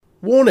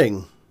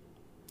Warning: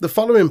 the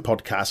following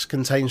podcast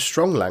contains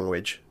strong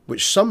language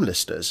which some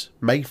listeners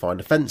may find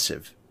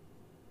offensive.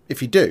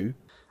 If you do,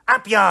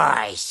 Up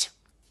yours!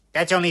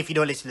 That's only if you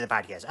don't listen to the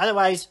podcast.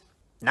 Otherwise,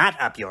 not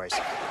up yours.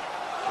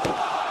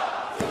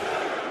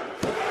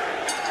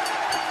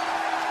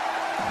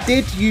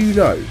 did you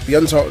know the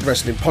Untitled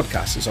Wrestling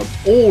Podcast is on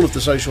all of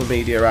the social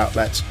media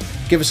outlets?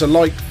 Give us a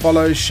like,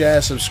 follow,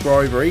 share,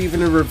 subscribe, or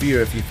even a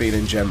review if you're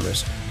feeling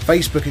generous.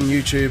 Facebook and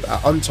YouTube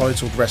at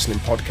Untitled Wrestling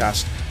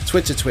Podcast,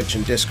 Twitter, Twitch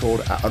and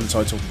Discord at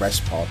Untitled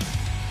Rest Pod.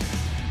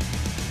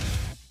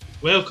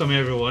 Welcome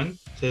everyone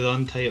to the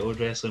Untitled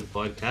Wrestling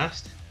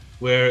Podcast.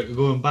 We're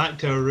going back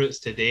to our roots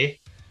today.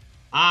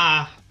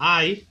 I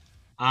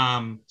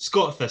am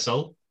Scott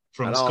Thistle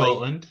from And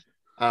Scotland.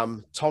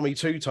 Tommy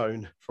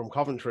Two-Tone from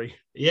Coventry.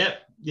 Yep.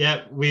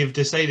 We've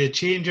decided to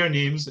change our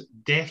names,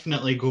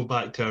 definitely go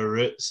back to our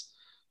roots,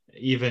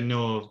 even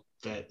though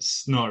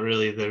that's not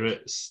really the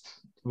roots.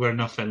 We're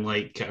nothing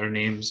like our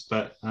names,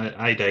 but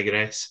I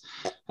digress.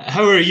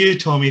 How are you,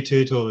 Tommy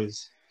Two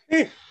Toes?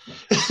 We're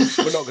not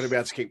going to be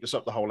able to keep this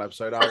up the whole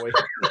episode, are we?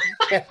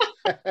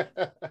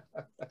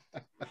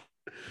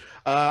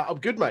 I'm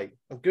good, mate.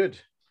 I'm good.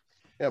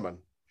 Yeah, man.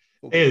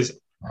 Is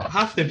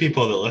half the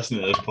people that listen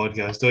to this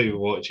podcast don't even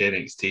watch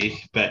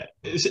NXT, but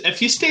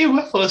if you stay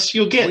with us,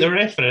 you'll get the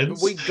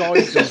reference. We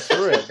guide them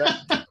through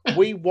it.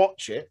 We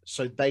watch it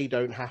so they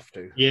don't have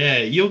to. Yeah,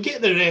 you'll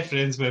get the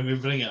reference when we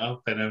bring it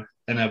up in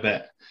a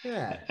bit.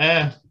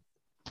 Yeah.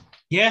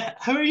 Yeah.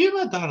 How are you,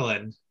 my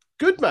darling?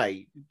 Good,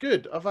 mate.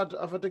 Good. I've had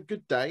a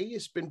good day.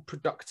 It's been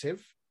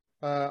productive.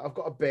 I've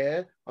got a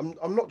beer.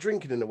 I'm not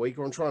drinking in a week,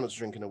 or I'm trying not to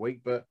drink in a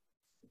week, but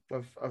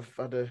I've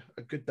had a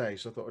good day,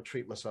 so I thought I'd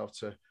treat myself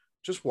to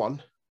just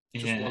one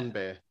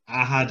beer.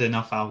 I had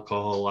enough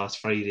alcohol last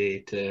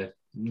Friday to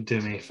do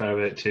me for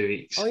about 2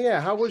 weeks. Oh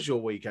yeah, how was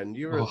your weekend?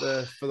 You were at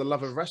the For the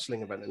Love of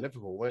Wrestling event in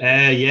Liverpool, weren't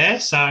you? Yeah,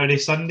 Saturday,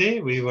 Sunday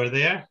we were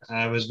there.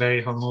 I was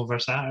very hungover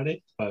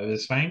Saturday, but it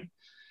was fine.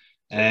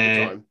 Good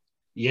time.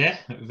 Yeah,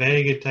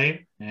 very good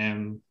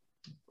time.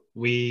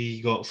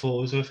 We got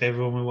photos with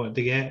everyone we wanted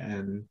to get,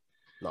 and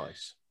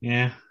Nice.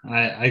 yeah,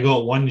 I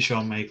got one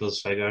Shawn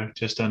Michaels figure,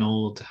 just an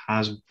old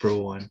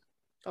Hasbro one.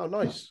 Oh,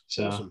 nice.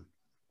 So Awesome.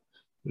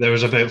 there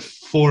was about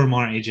 4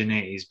 Marty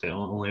Jannetty's, but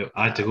only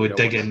I had to we go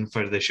don't digging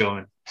for the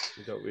Shawn.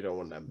 We don't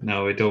want them.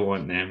 No, we don't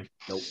want them.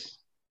 Nope.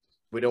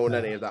 We don't want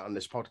any of that on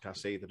this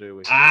podcast either, do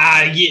we?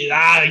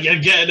 You're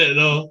getting it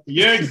though.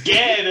 You're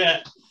getting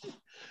it.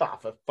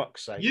 For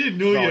fuck's sake. You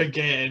know Right. you're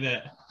getting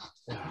it.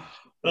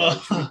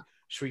 Right,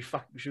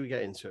 should we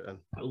get into it then?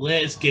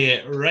 Let's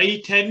get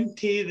right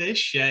into this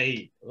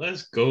shite.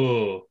 Let's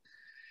go.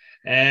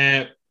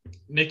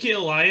 Nikita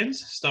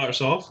Lyons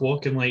starts off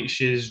walking like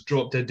she's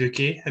dropped a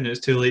dookie and it's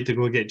too late to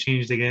go get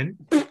changed again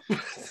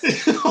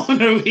on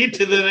her way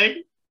to the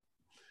ring.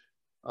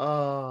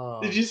 Oh,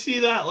 Did you see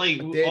that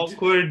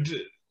awkward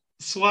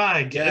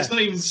swag? Yeah. It's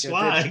not even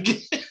swag.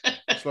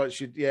 it's like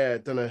she'd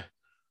done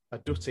a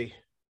dutty.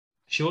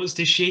 She wants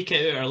to shake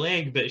it out her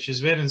leg, but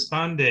she's wearing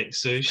spandex,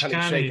 so she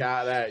can't shake it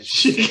out of there.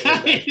 She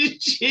can't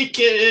shake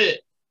it.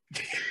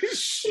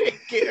 Shake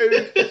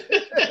it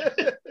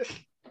out.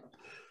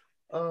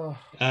 Oh.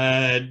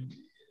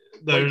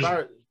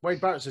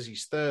 Wade Barrett says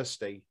he's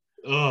thirsty.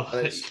 Oh,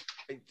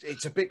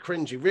 it's a bit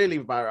cringy, really,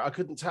 Barrett. I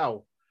couldn't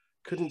tell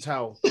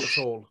at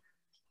all.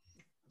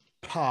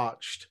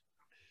 Parched.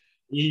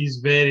 he's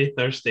very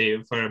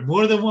thirsty for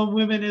more than one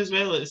woman as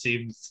well, it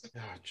seems. Oh,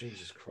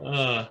 Jesus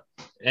Christ.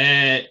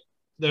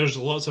 There's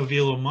lots of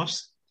Elon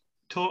Musk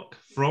talk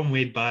from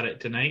Wade Barrett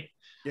tonight.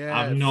 Yeah,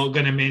 I'm not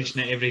going to mention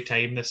it every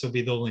time. This will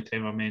be the only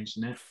time I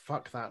mention it.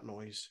 Fuck that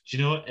noise. Do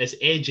you know, it's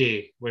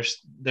edgy.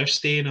 They're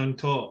staying on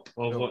top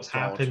of what's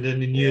happened in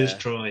the news, Yeah.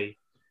 Troy.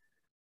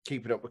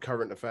 Keeping up with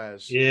current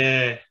affairs.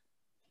 Yeah.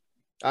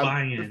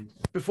 Banging.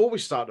 Before we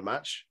start the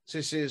match,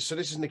 this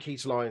is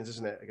Nikita Lyons,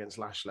 isn't it, against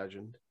Lash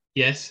Legend?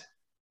 Yes.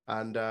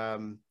 And I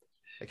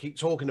keep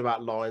talking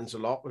about Lyons a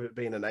lot with it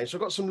being a name. So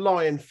I've got some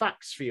Lion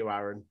facts for you,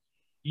 Aaron.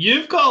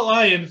 You've got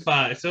lion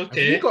facts,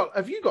 okay.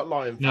 Have you got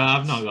Lion facts? No,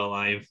 I've not got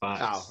lion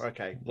facts. Oh,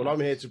 okay. Well, I'm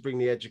here to bring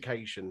the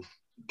education,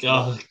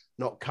 God.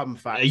 not cum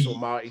facts or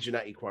Marty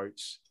Jannetty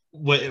quotes.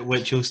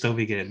 Which you'll still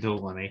be getting,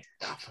 don't worry.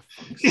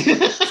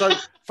 So,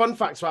 fun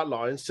facts about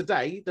lions.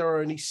 Today, there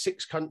are only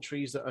 6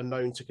 countries that are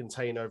known to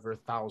contain over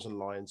 1,000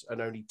 lions, and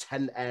only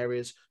 10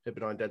 areas have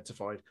been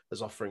identified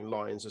as offering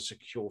lions a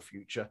secure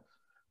future.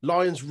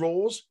 Lions'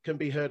 roars can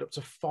be heard up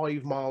to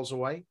 5 miles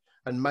away,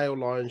 and male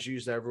lions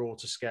use their roar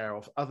to scare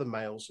off other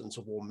males and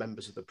to warn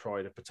members of the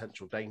pride of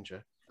potential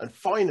danger. And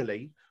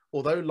finally,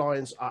 although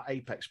lions are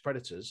apex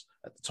predators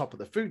at the top of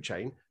the food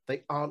chain,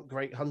 they aren't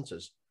great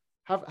hunters.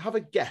 Have a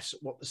guess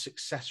at what the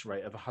success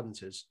rate of a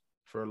hunt is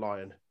for a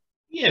lion.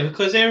 Yeah,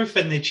 because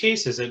everything they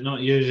chase is it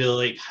not usually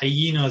like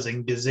hyenas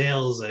and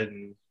gazelles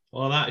and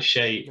all that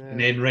shit, Yeah. and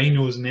then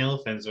rhinos and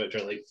elephants, which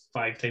are like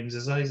 5 times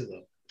the size of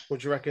them.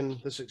 What do you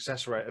reckon the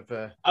success rate of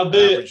an About-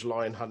 average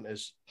lion hunt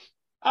is?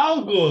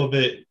 I'll go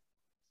about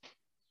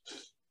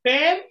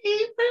 30%.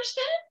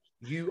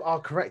 You are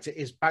correct. It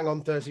is bang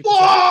on 30%.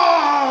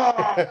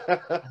 Whoa!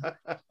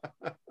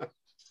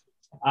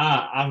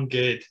 I'm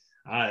good.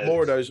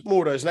 More of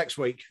those next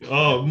week.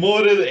 Oh,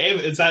 more of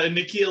is that the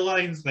Nikita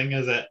Lyons thing?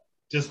 Is it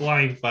just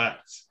line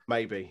facts?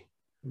 Maybe.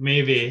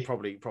 Maybe.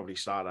 Probably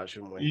start that,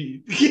 shouldn't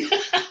we?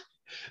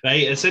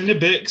 Right, it's in the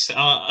books.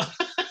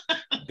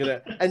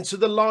 Gonna enter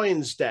the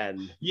Lions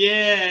Den.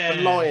 Yeah.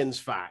 The Lions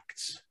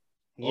facts.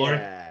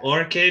 Yeah.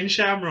 Or Ken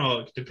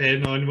Shamrock,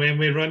 depending on when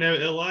we run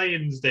out of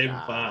Lions Den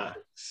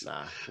facts.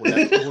 Nah.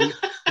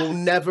 We'll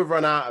never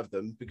run out of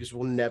them because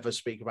we'll never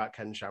speak about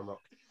Ken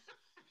Shamrock.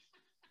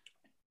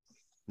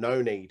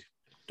 No need.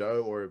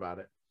 Don't worry about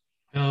it.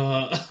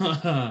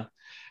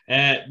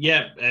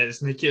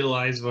 It's Nikita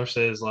Lyons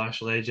versus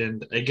Lash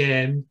Legend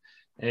again.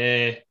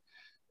 The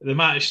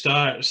match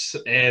starts.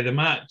 The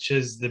match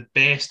is the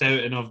best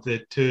outing of the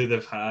two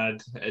they've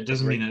had. It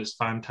doesn't mean it's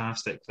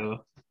fantastic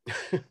though.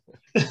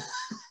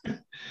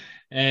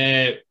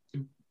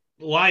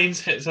 Lyons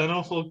hits an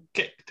awful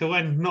kick to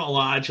win. Not a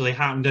lot actually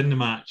happened in the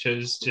match. It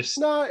was just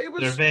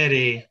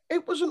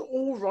It was an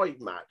all right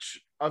match.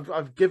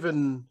 I've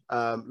given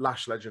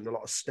Lash Legend a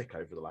lot of stick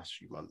over the last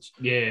few months.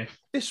 Yeah,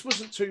 this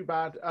wasn't too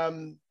bad.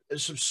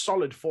 Some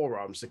solid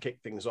forearms to kick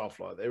things off.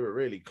 Like they were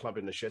really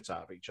clubbing the shit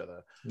out of each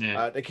other.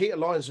 Yeah. Nikita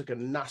Lyons took a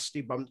nasty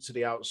bump to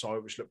the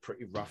outside, which looked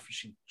pretty rough.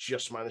 She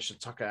just managed to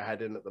tuck her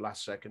head in at the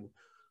last second.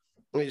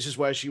 And it's just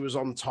where she was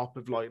on top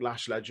of like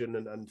Lash Legend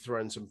and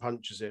throwing some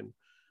punches in,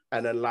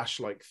 and then Lash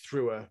like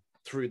threw her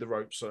through the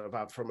ropes sort of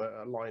out from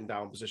a lying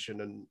down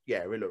position, and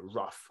yeah, it looked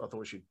rough. I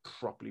thought she'd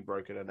properly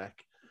broken her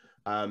neck.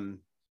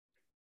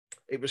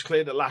 It was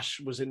clear that Lash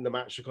was in the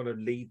match to kind of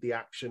lead the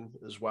action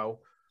as well.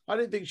 I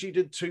didn't think she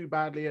did too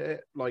badly at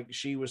it. Like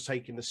she was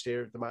taking the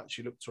steer of the match.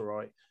 She looked all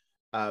right.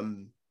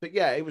 But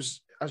yeah, it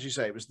was, as you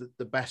say, it was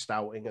the best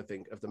outing, I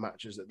think, of the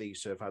matches that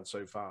these two have had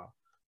so far.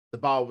 The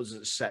bar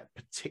wasn't set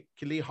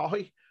particularly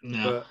high,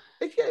 but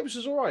it was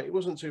just all right. It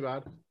wasn't too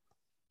bad.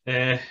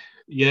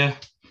 Yeah.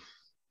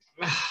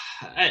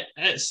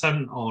 It's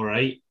an all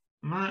right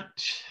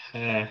match.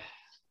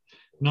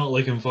 Not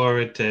looking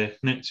forward to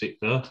next week,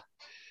 though.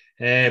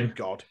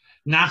 God.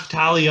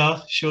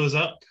 Naftalia shows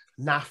up.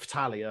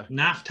 Naftalia,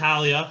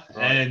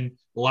 right. And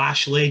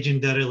Lash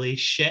legendarily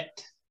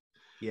shit.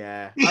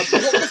 Yeah.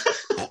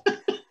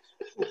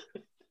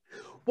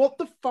 What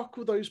the fuck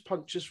were those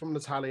punches from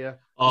Natalia?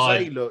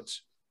 They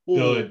looked. Oh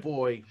good.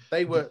 Boy,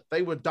 they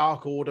were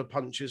Dark Order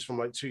punches from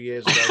like 2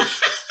 years ago.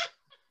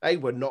 They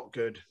were not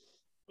good.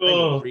 They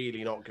were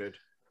really not good.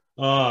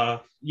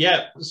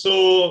 Yeah.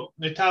 So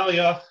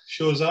Natalia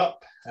shows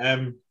up.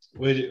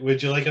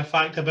 Would you like a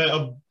fact about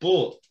a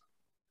boat?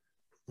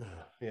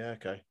 Yeah.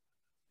 Okay.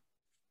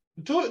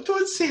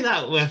 Don't say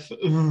that with.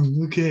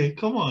 Okay,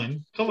 come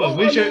on.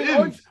 Well,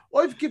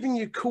 I've given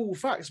you cool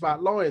facts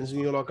about lions, and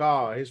you're like,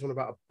 here's one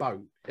about a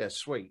boat. Yeah,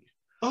 sweet.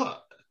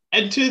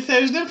 In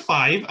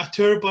 2005, a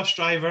tour bus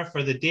driver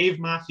for the Dave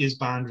Matthews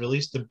Band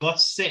released the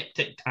bus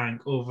septic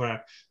tank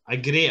over a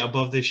grate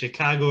above the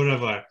Chicago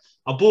River.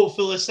 A boat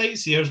full of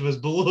sightseers was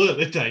below at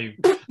the time,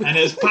 and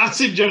its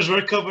passengers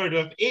were covered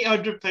with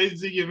 800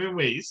 pounds of human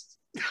waste.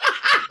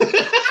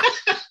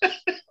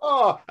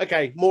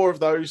 Okay, more of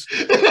those.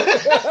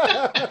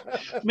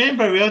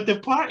 Remember, we had the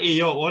party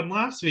yacht one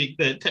last week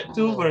that tipped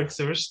over because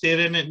they were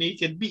staring at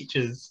naked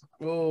beaches.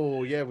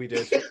 Oh, yeah, we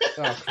did.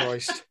 Oh,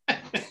 Christ.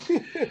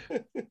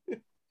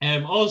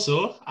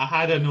 Also, I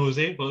had a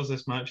nosy whilst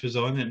this match was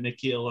on at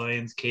Nikita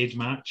Lyons' cage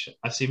match.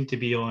 I seem to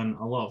be on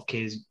a lot of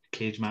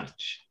cage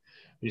match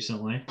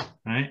recently,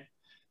 right?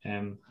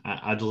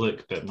 I'd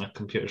look, but my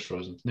computer's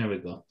frozen. There we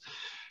go.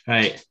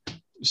 Right.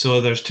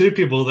 So there's two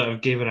people that have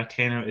gave her a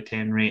 10 out of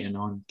 10 rating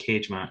on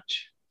cage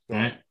match,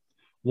 right?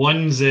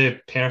 One's a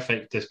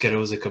perfect, this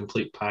girl's a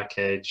complete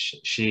package.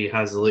 She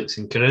has the looks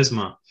and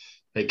charisma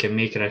that can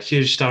make her a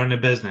huge star in the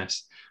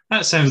business.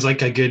 That sounds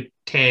like a good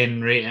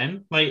 10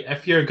 rating. Like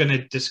if you're going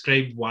to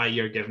describe why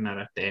you're giving her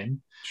a 10.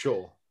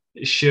 Sure,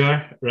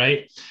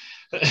 right?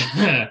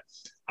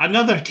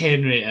 Another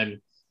 10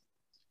 rating.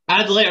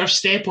 I'd let her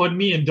step on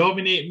me and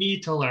dominate me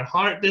till her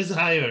heart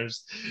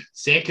desires.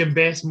 Second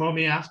best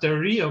mommy after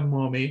Rhea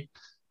mommy.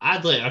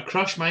 I'd let her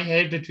crush my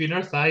head between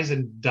her thighs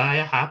and die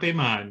a happy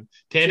man.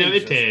 10 Jesus.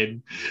 Out of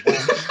 10.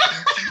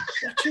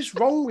 What is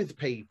wrong with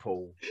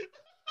people?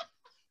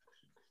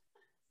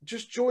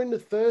 Just join the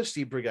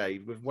Thirsty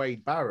Brigade with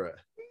Wade Barrett.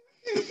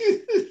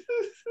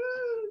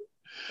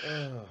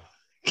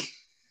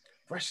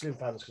 Wrestling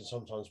fans can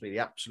sometimes be the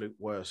absolute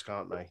worst,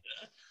 can't they?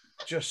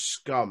 Just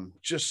scum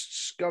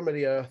of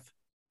the earth.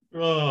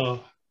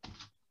 Oh,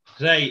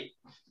 right.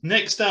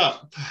 Next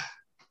up,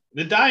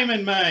 the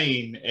Diamond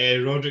Mine.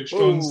 Roderick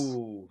Strong's.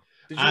 Ooh.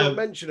 Did you not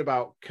mention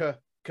about Cora?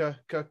 Oh,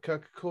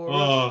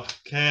 Cora,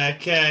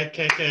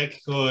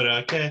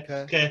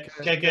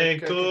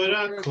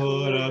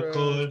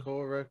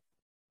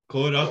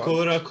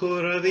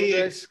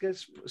 the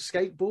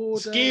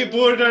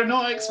skateboarder,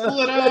 not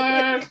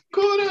explorer,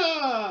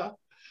 Cora.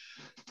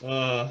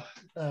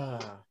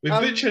 We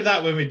butcher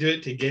that when we do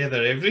it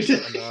together every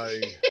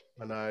time.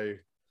 I know.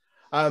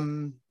 I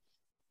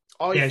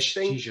think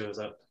she shows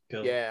up.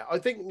 Cool. Yeah, I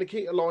think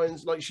Nikita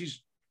Lyons, like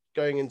she's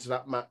going into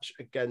that match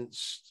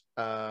against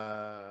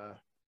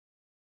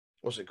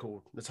what's it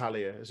called?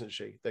 Natalia, isn't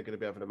she? They're going to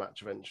be having a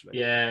match eventually.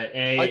 Yeah,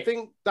 I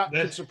think that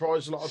the- could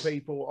surprise a lot of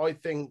people. I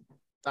think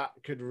that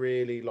could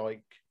really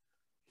like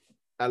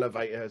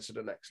elevate her to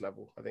the next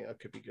level. I think that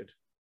could be good.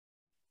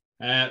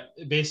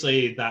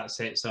 basically that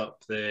sets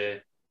up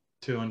the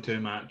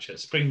 2-on-2 match at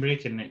Spring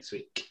Breaking next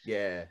week.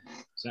 Yeah.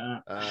 So,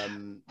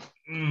 And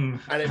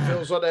it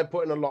feels like they're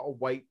putting a lot of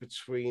weight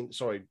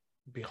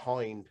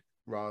behind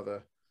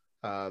rather,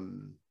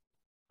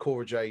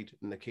 Cora Jade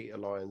and Nikita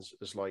Lyons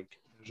as like.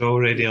 there's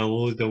already a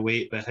load of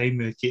weight behind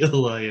Nikita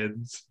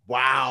Lyons.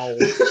 Wow.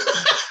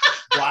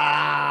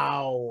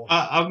 Wow.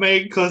 I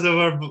mean, because of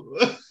her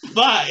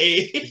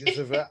body. Because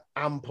of an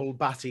ample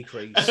batty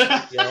crease.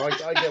 Yeah,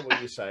 I get what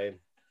you're saying.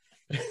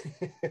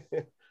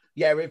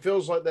 Yeah, it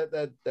feels like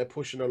that they're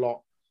pushing a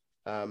lot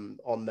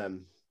on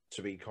them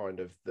to be kind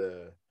of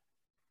the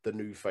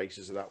new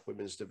faces of that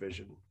women's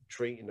division,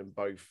 treating them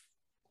both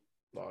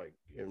like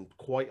in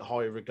quite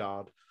high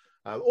regard.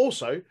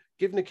 Also,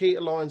 give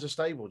Nikita Lyons a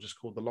stable just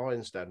called the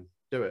Lions Den.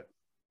 Do it.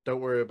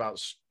 Don't worry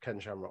about Ken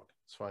Shamrock.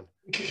 It's fine.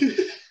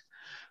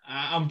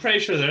 I'm pretty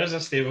sure there is a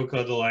stable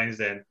called the Lions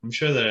Den. I'm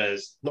sure there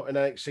is. Not in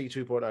NXT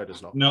 2.0,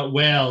 there's not. Not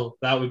well.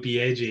 That would be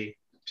edgy.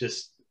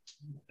 Just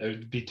it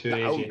would be too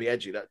edgy. That would be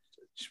edgy. That'd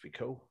just be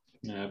cool.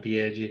 Yeah, it'd be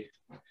edgy.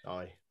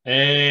 Aye.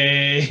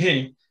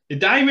 The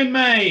Diamond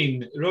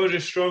Mine. Roger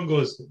Strong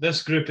goes,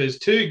 this group is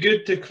too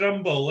good to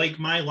crumble like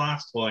my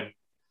last one.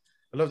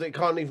 I love that you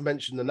can't even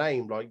mention the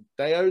name. Like,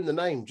 they own the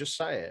name. Just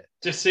say it.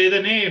 Just say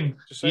the name.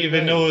 Just say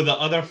Even the name. though the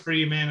other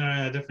three men are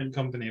in a different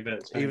company. But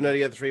it's fine. Even though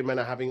the other three men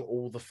are having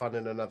all the fun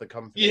in another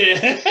company.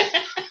 Yeah.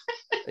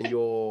 And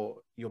you're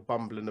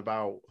bumbling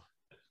about.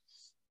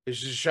 It's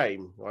just a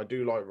shame. I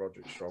do like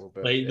Roderick Strong,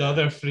 but Like, the yeah.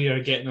 other three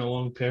are getting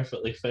along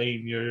perfectly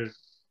fine. You're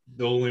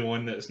the only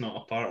one that's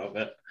not a part of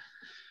it.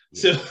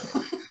 Yeah.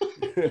 So,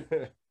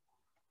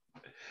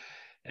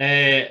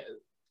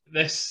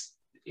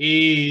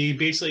 he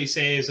basically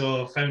says,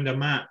 found a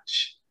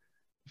match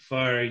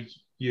for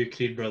you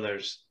Creed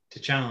brothers to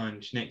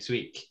challenge next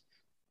week.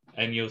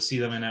 And you'll see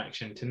them in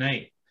action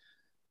tonight.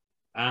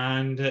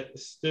 And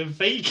it's the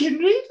Viking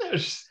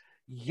Raiders.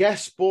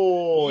 Yes,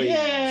 boys.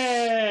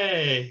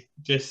 Yay!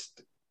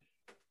 Just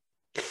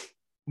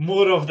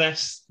more of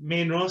this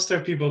main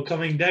roster people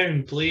coming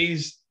down,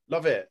 please.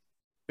 Love it.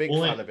 Big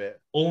Only- fan of it.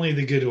 Only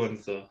the good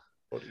ones, though.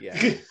 But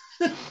yeah,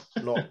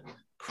 not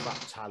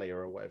Craptalia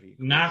or whatever you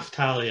call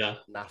Naftalia. it.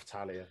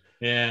 Naftalia.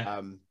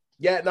 Yeah.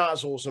 Yeah, no,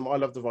 that's awesome. I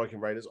love the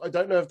Viking Raiders. I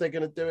don't know if they're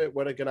going to do it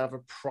when they're going to have a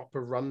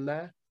proper run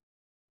there,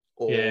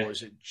 or Yeah.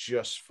 is it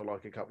just for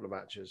like a couple of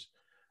matches?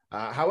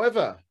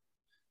 However,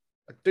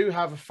 I do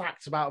have a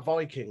fact about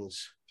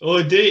Vikings. Oh,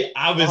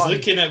 I was Aye.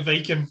 looking at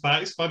Viking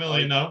facts,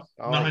 funnily Aye. enough.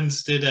 Aye. Nothing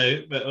stood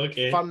out, but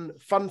okay.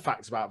 Fun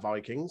fact about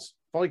Vikings.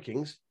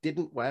 Vikings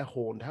didn't wear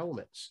horned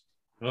helmets.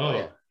 Oh,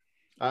 yeah.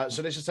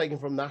 So this is taken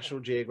from National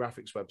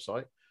Geographic's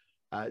website.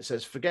 It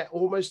says, forget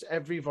almost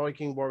every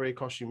Viking warrior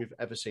costume you've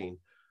ever seen.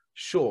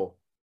 Sure,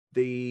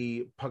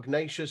 the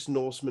pugnacious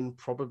Norsemen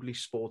probably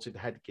sported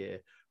headgear,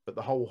 but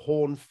the whole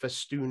horn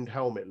festooned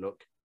helmet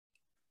look?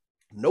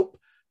 Nope.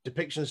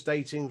 Depictions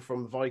dating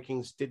from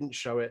Vikings didn't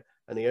show it,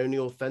 and the only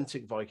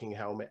authentic Viking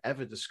helmet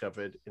ever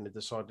discovered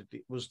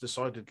was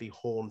decidedly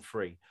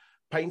horn-free.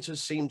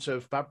 Painters seem to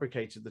have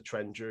fabricated the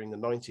trend during the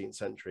 19th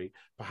century,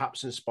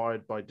 perhaps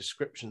inspired by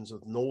descriptions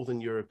of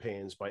Northern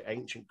Europeans by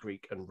ancient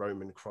Greek and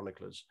Roman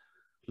chroniclers.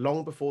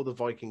 Long before the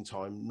Viking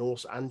time,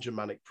 Norse and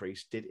Germanic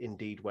priests did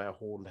indeed wear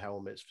horned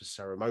helmets for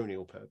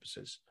ceremonial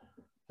purposes.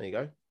 There you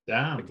go.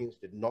 damn. Vikings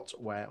did not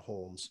wear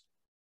horns.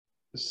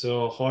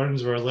 So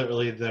horns were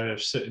literally their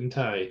suit and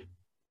tie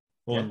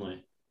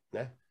only.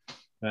 Yeah.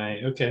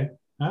 Right, okay.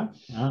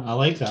 I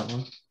like that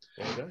one.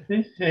 There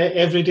you go.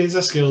 Every day's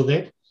a school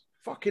day.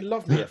 Fucking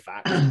love me a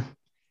fact.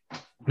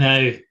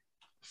 Now,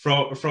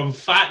 from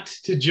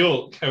fact to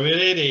joke, are we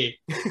ready?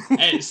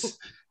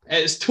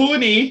 It's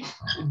Tony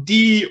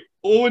D.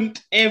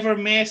 Won't ever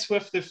mess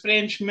with the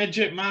French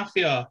midget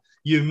mafia.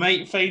 You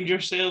might find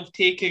yourself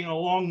taking a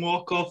long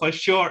walk off a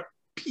short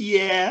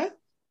pier.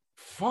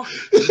 Fuck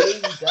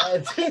me,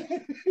 Dad.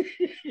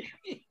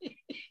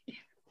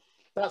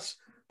 That's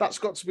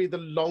got to be the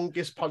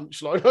longest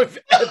punchline I've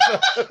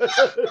ever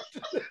heard.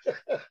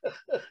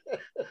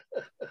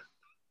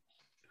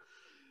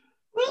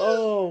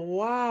 Oh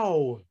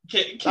wow.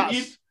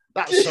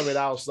 That's something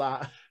else,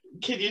 that.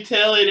 Can you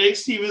tell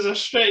NXT was a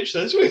stretch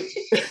this week?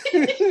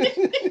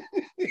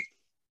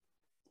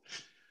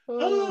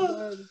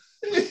 Oh,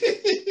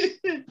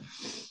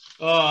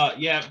 man.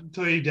 Yeah,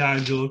 Tony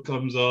D'Angelo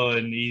comes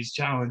on. He's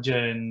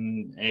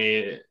challenging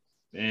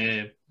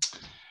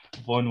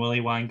Von Willy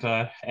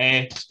Wanker.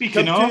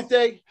 Speaking Come of,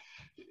 Tuesday.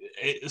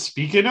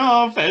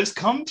 it's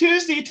come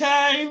Tuesday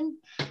time.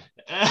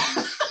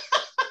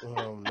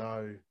 Oh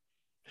no.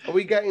 Are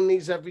we getting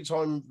these every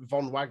time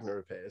Von Wagner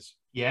appears?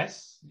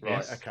 Yes. Right,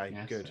 yes, okay,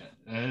 yes. good.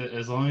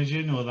 As long as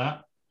you know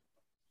that.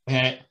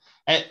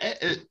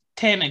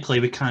 Technically,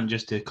 we can't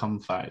just do cum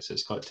facts.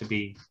 It's got to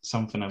be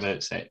something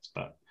about sex,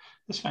 but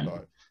that's fine.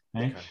 Right.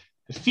 Right?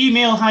 Okay.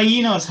 Female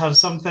hyenas have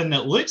something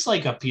that looks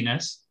like a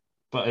penis,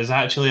 but is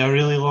actually a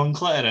really long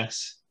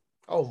clitoris.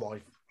 Oh my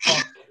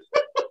fuck.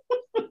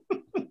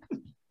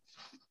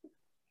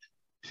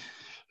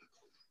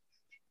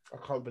 I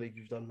can't believe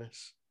you've done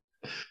this.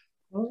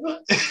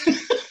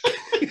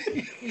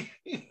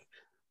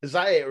 Is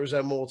that it, or is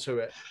there more to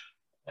it?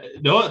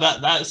 No,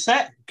 that's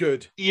it.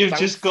 Good. You've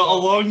Thank just got a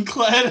fuck. long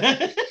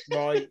clitoris.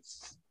 Right.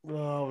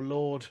 Oh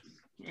Lord.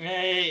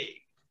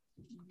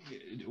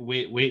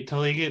 Wait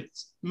till he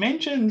gets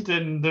mentioned,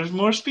 and there's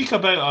more speak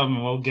about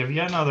him. We'll give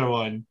you another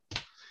one.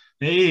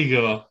 There you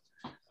go.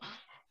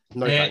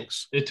 No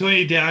thanks. The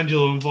Tony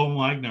D'Angelo and Von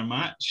Wagner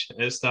match.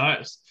 It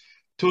starts.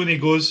 Tony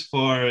goes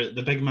for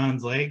the big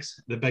man's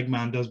legs. The big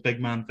man does big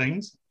man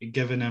things,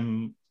 giving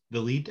him the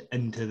lead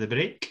into the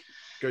break.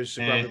 Goes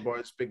to grab him by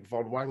his big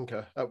Von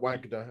Wagner,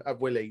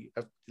 Willie,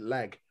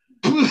 leg.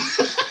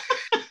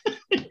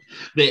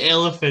 The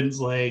elephant's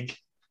leg.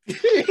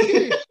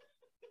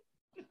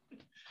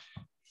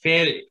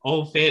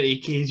 All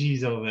 30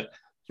 kgs of it.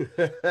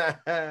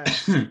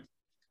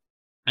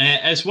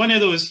 It's one of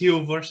those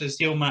heel versus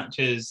heel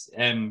matches.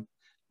 I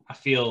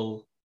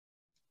feel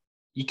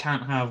you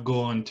can't have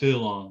go on too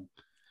long,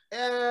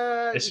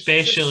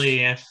 especially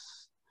if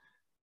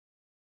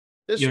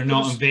you're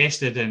not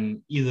invested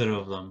in either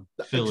of them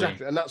fully.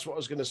 Exactly, and that's what I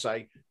was going to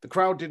say. The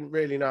crowd didn't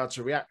really know how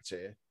to react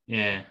here.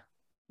 Yeah,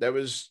 there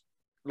was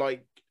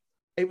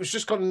it was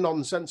just kind of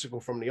nonsensical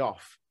from the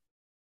off.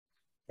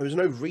 There was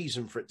no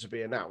reason for it to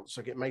be announced.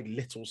 Like, it made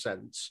little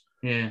sense.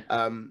 Yeah.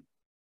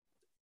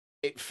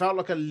 It felt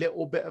like a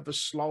little bit of a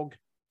slog.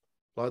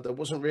 Like, there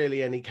wasn't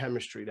really any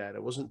chemistry there.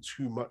 There wasn't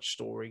too much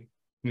story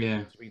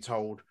to be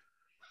told.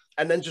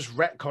 And then just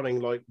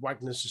retconning like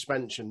Wagner's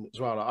suspension as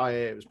well. Like, oh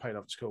yeah, it was paid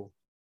off to school.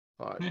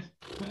 Like,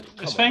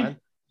 it's fine. Man.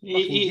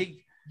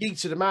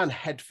 Yeeted the man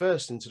head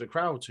first into the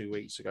crowd 2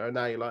 weeks ago.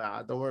 Now you're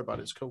like, don't worry about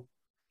it. It's cool.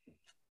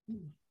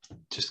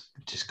 Just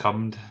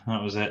cummed.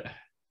 That was it.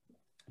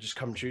 Just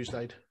come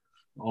Tuesday.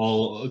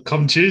 All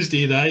come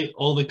Tuesday night.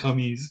 All the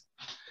cummies.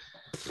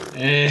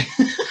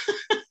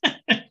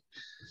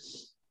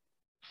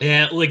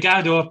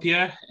 Legado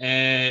appear.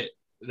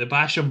 The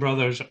Basham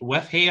brothers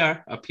with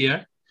hair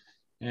appear.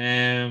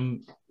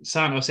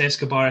 Santos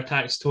Escobar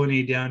attacks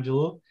Tony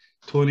D'Angelo.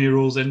 Tony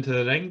rolls into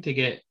the ring to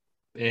get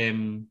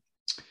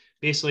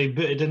basically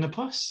booted in the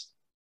pus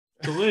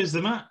to lose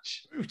the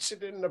match.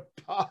 Booted in the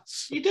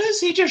pus. He does.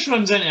 He just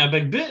runs into a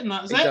big boot and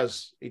that's it.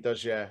 He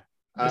does, yeah.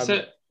 It's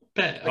a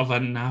bit of a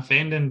naff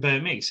ending, but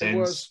it makes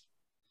sense.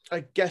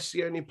 I guess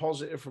the only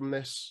positive from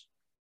this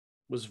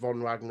was Von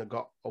Wagner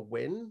got a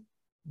win.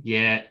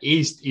 Yeah,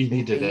 he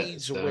needed it. He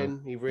needs a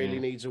win. He really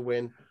needs a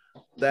win.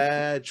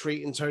 They're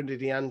treating Tony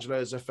D'Angelo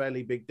as a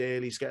fairly big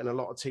deal. He's getting a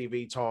lot of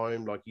TV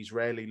time. Like, he's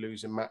rarely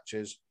losing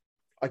matches.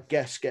 I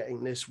guess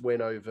getting this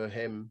win over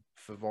him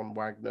for Von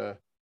Wagner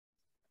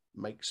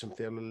makes him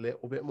feel a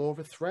little bit more of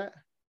a threat.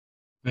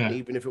 Yeah.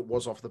 Even if it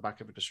was off the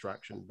back of a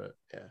distraction, but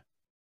yeah.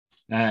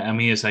 I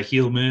mean, it's a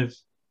heel move.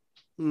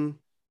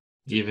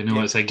 Even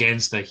though it's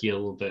against a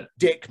heel, but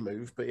dick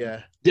move, but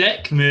yeah.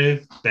 Dick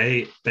move.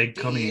 Big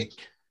cummy.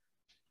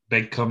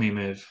 Big cummy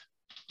move.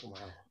 Wow.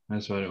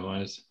 That's what it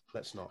was.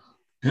 Let's not.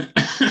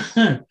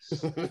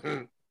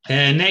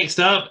 Next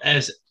up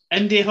is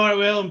Indy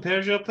Hartwell and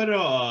Persia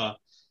Pirotta.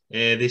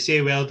 They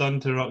say well done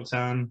to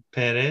Roxanne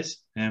Perez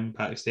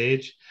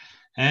backstage.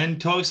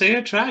 And Toxic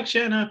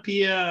Attraction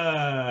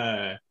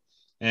appear.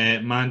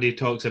 Mandy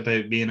talks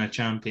about being a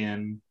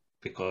champion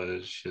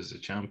because she's a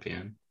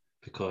champion.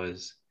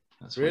 Because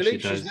that's what she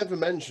does. She's never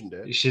mentioned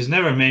it. She's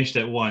never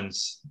mentioned it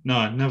once.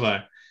 No,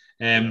 never.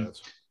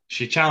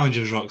 She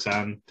challenges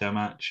Roxanne to a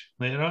match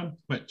later on,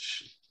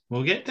 which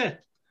we'll get to.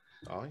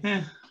 Aye.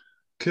 Yeah,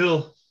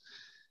 cool.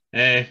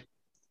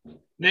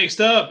 Next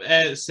up,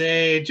 it's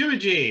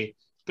Jumanji.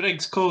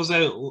 Briggs calls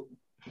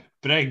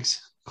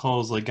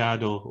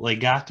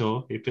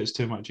Legato. He puts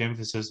too much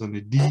emphasis on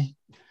the D.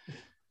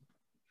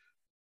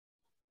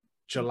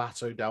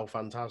 Gelato del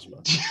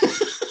Fantasma.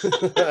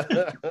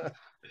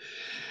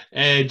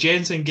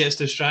 Jensen gets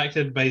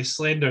distracted by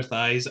slender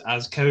thighs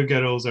as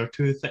cowgirls are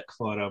too thick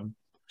for him.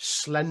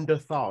 Slender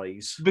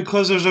thighs?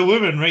 Because there's a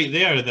woman right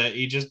there that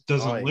he just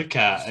doesn't look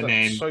at. And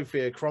then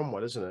Sophia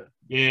Cromwell, isn't it?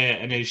 Yeah,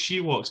 and then she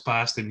walks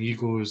past and he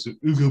goes,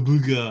 ooga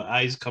booga,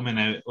 eyes coming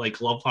out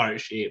like love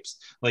heart shapes,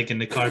 like in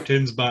the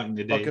cartoons back in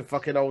the day. Like a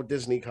fucking old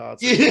Disney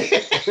cartoon.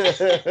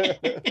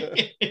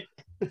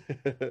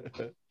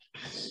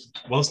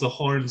 Whilst the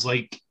horn's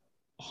like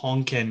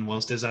honking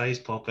whilst his eyes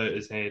pop out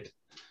his head.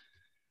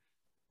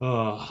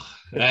 Oh,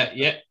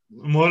 yeah,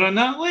 more on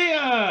that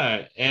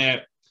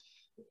later.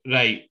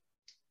 Right,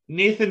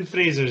 Nathan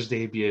Fraser's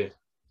debut.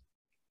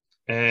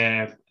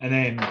 And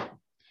then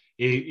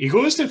he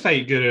goes to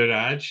fight Guru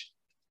Raj,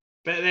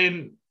 but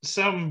then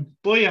some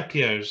boy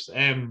appears.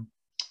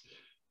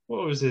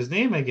 What was his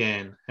name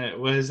again? It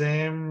was... He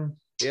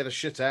had a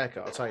shit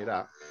haircut, I'll tell you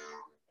that.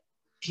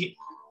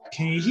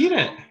 Can you hear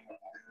it?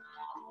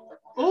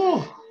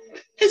 Oh,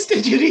 it's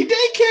Didgeridoo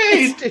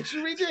Dickhead! It's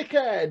Didgeridoo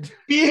Dickhead!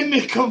 Being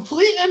the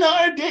complete and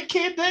utter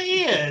dickhead that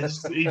he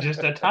is, he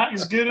just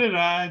attacks Guru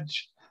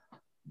Raj.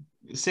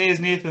 Says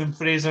Nathan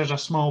Fraser's a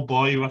small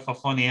boy with a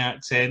funny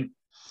accent.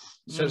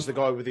 Says the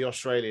guy with the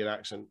Australian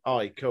accent.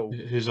 Aye, cool.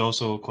 Who's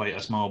also quite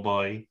a small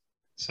boy.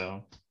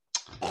 So,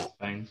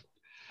 fine.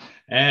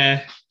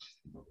 And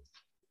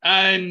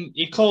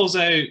he calls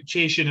out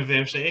Chase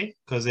University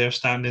because they're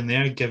standing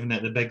there giving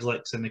it the big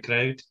licks in the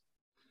crowd.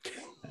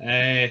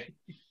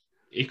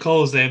 He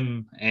calls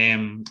them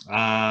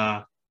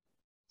a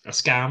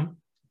scam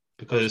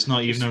because it's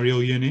not even a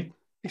real uni.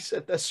 He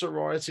said their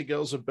sorority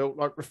girls are built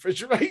like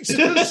refrigerators.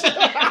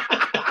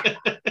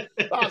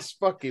 That's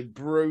fucking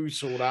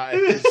brutal. That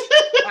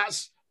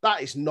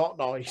is not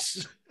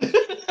nice.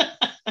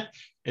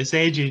 It's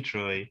edgy,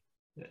 Troy.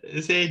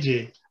 It's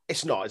edgy.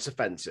 It's not. It's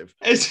offensive.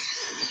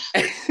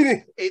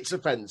 It's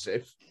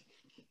offensive.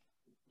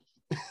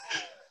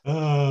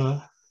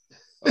 Oh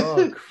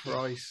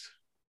Christ.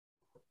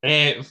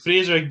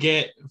 Fraser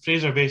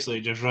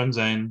basically just runs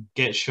in,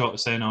 gets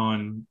shots in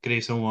on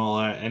Grayson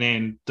Waller, and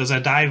then does a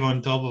dive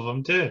on top of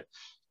him too.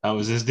 That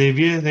was his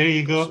debut. There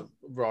you go.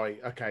 Right.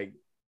 Okay.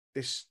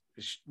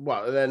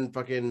 Well, then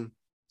fucking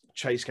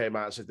Chase came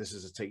out and said this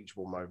is a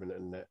teachable moment,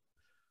 isn't it?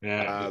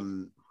 Yeah.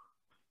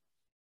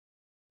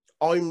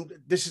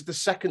 This is the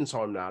second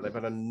time now they've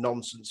had a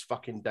nonsense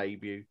fucking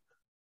debut.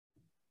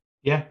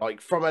 Yeah.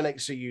 Like from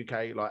NXT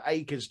UK, like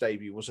Akers'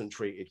 debut wasn't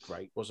treated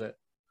great, was it?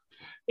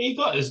 He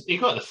got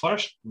the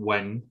first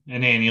win,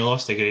 and then he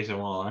lost to Grayson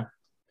Waller.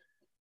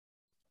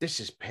 This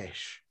is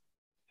pish.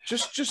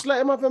 Just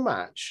let him have a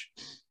match,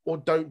 or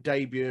don't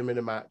debut him in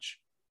a match.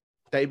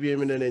 Debut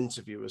him in an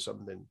interview or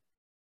something.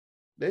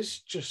 This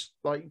just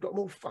like got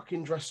more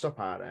fucking dressed up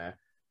out there.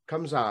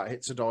 Comes out,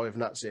 hits a dive,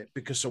 and that's it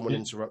because someone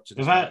interrupted.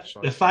 The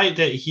fact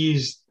that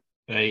he's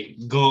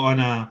got on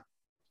a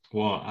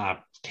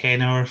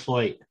 10-hour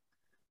flight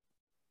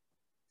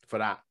for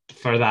that.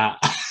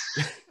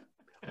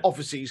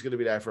 Obviously, he's going to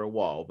be there for a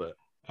while, but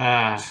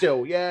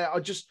still, yeah. I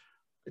just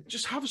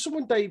have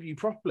someone debut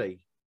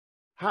properly.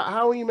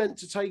 How are you meant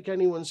to take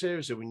anyone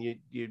seriously when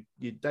you're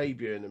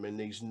debuting them in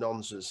these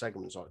nonsense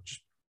segments? Like,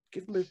 just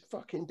give them a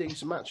fucking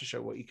decent match to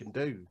show what you can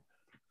do.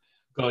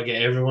 Got to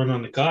get everyone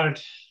on the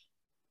card.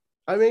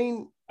 I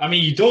mean,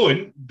 you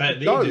don't, but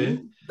they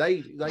do.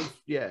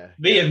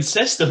 They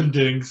insist on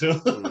doing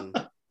so.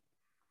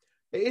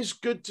 It is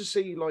good to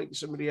see like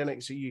some of the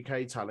NXT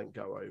UK talent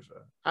go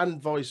over,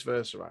 and vice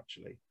versa.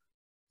 Actually,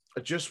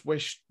 I just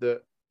wish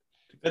that.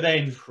 But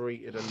then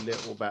treated a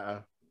little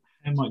better.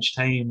 How much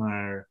time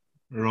are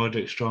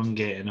Roderick Strong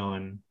getting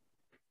on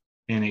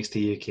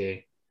NXT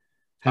UK?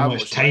 How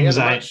much time is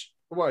I?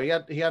 Well, he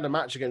had a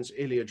match against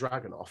Ilya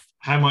Dragunov.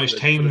 How much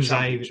time is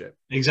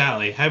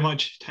exactly? How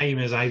much time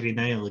is Ivy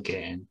Nile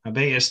getting? I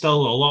bet it's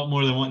still a lot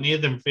more than what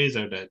Nathan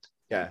Fraser did.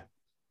 Yeah.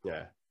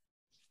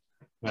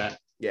 But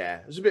yeah,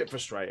 it's a bit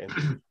frustrating.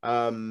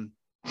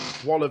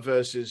 Waller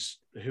versus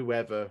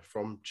whoever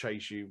from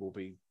Chase U will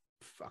be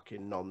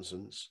fucking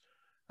nonsense.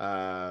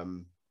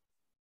 Waller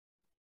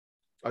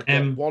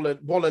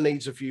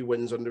needs a few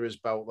wins under his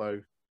belt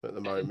though at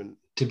the moment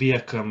to be a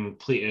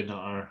complete and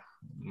utter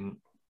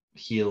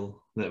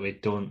heel that we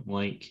don't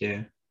like.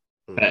 Yeah,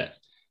 but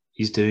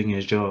he's doing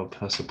his job,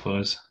 I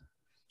suppose.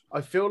 I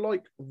feel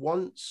like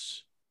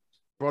once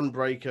Bron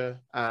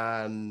Breakker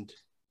and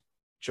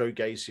Joe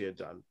Gacy are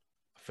done,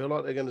 I feel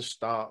like they're going to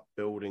start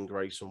building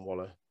Grayson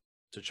Waller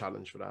to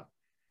challenge for that.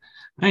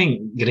 I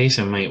think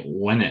Grayson might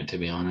win it, to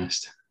be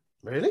honest.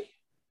 Really?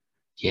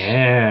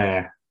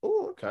 Yeah.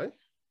 Oh, okay.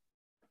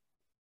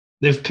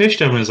 They've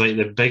pushed him as like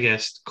the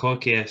biggest,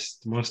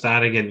 cockiest, most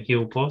arrogant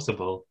heel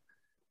possible.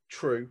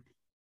 True.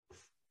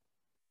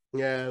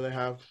 Yeah, they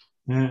have.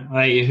 Yeah,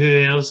 like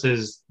who else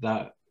is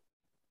that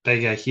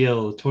big a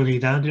heel? Tony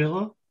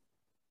D'Angelo?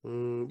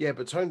 Yeah,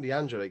 but Tony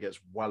D'Angelo gets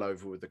well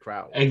over with the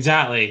crowd.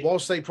 Exactly.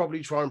 Whilst they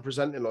probably try and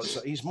present him like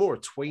he's more a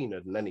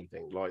tweener than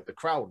anything. Like the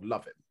crowd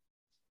love him.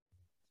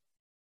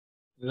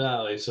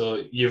 Exactly.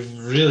 So you've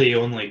really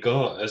only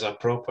got as a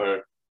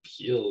proper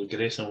heel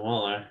Grayson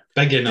Waller,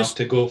 big enough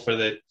to go for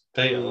the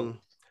title.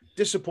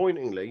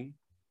 Disappointingly,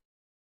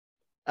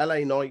 LA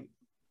Knight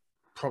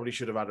probably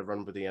should have had a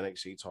run with the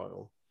NXT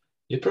title.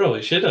 You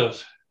probably should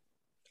have.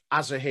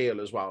 As a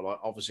heel as well. Like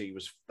obviously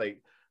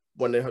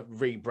when they had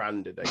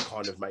rebranded, they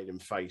kind of made him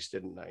face,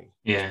 didn't they?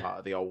 Yeah. As part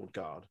of the old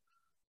guard.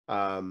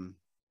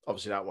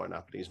 Obviously that won't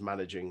happen. He's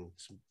managing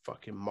some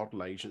fucking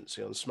model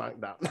agency on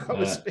SmackDown.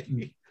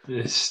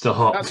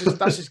 Stop.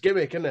 That's his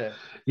gimmick, isn't it?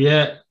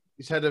 Yeah.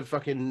 He's head of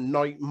fucking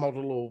night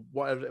model or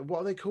whatever.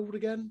 What are they called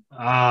again?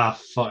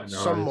 Fuck no.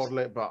 Some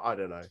modeling, but I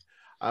don't know.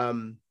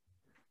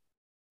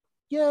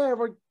 Yeah,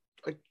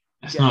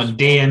 it's not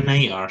day and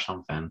night or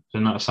something.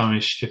 It's not something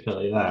stupid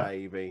like that.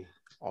 Maybe.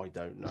 I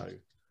don't know.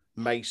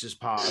 Mace is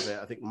part of it.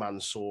 I think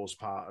Mansoor's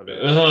part of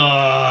it.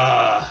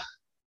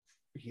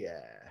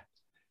 Yeah.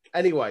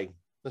 Anyway,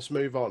 let's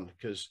move on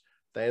because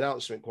they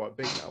announced something quite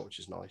big now, which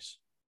is nice.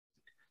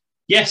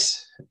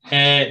 Yes.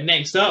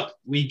 Next up,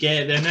 we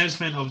get the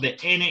announcement of the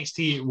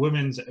NXT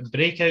Women's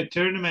Breakout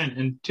Tournament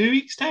in 2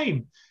 weeks'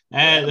 time.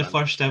 The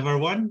first ever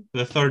one,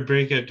 the third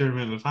breakout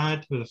tournament we've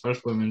had, with the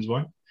first women's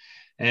one.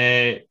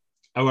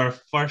 Our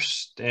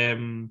first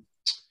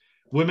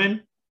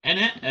woman in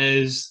it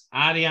is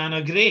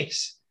Ariana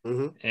Grace.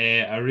 Mhm.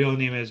 Her real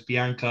name is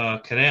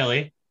Bianca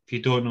Carelli. If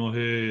you don't know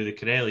who the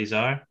Carellis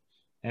are,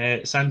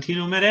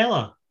 Santino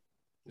Marella.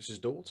 This is his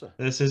daughter.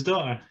 That's his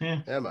daughter.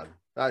 Yeah. Yeah, man.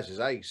 That's his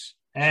ace.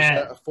 She's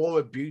Uh, a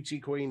former beauty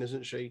queen,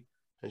 isn't she?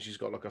 And she's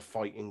got like a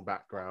fighting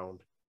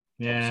background.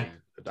 yeah. Obviously,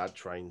 her dad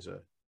trains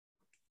her.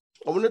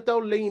 I wonder if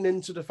they'll lean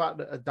into the fact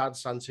that her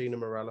dad's Santino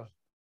Marella.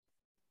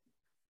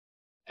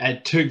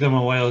 It took them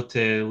a while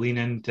to lean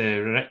into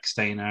Rick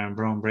Steiner and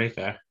Braun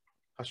Breaker.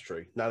 That's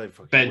true. Now they've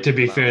fucking But to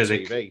be whipped them out fair,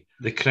 on TV.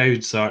 the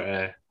crowd sort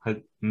of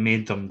had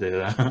made them do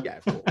that. Yeah,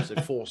 of course.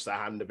 They forced their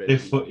hand a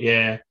bit.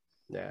 Yeah.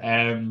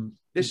 Yeah.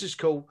 This is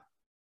cool.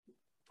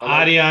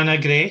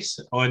 Ariana Grace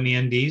on the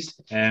Indies.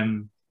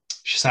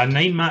 She's had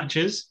 9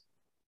 matches.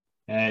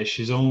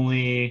 She's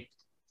only...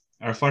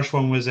 Her first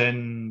one was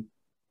in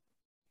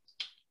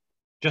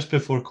just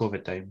before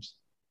COVID times.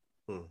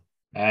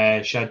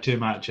 She had 2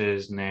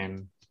 matches and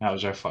then that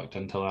was her fucked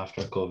until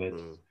after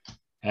COVID.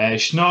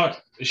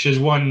 She's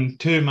won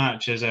 2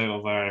 matches out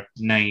of her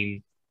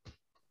 9.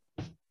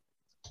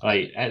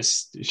 Like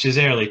she's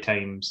early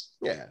times.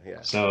 Yeah.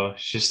 So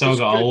she's still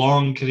got a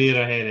long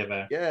career ahead of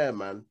her. Yeah,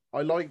 man.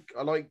 I like.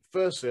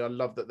 Firstly, I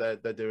love that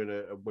they're doing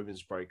a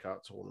women's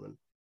breakout tournament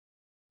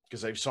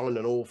because they've signed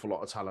an awful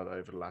lot of talent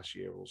over the last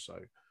year or so,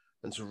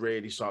 and to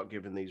really start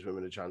giving these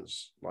women a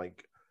chance.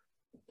 Like,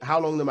 how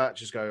long the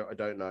matches go, I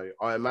don't know.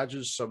 I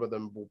imagine some of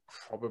them will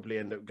probably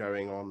end up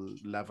going on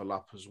Level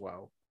Up as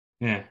well.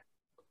 Yeah.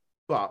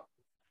 But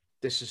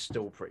this is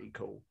still pretty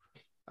cool.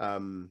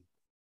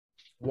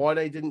 Why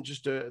they didn't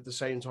just do it at the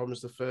same time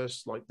as the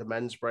first, like the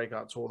men's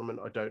breakout tournament,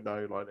 I don't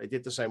know. Like they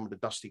did the same with the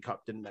Dusty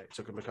Cup, didn't they? It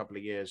took them a couple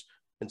of years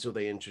until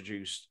they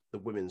introduced the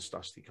women's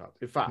Dusty Cup.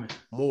 In fact,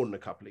 more than a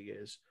couple of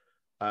years.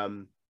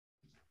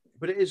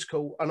 But it is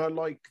cool. And I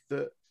like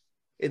that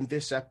in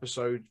this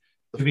episode,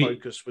 the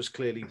focus was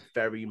clearly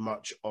very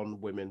much on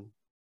women.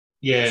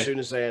 Yeah. As soon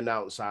as they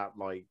announced that,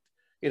 like,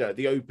 you know,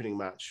 the opening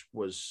match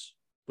was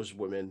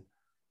women.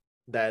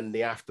 Then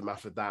the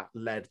aftermath of that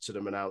led to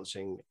them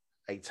announcing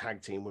a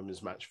tag team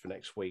women's match for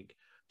next week.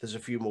 There's a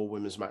few more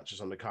women's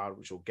matches on the card,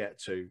 which we'll get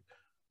to.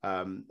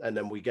 And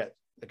then we get,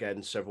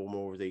 again, several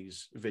more of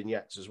these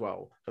vignettes as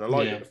well. And I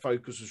like that the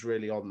focus was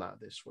really on that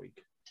this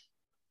week.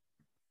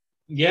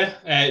 Yeah,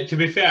 to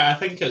be fair, I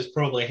think it's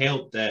probably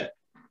helped that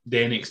the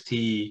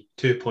NXT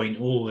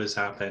 2.0 has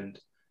happened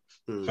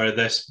for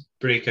this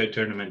breakout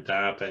tournament to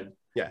happen.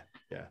 Yeah.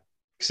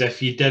 Because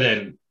if you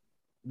didn't,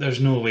 there's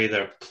no way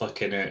they're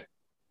plucking out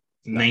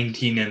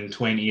 19 and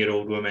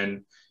 20-year-old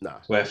women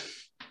with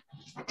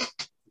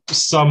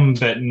some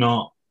but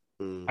not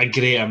a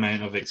great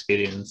amount of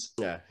experience.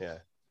 Yeah.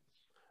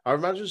 I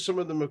imagine some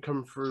of them have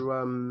come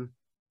through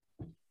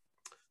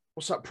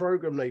what's that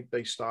program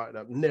they started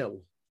up?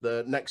 NIL,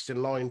 the Next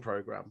in Line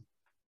program,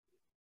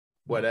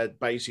 where they're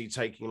basically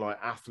taking like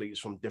athletes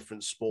from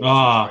different sports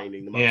and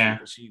training them up. Yeah.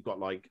 So you've got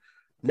like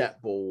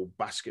netball,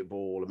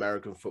 basketball,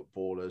 American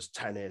footballers,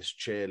 tennis,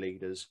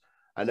 cheerleaders,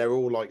 and they're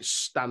all like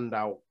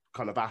standout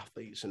kind of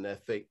athletes in their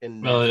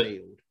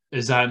field.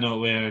 Is that not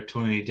where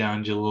Tony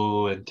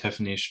D'Angelo and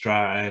Tiffany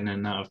Stratton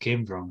and that have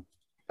came from?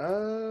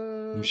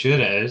 I'm sure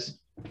it is.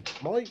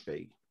 Might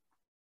be.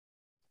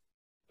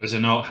 Is it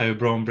not how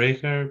Braun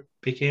Breaker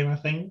became a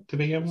thing to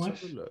begin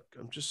with? Have a look.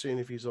 I'm just seeing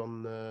if he's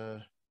on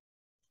the...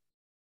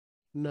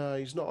 No,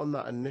 he's not on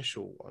that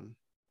initial one.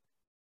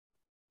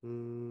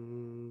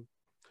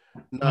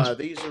 No,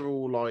 these are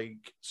all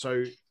like...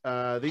 So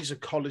these are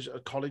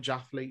college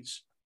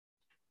athletes.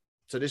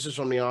 So this is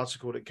from the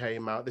article that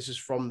came out. This is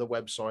from the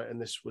website, and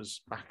this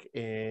was back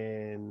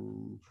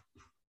in...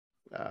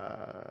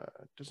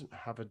 it doesn't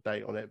have a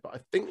date on it, but I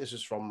think this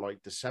is from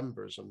like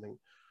December or something.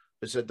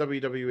 It said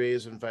WWE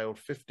has unveiled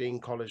 15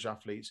 college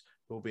athletes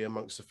who will be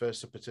amongst the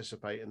first to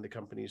participate in the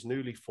company's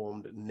newly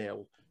formed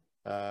NIL,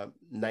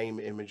 name,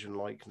 image, and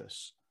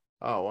likeness.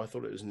 Oh, I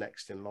thought it was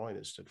Next in Line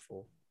it stood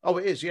for. Oh,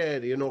 it is, yeah,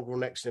 the inaugural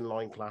Next in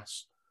Line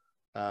class.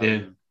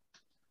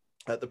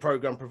 The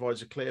program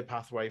provides a clear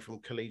pathway from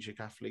collegiate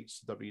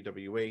athletes to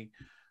WWE.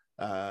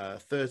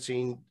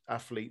 13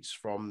 athletes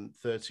from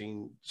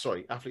 13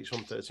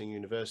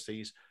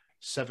 universities,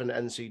 7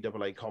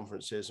 NCAA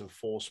conferences, and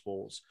 4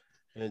 sports.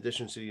 In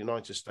addition to the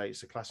United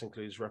States, the class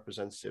includes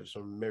representatives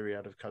from a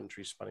myriad of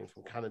countries spanning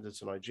from Canada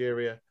to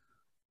Nigeria.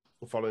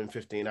 The following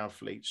 15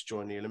 athletes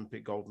join the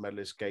Olympic gold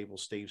medalist Gable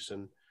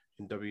Steveson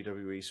in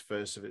WWE's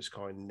first of its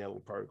kind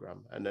NIL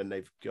program. And then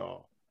they've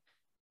got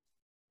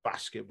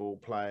basketball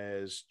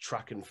players,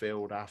 track and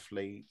field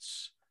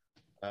athletes,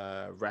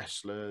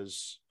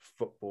 wrestlers,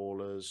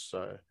 footballers.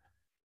 So,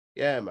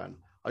 yeah, man.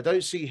 I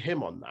don't see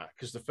him on that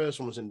because the first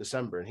one was in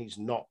December and he's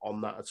not on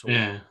that at all.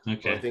 Yeah,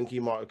 okay. So I think he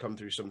might have come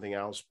through something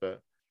else.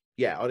 But,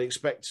 yeah, I'd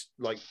expect,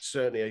 like,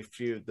 certainly a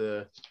few of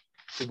the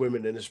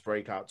women in this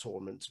breakout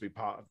tournament to be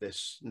part of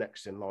this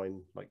Next in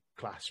Line, like,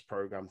 class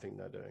program thing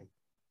they're doing.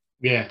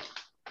 Yeah,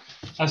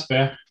 that's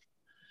fair.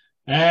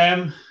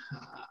 There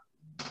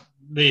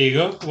you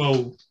go.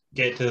 We'll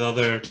get to the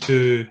other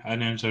 2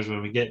 announcers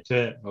when we get to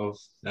it, of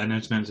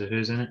announcements of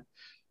who's in it.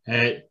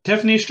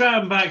 Tiffany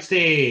Stratton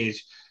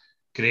backstage.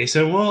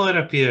 Grayson Waller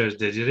appears.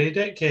 Didgeridoo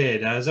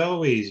Dickhead, as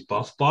always.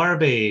 Buff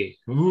Barbie.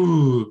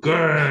 Ooh,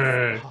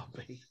 grrr.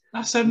 Barbie.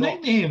 That's her Not-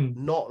 nickname.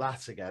 Not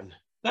that again.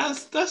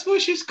 That's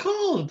what she's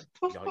called.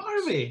 Buff Yikes.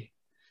 Barbie.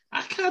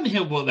 I can't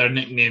help what their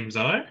nicknames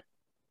are.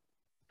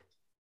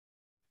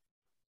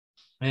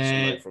 It's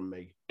a note from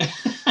me.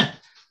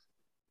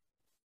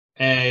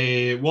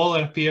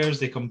 Waller appears.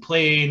 They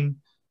complain.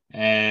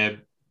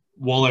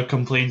 Waller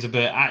complains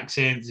about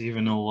accents,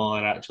 even though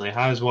Waller actually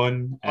has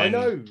one. I And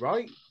know,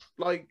 right?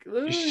 Like,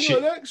 you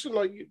Shit. got an accent.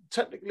 Like,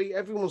 technically,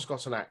 everyone's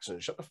got an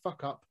accent. Shut the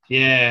fuck up.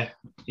 Yeah,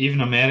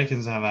 even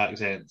Americans have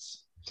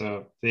accents.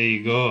 So there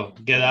you go.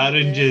 Get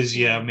oranges,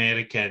 you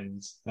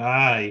Americans.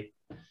 Aye.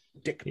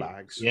 Dick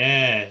bags.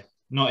 Yeah.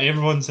 Not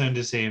everyone sound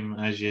the same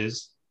as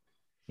yous.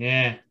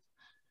 Yeah.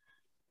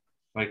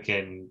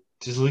 Fucking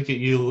just look at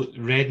you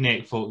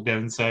redneck folk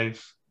down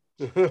south.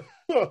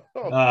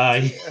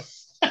 Aye.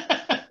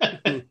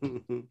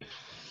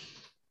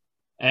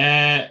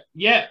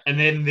 Yeah, and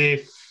then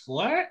they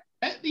flirt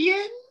at the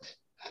end,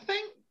 I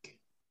think,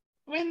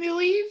 when they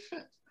leave.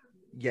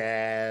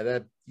 Yeah.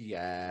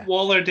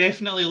 Waller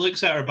definitely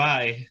looks at her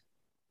bye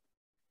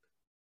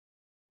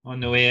on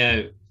the way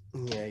out.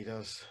 Yeah, he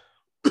does.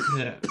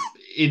 Yeah,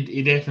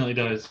 he definitely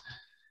does.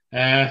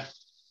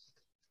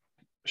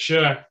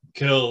 Sure,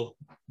 cool.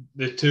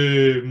 The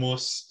two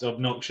most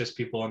obnoxious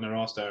people on the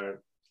roster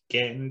are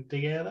getting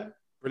together.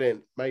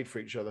 Brilliant. Made for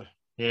each other.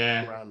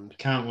 Yeah, Grand.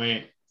 can't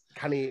wait.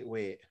 Can he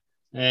wait?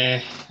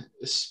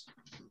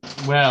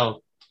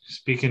 Well,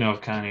 speaking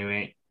of can't he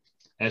wait,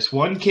 it's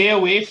 1K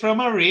away from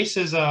a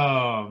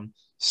racism.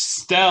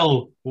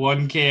 Still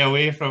 1K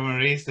away from a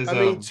racism. I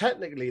mean,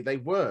 technically, they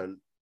weren't.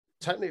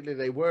 Technically,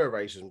 they were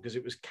racism because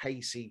it was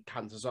Casey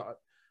Cantanzaro.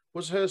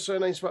 Was her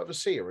surname spelled with a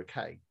C or a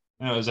K?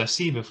 No, it was a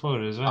C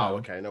before as well. Oh,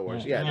 okay, no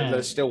worries. Yeah, then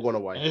there's still one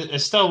away.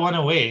 It's still one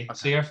away,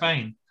 so Okay. you're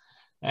fine.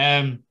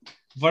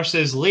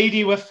 Versus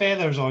Lady with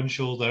Feathers on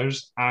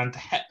Shoulders and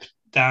Hip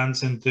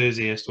Dance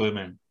Enthusiast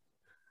Women.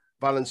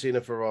 Valentina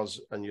Feroz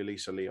and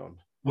Yulisa Leon.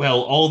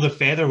 Well, all the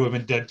feather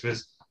women did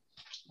was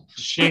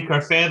shake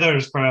her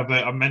feathers for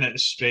about a minute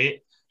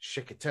straight,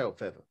 Shake a tail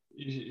feather.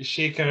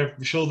 shake her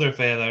shoulder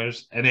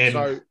feathers, and then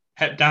So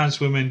Hip Dance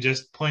Woman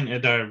just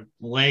pointed her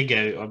leg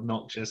out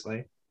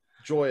obnoxiously.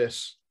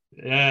 joyous.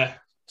 Yeah.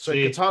 So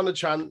See. Katana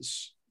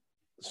Chance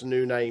is a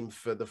new name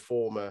for the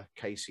former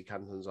Casey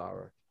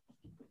Cantanzaro.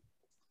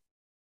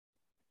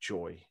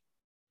 Joy.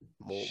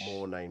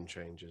 More name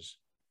changes.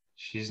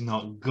 She's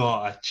not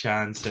got a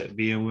chance at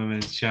being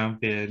women's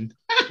champion.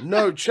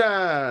 No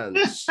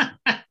chance.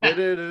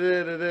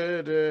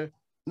 Da-da-da-da-da-da.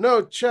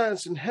 No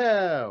chance in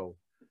hell.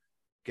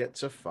 Get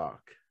to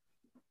fuck.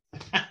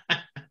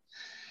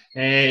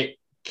 Kaden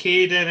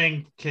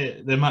and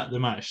the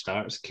match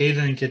starts.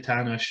 Kaden and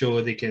Katana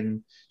show they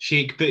can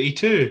shake booty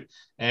too.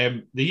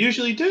 They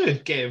usually do,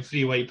 getting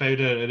free white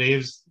powder at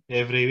raves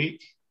every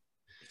week.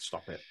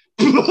 Stop it.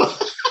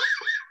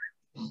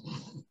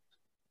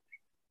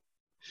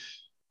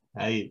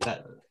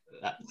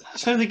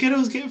 That's how the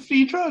girls get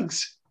free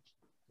drugs.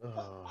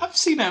 Oh, I've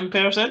seen it in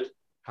person.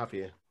 have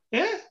you?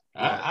 Yeah,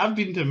 Right. I've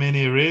been to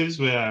many raves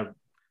where,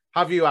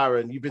 Have you,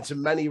 Aaron? You've been to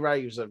many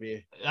raves, have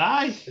you?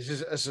 aye, This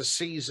is as a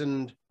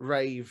seasoned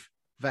rave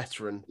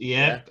veteran.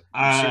 yep,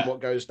 You've seen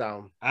what goes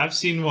down. I've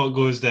seen what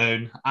goes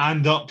down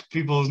and up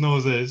people's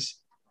noses.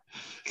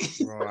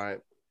 Right.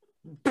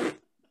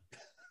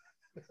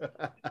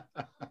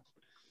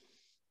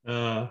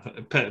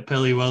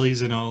 Pilly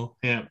Willies and all.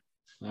 Yeah,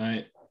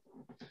 right.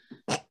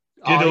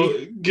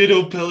 Good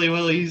old Pilly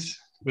Willies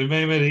with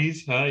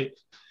memories. Right,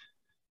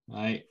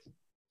 right.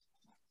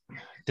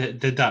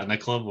 Did that in a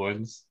club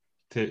once.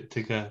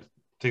 Took a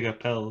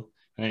pill.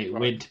 Right,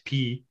 went to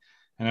pee,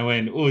 and I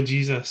went, "Oh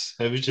Jesus!"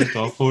 It was just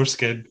all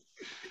foreskin.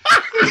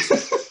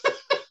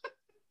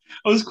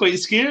 I was quite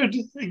scared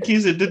in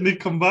case it didn't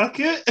come back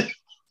yet. It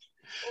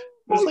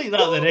was like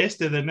that the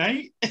rest of the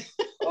night.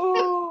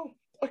 Oh,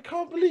 I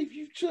can't believe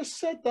you just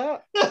said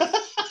that.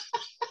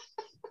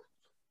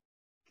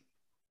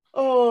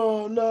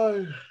 Oh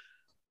no.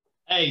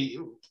 Hey,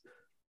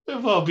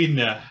 we've all been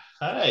there.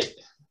 All right.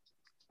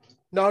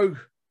 No,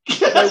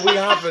 we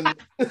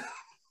haven't.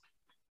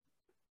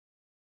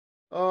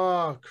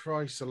 Oh,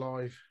 Christ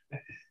alive.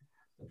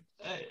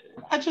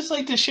 I just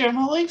like to share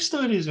my life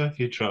stories with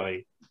you,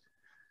 Troy.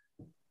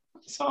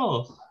 That's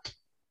all.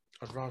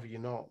 I'd rather you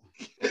not.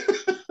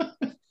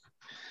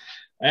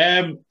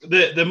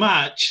 The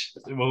match.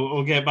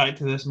 We'll get back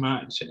to this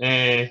match.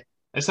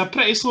 It's a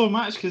pretty slow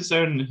match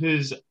considering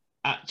who's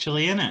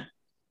actually in it.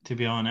 To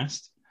be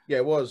honest. Yeah,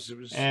 it was.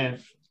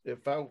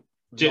 It felt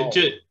long.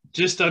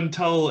 Just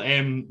until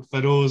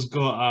Feroz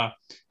got a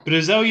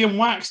Brazilian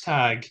wax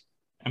tag,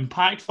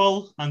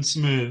 impactful and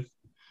smooth.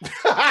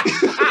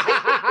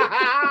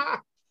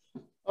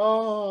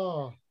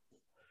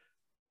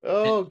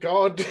 Oh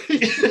God.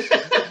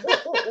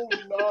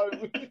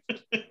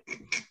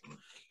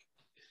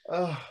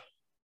 Oh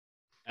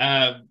no.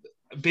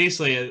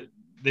 Basically,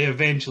 they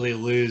eventually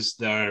lose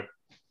their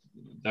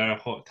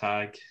hot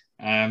tag.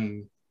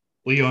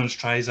 Leons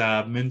tries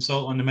a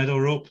moonsault on the middle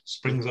rope,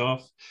 springs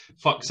off,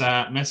 fucks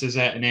that, misses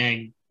it, and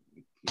then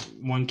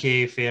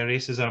 1K fair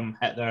racism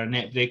hit their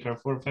net breaker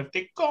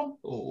 450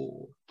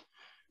 combo.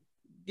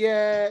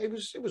 Yeah, it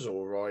was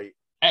all right.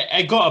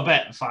 It got a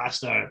bit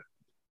faster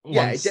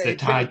once the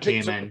tag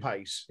came up in. The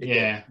pace.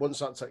 Once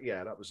that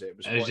that was it. It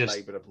was quite just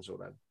laboured up until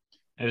then.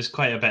 It was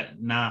quite a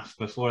bit naff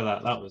before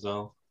that. That was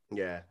all.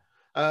 Yeah.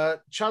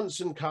 Chance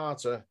and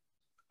Carter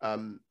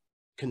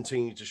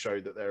continue to show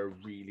that they're a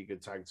really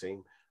good tag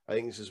team. I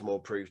think this is more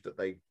proof that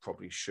they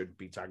probably should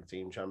be tag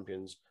team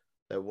champions.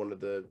 They're one of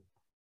the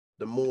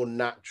more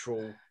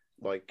natural,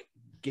 like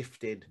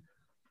gifted,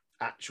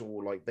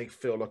 actual, like they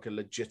feel like a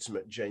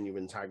legitimate,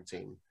 genuine tag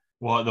team.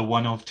 What, the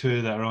one of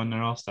two that are on the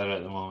roster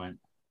at the moment?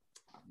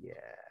 Yeah.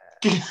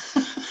 Yeah.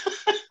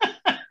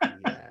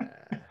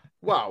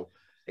 Wow.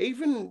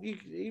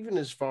 Even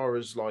as far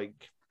as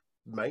like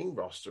main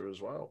roster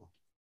as well.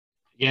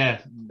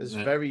 Yeah. There's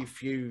very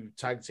few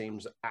tag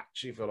teams that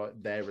actually feel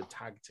like they're a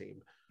tag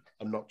team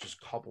and not just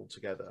cobbled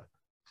together.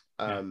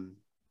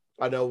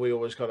 I know we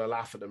always kind of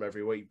laugh at them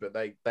every week, but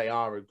they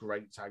are a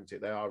great tag team.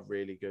 They are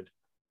really good.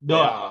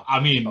 No,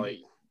 I mean, like,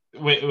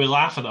 we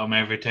laugh at them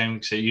every time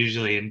because it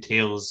usually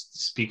entails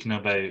speaking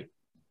about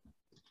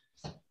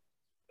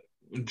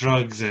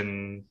drugs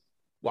and...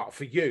 Well,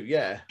 for you,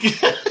 yeah.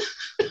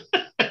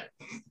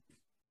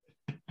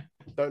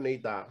 Don't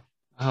need that.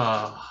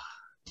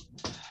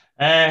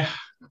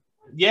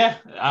 Yeah,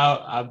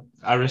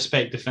 I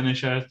respect the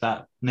finisher.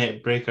 That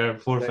net breaker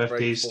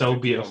 450 is still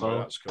beautiful. Combo,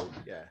 that's cool.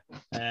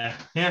 Yeah.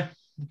 Yeah,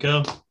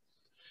 cool.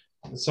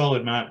 A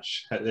solid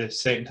match at the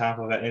second half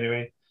of it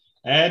anyway.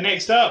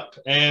 Next up,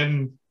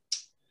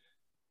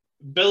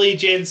 Billy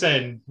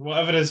Jensen,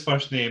 whatever his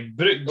first name,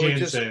 Brooke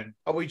Jensen.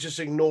 Are we just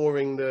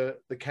ignoring the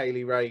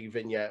Kaylee Ray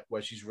vignette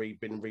where she's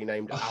been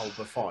renamed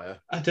Alba Fire?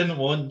 I didn't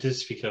want to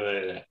speak about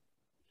it,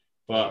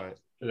 but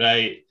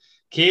right.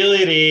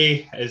 Kaylee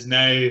Ray is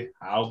now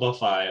Alba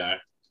Fire.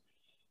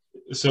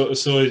 So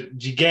do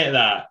you get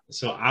that?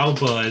 So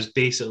Alba is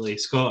basically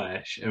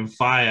Scottish, and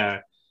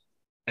Fire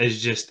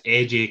is just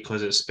edgy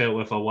because it's spelled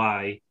with a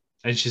Y,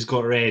 and she's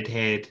got red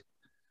head.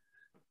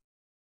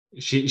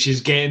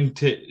 She's going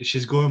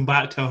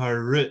back to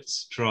her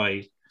roots,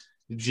 Troy.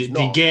 Do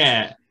you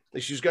get it?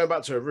 If she's going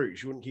back to her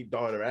roots, she wouldn't keep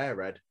dyeing her hair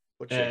red,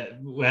 would she?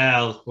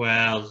 Well.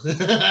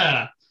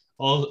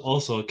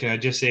 Also, can I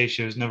just say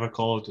she was never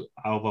called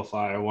Alba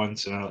Fire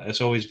once, and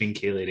it's always been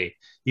Kaylee Ray.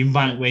 Even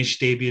back when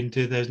she debuted in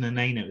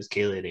 2009, it was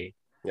Kaylee Ray.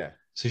 Yeah.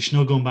 So she's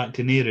not going back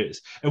to Nairobi.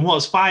 And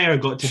what's Fire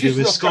got to do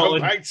with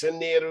Scotland? Back to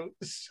Nairobi.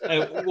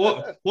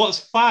 What's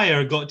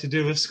Fire got to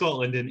do with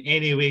Scotland in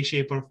any way,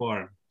 shape, or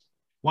form?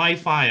 Why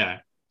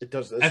Fire? It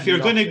does. If you're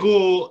going to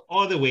go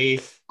all the way,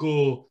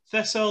 go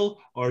Thistle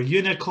or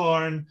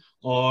Unicorn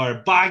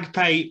or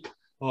Bagpipe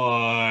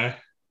or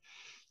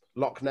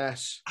Loch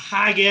Ness,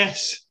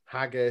 Haggis,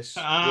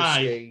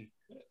 Whiskey,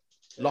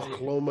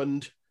 Loch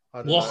Lomond.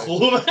 Loch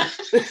Lomond.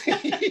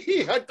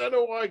 I don't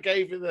know why I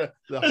gave you the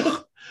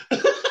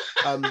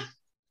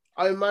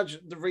I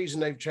imagine the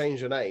reason they've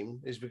changed her name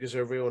is because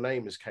her real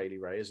name is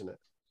Kaylee Ray, isn't it?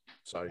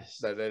 So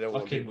they don't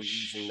want people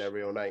using their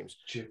real names.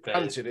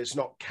 Granted, it's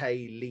not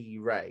Kaylee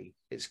Ray,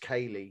 it's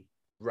Kaylee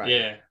Ray.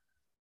 Yeah.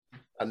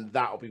 And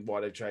that'll be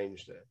why they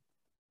changed it.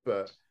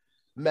 But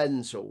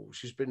mental.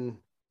 She's been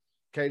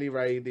Kaylee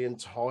Ray the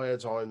entire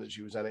time that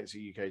she was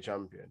NXT UK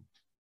champion.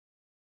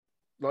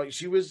 Like,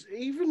 she was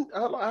even...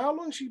 how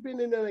long has she been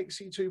in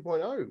NXT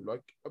 2.0?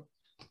 Like,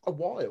 a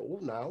while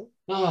now.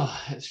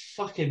 Oh, it's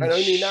fucking... And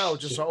only now,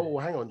 just like, oh,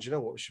 hang on, do you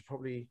know what? We should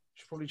probably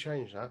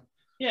change that.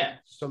 Yeah.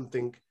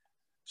 Something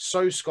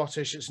so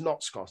Scottish, it's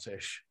not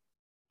Scottish.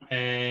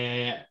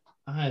 I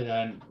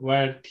don't...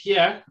 We're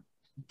here,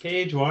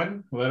 page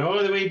 1. We're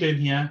all the way down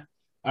here.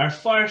 Our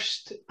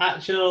first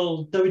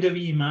actual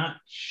WWE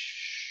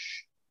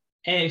match,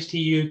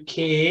 NXT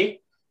UK,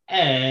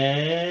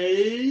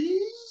 is...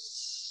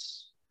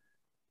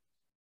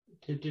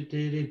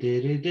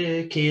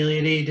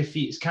 Kaylee Ray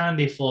defeats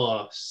Candy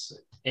Floss,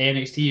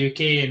 NXT UK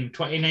in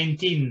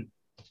 2019,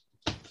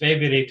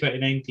 February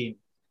 2019,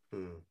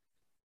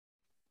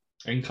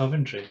 in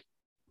Coventry.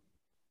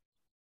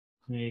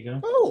 There you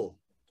go. Oh,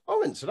 I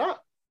went to that.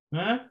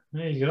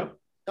 There you go.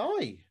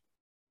 I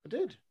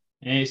did.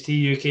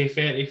 NXT UK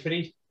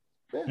 33.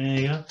 Yeah. There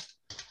you go.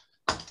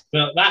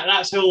 Well,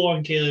 that's how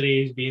long Kaylee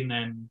Ray has been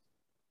in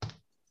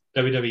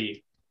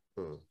WWE.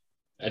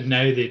 And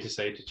now they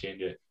decide to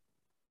change it.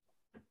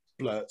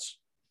 Blurts.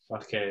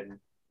 Fucking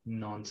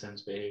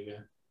nonsense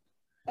behaviour.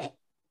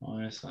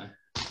 Honestly.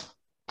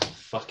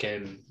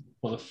 Fucking...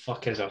 What the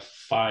fuck is a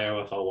fire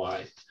with a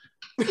Y?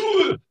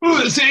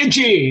 It's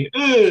edgy!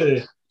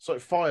 It's like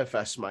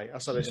Firefest, mate.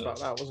 That's how they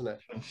spelled that, wasn't it?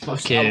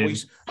 Fucking...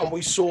 And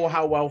we saw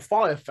how well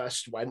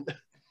Firefest went.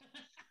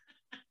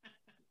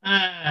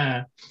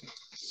 That's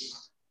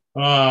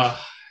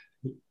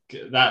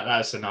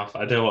enough.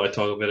 I don't want to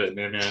talk about it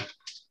now.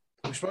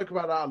 We spoke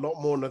about that a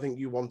lot more than I think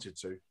you wanted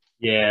to.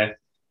 Yeah.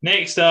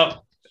 Next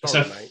up,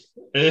 Sorry, mate.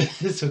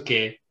 It's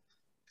okay.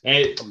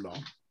 I'm not.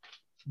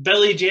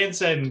 Billy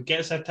Jensen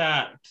gets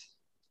attacked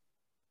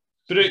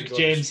Brooke got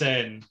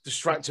Jensen.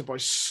 distracted by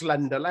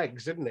slender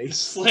legs, didn't he?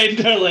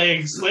 Slender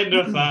legs,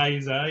 slender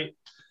thighs, right?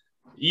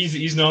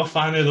 He's not a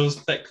fan of those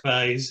thick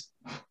thighs.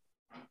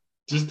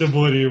 Just the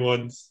bony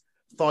ones.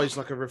 Thighs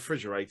like a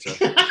refrigerator.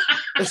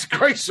 As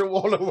Grayson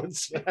Waller would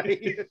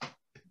say.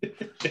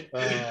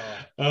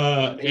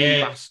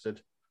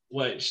 Bastard.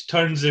 Which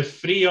turns a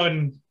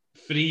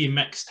 3-on-3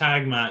 mixed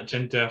tag match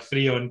into a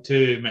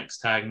 3-on-2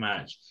 mixed tag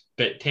match.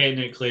 But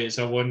technically it's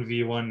a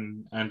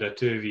 1v1 and a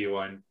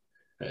 2v1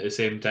 at the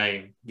same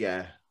time.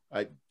 Yeah.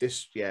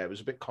 It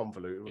was a bit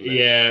convoluted, wasn't it?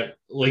 Yeah,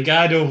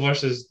 Legado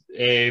versus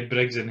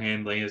Briggs and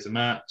Henley is the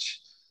match.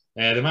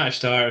 The match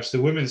starts,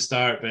 the women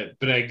start, but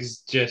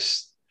Briggs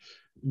just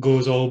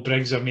goes all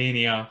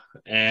Briggs-a-mania,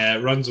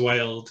 runs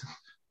wild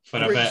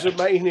for a bit.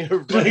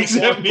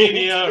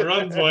 Briggs-a-mania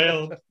runs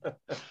wild.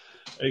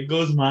 It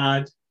goes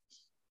mad.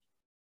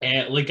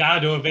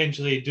 Legado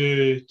eventually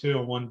do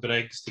 2-on-1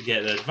 Briggs to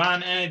get the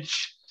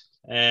advantage.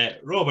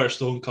 Robert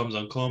Stone comes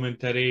on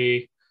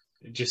commentary.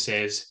 It just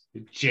says,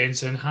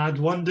 Jensen had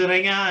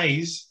wandering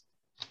eyes.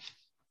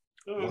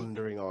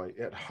 Wandering eye.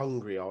 It had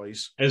hungry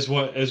eyes. His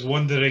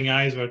wandering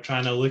eyes were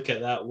trying to look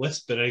at that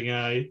whispering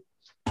eye.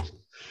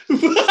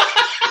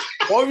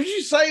 Why would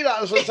you say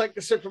that as I take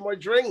a sip of my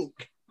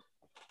drink?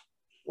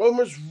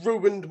 Almost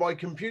ruined my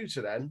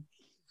computer then.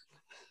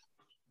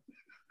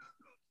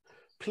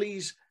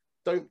 Please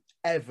don't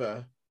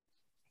ever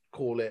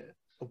call it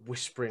a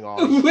whispering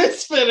eye.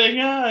 Whispering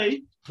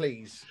eye?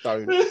 Please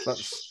don't.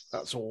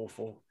 That's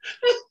awful.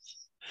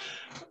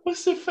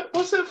 What's it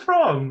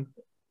from?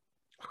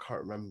 I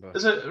can't remember.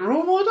 Is it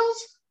Role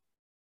Models?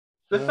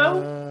 The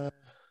film?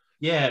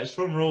 Yeah, it's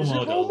from Role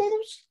Models. Role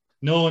Models?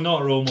 No,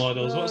 not Role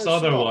Models. What's the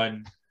other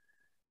one?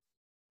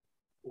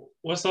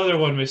 What's the other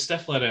one with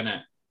Stifler in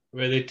it?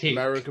 Where they take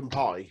American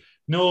Pie.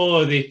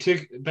 No,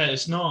 but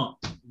it's not.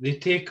 They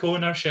take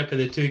ownership of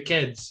the two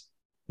kids.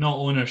 Not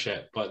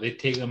ownership, but they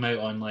take them out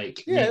on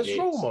it's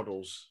Role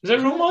Models. Is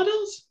it Role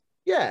Models?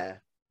 Yeah.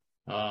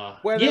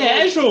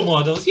 It is Role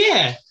Models.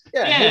 Yeah.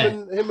 Yeah.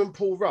 Him and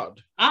Paul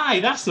Rudd.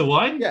 Aye, that's the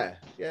one. Yeah.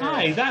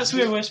 Aye, that's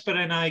where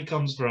Whispering Eye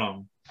comes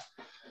from.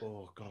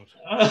 Oh God.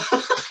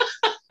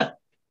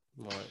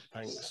 Right,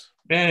 thanks.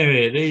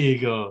 Anyway, there you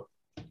go.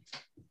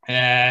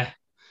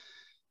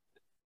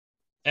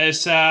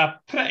 It's a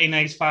pretty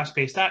nice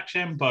fast-paced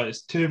action, but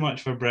it's too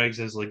much for Briggs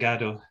as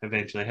Legado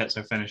eventually hits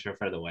her finisher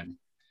for the win.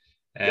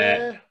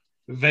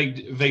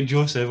 Vic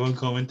Joseph on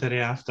commentary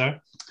after.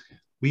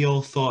 We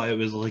all thought it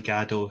was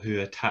Legado who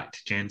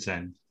attacked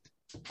Jensen.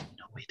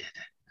 No, we didn't.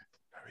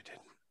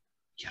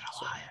 You're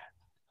a liar.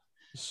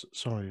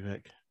 Sorry,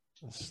 Vic.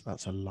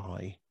 That's a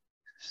lie.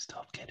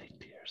 Stop kidding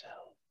to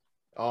yourself.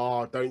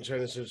 Oh, don't turn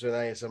this into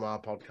an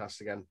ASMR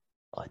podcast again.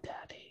 Oh,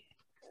 Daddy.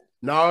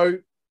 No.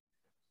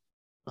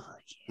 Oh,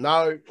 yeah.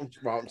 No.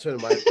 Right, I'm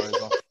turning my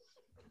headphones off.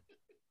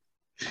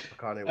 I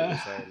can't hear what you're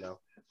saying now.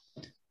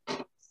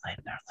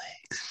 Slide their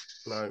legs.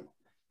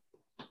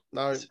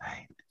 No.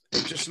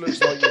 It just looks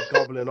like you're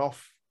gobbling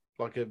off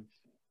like a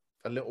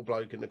little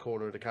bloke in the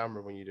corner of the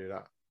camera when you do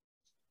that.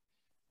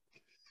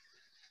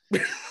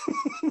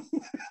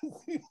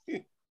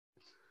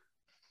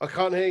 I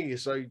can't hear you,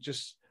 so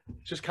just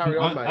carry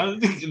on,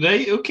 mate.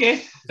 Right, okay.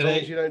 As long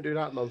as you don't do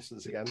that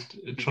nonsense again.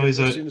 As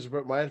soon as I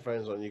put my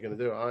headphones on, you're going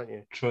to do it, aren't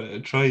you?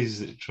 Troy's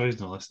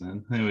not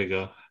listening. There we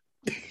go.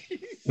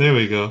 There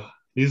we go.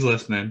 He's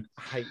listening.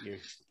 I hate you.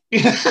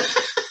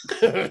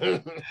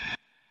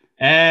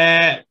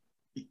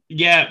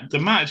 Yeah, the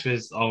match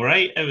was all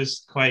right. It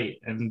was quite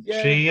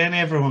intriguing.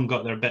 Everyone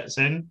got their bits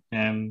in.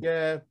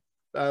 It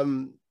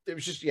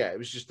was just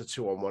a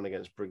 2-on-1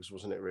 against Briggs,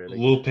 wasn't it? Really.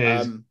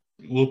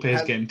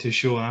 Lopez getting to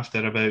show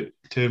after about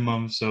 2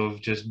 months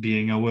of just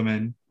being a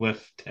woman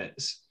with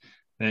tits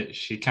that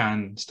she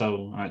can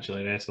still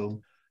actually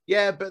wrestle.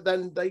 Yeah, but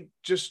then they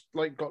just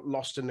got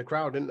lost in the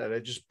crowd, didn't they?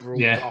 They just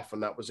brawled off,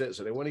 and that was it.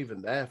 So they weren't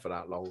even there for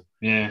that long.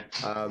 Yeah.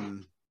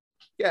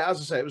 As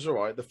I say, it was all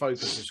right. The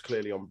focus was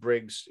clearly on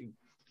Briggs. He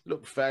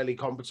looked fairly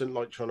competent,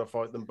 trying to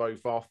fight them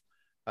both off.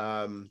 It's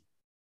a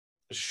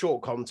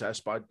short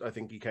contest, but I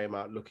think he came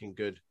out looking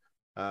good,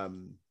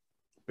 being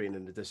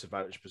in a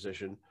disadvantaged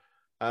position.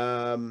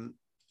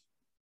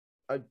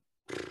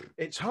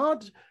 It's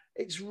hard.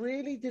 It's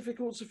really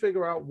difficult to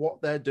figure out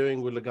what they're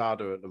doing with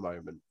Legado at the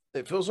moment.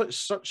 It feels like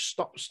such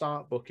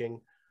stop-start booking.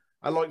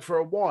 And for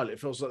a while, it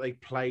feels like they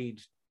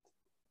played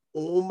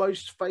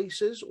almost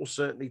faces or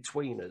certainly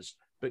tweeners,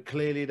 but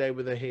clearly they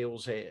were the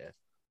heels here.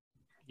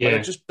 Yeah. But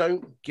I just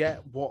don't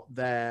get what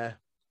their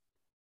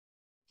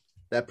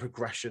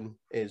progression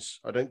is.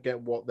 I don't get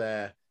what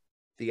the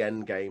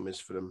end game is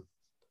for them.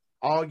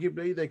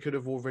 Arguably, they could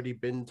have already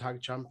been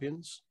tag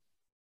champions.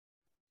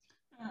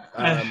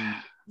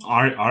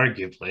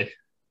 Arguably.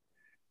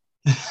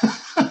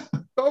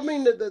 But I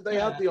mean, they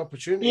had the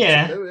opportunity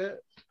to do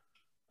it.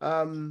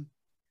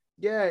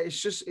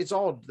 It's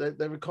odd.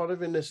 They were kind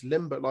of in this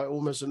limbo,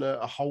 almost in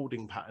a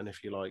holding pattern,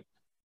 if you like.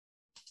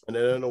 And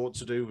they don't know what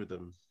to do with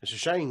them. It's a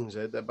shame.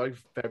 They're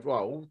both,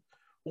 all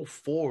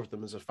 4 of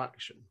them as a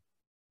faction.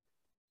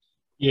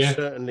 Yeah.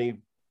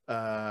 Certainly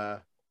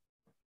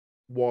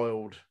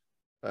Wild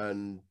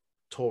and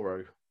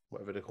Toro,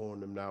 whatever they're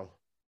calling them now.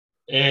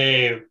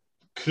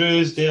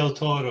 Cruz del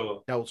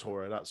Toro. Del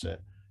Toro, that's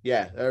it.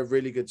 Yeah, they're a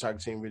really good tag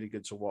team, really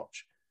good to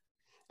watch.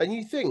 And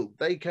you think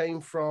they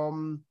came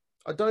from?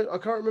 I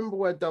can't remember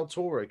where Del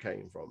Toro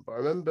came from, but I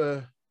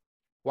remember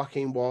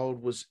Joaquin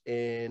Wild was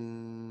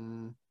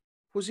in.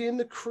 Was he in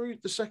the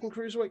second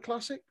Cruiserweight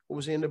Classic, or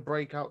was he in the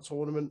breakout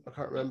tournament? I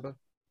can't remember.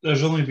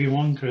 There's only been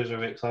one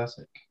Cruiserweight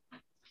Classic.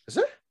 Is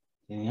there?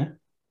 Yeah.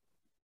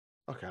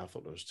 Okay, I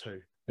thought there was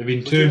two. There've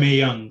been two Mae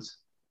Youngs.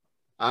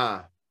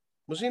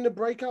 Was he in the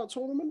breakout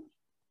tournament?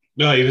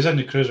 No, he was in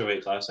the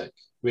Cruiserweight Classic.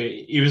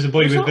 He was the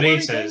boy with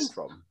braces.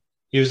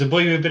 He was the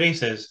boy with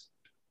braces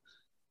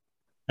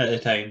at the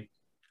time.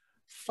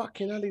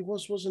 Fucking hell, he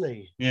was, wasn't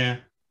he? Yeah.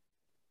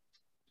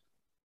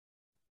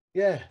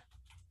 Yeah.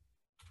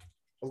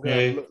 I'm going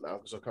to have a look now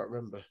because I can't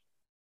remember.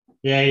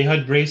 Yeah, he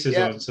had braces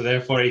on, so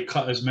therefore he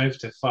cut his mouth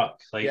to fuck,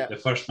 like the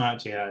first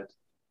match he had.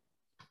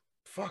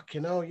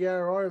 Fucking hell, yeah,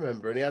 I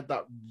remember. And he had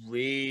that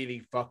really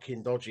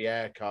fucking dodgy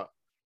haircut.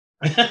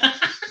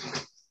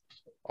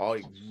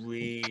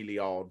 Really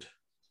odd.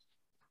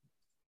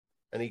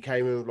 And he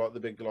came in with like the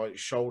big like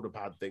shoulder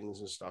pad things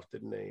and stuff,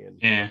 didn't he? And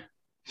yeah.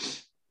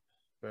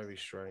 Very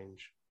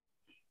strange.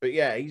 But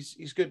yeah,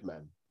 he's good,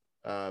 man.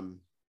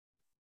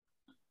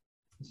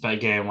 But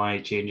again,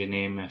 why change a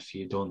name if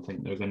you don't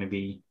think they're going to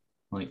be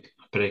like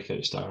a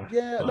breakout star?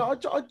 Yeah, no,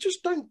 I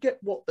just don't get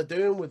what they're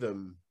doing with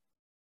them.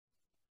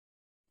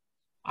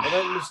 I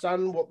don't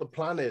understand what the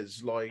plan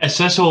is. Like, it's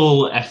this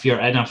whole, if you're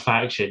in a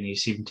faction, you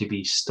seem to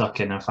be stuck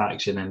in a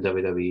faction in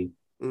WWE,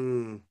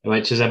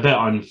 which is a bit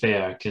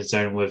unfair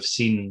considering we've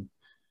seen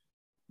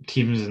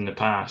teams in the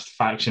past,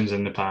 factions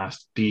in the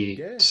past, be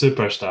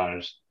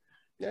superstars.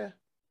 Yeah.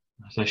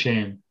 It's a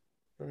shame.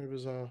 Very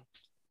bizarre.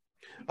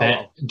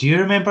 But do you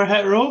remember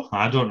Hit Row?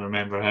 I don't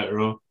remember Hit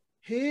Row.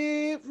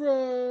 Hit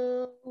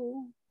Row.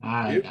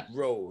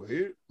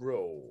 Hit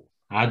Row.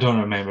 I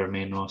don't remember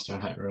main roster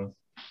Hit Row.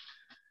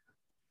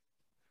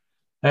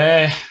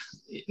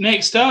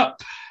 Next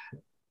up,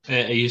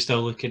 are you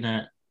still looking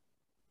at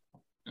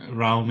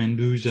Raul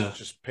Mendoza?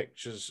 Just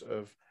pictures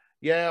of.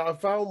 Yeah, I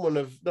found one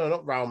of. No,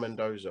 not Raul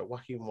Mendoza,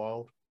 Joaquin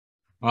Wild.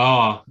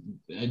 Oh,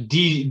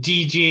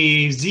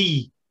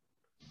 DJZ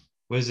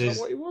was Is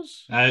that what he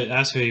was?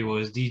 That's who he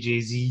was,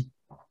 DJZ.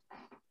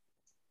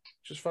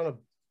 Just found a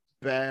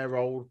bare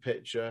old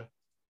picture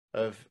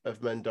of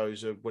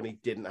Mendoza when he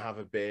didn't have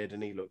a beard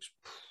and he looks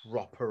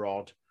proper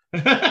odd.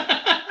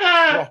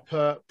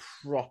 proper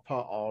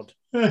odd.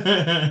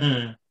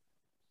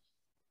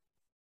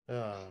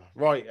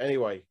 Right,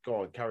 anyway,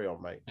 go on, carry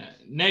on, mate.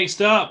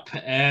 Next up,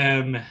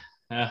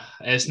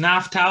 it's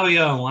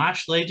Natalia and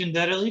Lash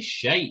legendarily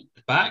shite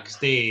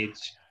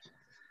backstage.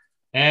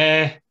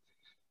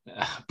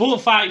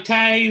 Boat fact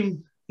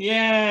time.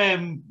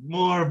 Yeah,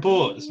 more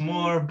boats.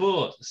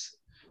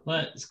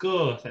 Let's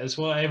go. That's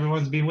what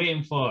everyone's been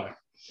waiting for.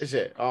 Is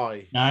it?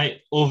 Aye. Right.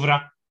 Over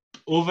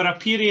a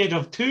period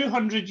of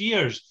 200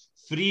 years,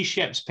 3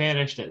 ships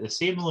perished at the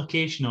same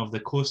location of the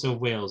coast of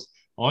Wales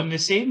on the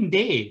same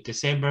day,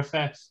 December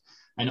 5th,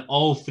 and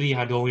all 3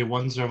 had only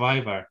one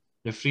survivor.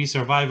 The 3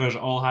 survivors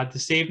all had the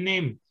same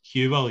name,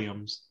 Hugh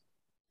Williams.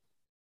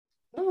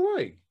 No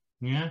way.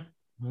 Yeah.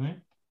 Right.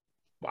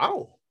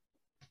 Wow.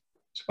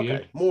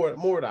 Okay, more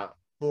of that.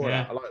 More of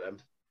that. I like them.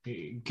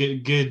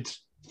 Good,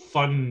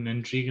 fun,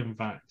 intriguing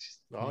facts.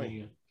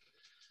 Aye.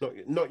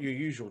 Not your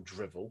usual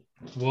drivel.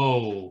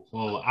 Whoa.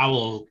 I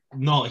will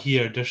not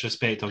hear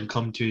disrespect on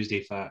Come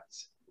Tuesday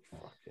facts.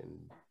 Fucking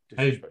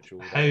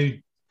disrespectful. How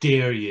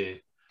dare you?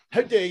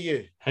 How dare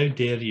you? How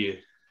dare you?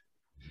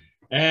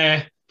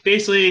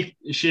 Basically,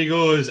 she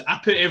goes, I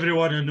put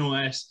everyone on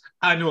notice.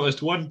 I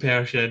noticed one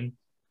person.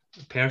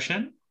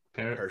 Person.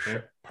 I noticed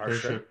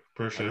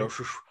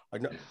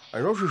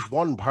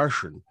one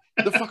person.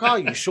 The fuck are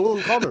you,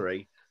 Sean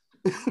Connery?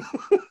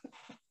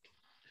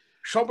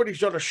 Somebody's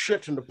done a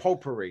shit in the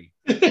potpourri.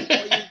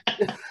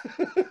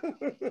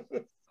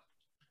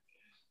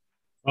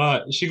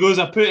 She goes,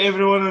 I put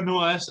everyone on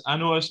notice. I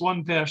noticed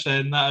one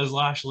person, that is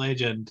Lash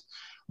Legend.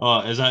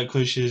 Oh, is that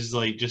because she's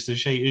like just as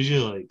shite as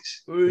you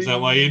likes? Is that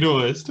why you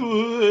noticed?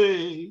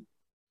 Wow.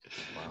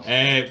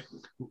 And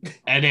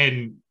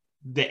then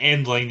the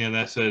end line of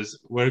this is,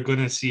 we're going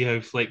to see how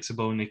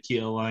flexible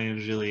Nikita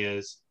Lyons really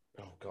is.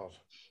 Oh, God.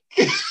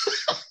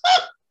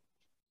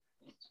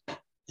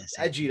 It's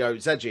edgy, though.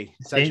 It's edgy.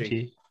 It's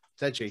edgy.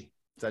 It's edgy.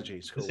 It's edgy.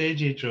 It's cool. It's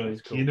edgy, Troy.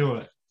 Cool. You know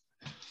it.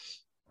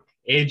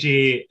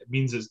 Edgy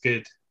means it's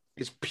good.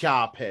 It's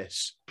pure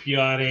piss.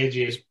 Pure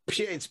edgy.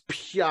 It's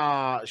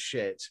pure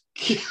shit.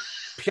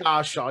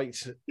 Pure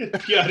shite.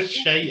 Pure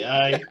shite,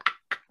 aye.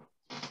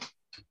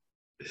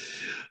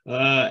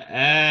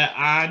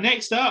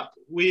 Next up,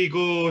 we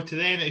go to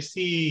the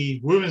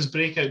NXT Women's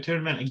Breakout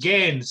Tournament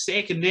again.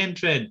 Second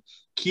entrant,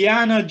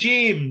 Kiana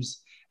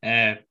James.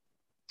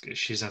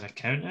 She's an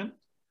accountant.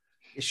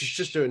 She's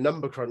just doing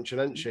number crunching,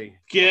 isn't she?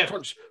 Yeah.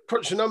 Crunch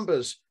the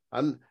numbers,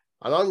 and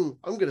I'm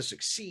going to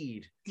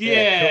succeed.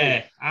 Yeah,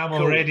 cool. I'm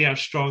already a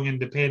strong,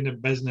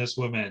 independent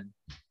businesswoman.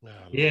 Oh,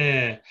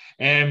 Yeah.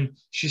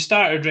 She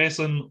started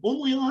wrestling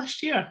only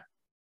last year.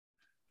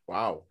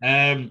 wow.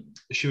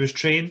 She was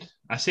trained.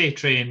 I say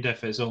trained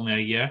if it's only a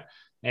year.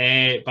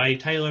 By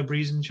Tyler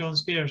Breeze and Sean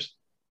Spears.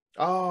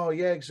 Oh,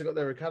 yeah, because they got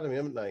their academy,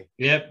 haven't they?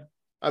 Yep.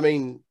 I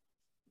mean,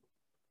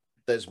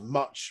 there's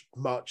much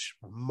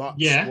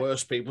Yeah.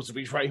 worse people to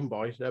be trained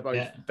by. They're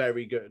both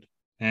very good.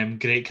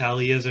 Great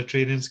Khali is a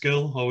training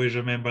school. Always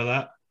remember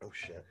that. Oh,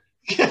 shit.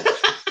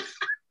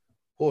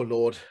 Oh,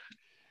 Lord.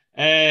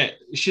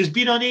 She's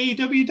been on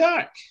AEW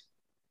Dark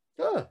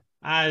Ah,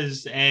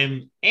 as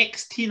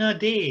ex Tina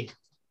Day.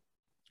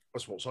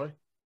 that's what, sorry?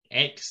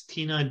 Ex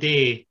Tina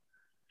Day.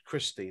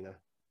 Christina.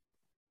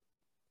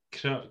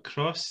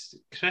 Chris,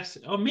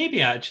 or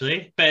maybe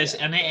actually, but it's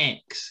an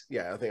X.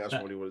 Yeah, I think that's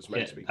probably what it's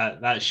meant to be.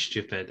 That's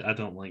stupid. I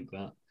don't like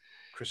that.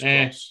 Chris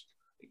Cross.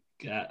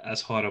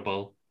 That's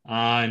horrible.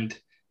 And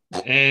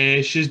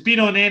she's been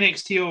on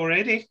NXT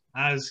already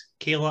as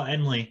Kayla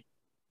Inley.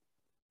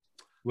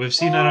 We've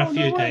seen her a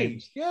few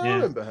times. Yeah, I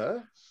remember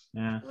her.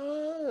 Yeah.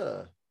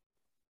 Ah,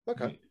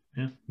 okay.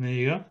 Yeah, there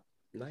you go.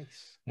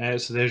 Nice.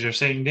 So there's your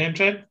second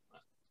entrant.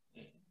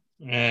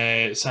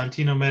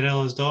 Santino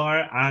Marella's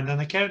daughter and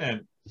an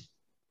accountant.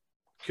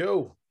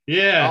 Cool.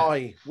 Yeah.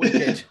 Aye,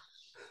 wicked.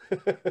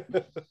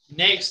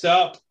 Next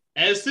up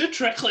is the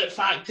Triclet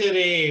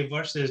Factory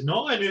versus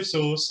Not an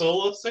Uso,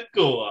 Solo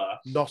Sikoa.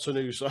 Not an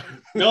Uso.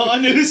 Not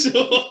an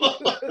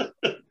Uso.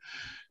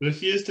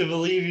 Refuse to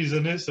believe he's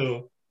an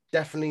Uso.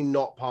 Definitely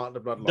not part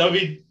of the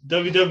bloodline.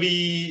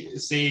 WWE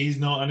say he's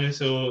not an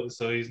Uso,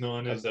 so he's not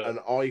an Uso. And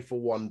I, for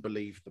one,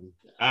 believe them.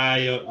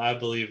 I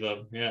believe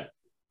them, yeah.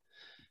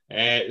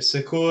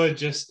 Sikoa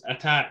just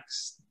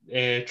attacks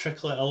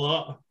Triclet a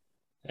lot.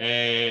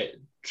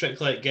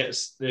 Triclet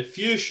gets the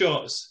few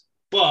shots,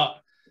 but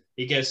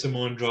he gets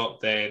Samoan drop,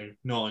 then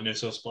Not an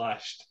Uso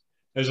splashed.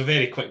 It was a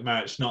very quick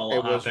match, not a lot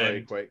happened. It was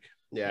very quick,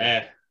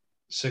 yeah.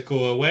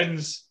 Sikoa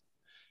wins.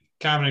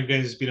 Cameron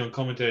Grimes has been on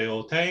commentary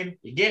all the time.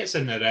 He gets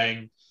in the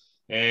ring.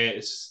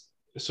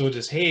 So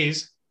does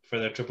Hayes for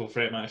their triple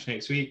threat match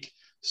next week.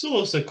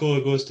 So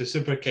Sikoa goes to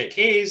super kick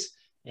Hayes,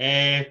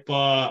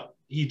 but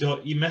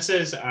he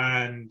misses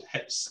and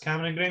hits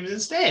Cameron Grimes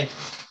instead.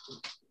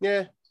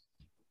 Yeah.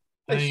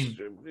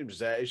 It was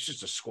there. It's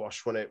just a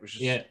squash, wasn't it? It was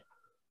just...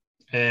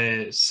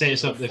 Yeah.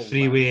 Sets up the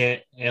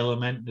three-way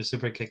element, the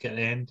super kick at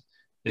the end.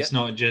 It's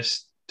not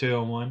just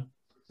 2-on-1.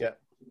 Yeah.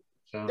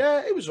 So.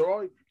 Yeah, it was all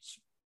right.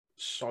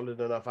 Solid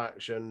enough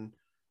action.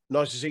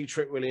 Nice to see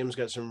Trick Williams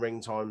get some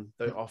ring time.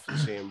 Don't often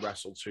see him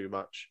wrestle too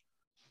much.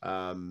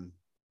 I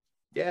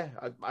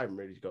haven't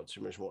really got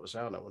too much more to say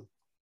on that one.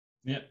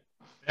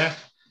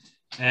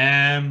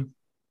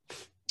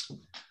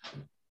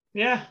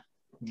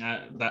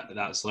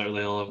 That's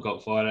literally all I've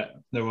got for it.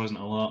 There wasn't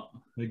a lot.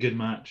 A good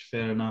match,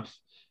 fair enough.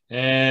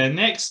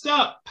 Next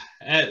up,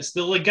 it's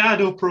the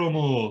Legado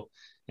promo.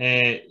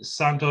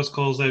 Santos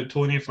calls out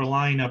Tony for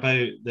lying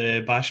about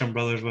the Basham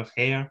brothers with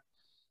hair.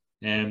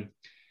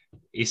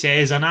 He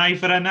says, an eye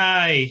for an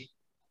eye.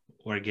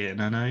 We're getting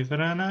an eye for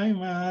an eye,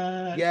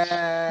 man.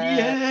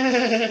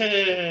 Yeah.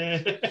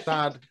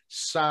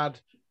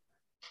 Sad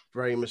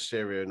Rey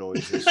Mysterio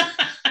noises.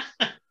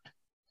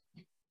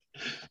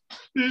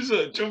 Who's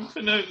that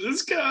jumping out the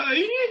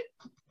sky?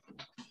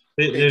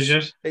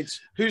 It's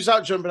who's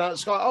that jumping out the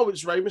sky? Oh,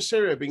 it's Rey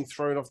Mysterio being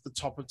thrown off the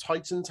top of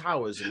Titan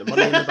Towers in the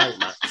Money in the Bank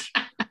match.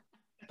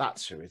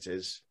 That's who it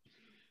is.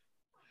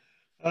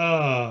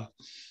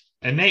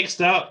 And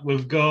next up,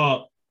 we've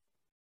got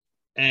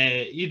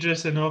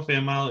Idris Enofe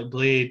and Malik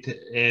Blade.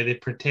 They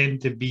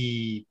pretend to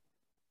be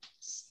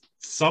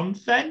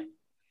something.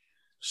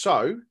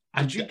 So,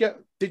 did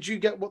you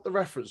get what the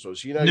reference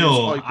was? You know,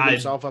 no, he's hyping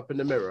himself up in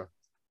the mirror.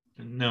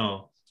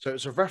 No. So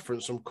it's a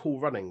reference from Cool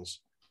Runnings.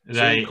 Right.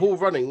 So in Cool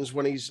Runnings,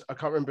 when I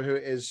can't remember who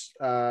it is,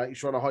 he's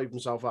trying to hype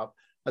himself up,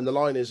 and the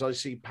line is, "I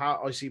see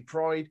power, I see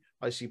pride,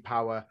 I see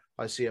power,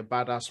 I see a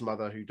badass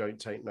mother who don't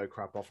take no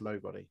crap off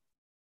nobody."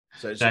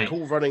 So it's a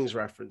Cool Runnings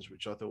reference,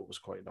 which I thought was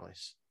quite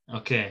nice.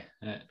 Okay,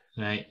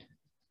 right.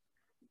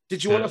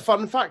 Did you want a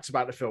fun fact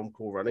about the film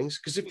Cool Runnings?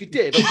 Because if you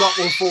did, I've got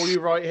one for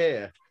you right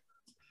here.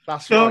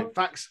 That's right.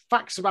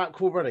 Facts about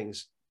Cool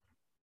Runnings.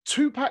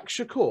 Tupac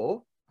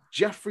Shakur,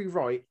 Jeffrey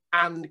Wright,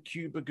 and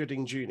Cuba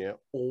Gooding Jr.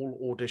 all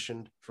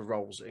auditioned for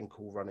roles in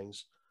Cool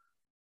Runnings.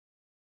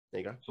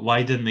 There you go.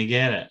 Why didn't they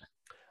get it?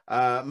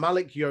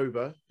 Malik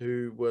Yoba,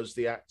 who was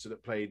the actor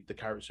that played the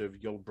character of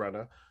Yul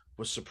Brynner,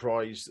 was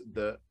surprised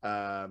that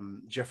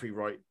Jeffrey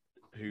Wright,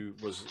 who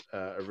was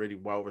a really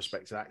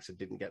well-respected actor,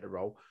 didn't get the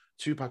role.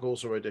 Tupac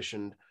also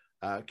auditioned.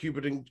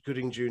 Cuba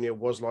Gooding Jr.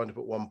 was lined up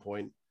at one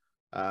point,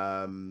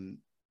 and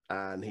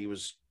he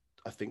was,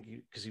 I think,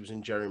 because he was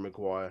in Jerry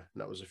Maguire,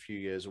 and that was a few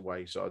years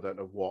away, so I don't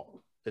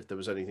know if there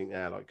was anything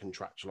there, like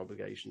contractual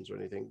obligations or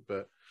anything,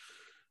 but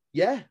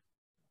yeah,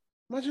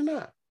 imagine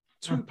that.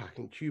 Tupac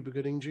and Cuba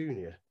Gooding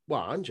Jr.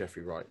 Well, and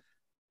Jeffrey Wright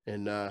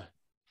in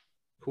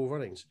Cool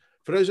Runnings.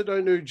 For those that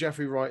don't know who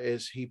Jeffrey Wright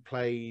is, he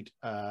played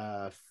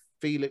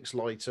Felix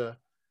Leiter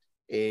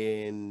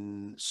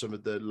in some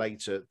of the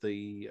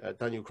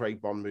Daniel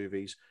Craig Bond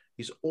movies.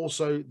 He's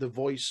also the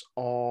voice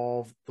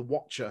of the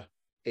Watcher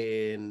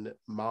in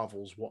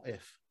Marvel's What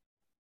If.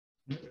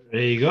 There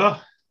you go.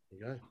 There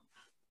you go.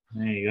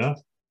 There you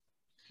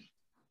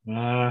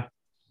go.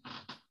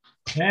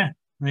 Yeah,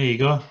 there you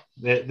go.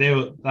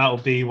 That'll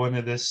be one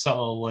of the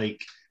subtle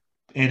like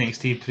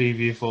NXT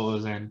preview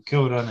photos and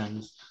Cool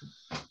Runnings.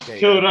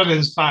 Cool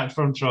Runnings fact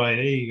from Troy.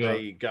 There you go. There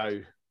you go.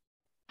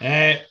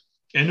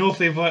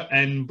 Enofe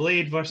and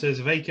Blade versus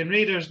Viking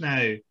Raiders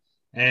now.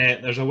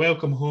 There's a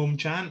welcome home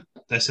chant.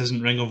 This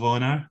isn't Ring of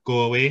Honor.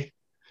 Go away.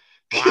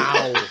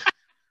 Wow.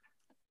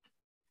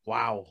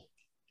 Wow.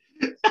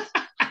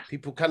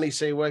 People can't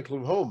say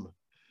welcome home.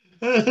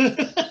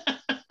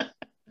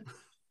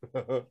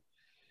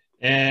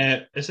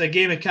 It's a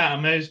game of cat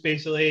and mouse,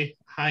 basically.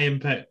 High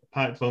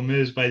impactful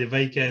moves by the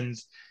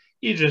Vikings.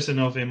 Idris and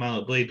Enofe and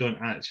Mallet Blade don't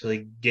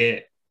actually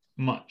get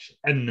much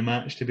in the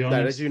match, to be honest.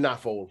 No, they do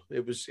naff all.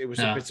 It was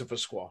a bit of a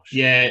squash.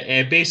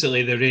 Yeah,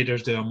 basically the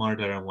Raiders do a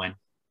murder and win.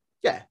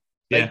 Yeah.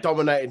 They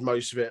dominated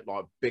most of it,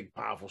 like big,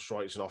 powerful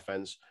strikes and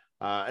offense.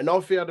 And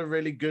Enofe had a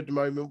really good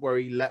moment where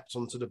he leapt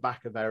onto the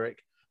back of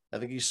Eric. I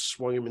think he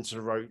swung him into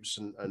the ropes,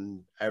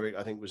 and Eric,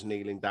 I think, was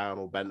kneeling down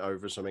or bent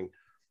over or something.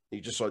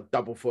 He just like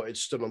double-footed,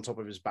 stood on top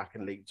of his back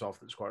and leaped off.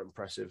 That's quite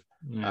impressive.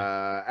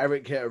 Yeah.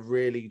 Eric hit a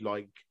really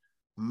like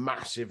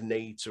massive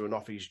knee to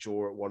Enofe's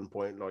jaw at one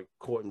point, like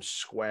caught him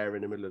square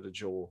in the middle of the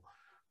jaw.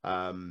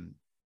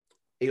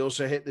 He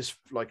also hit this,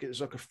 like, it was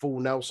like a full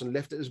Nelson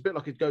lift. It was a bit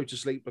like a go to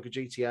sleep, like a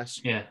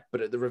GTS. Yeah.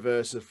 But at the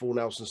reverse of the full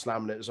Nelson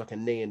slam, and it was like a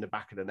knee in the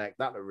back of the neck.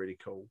 That looked really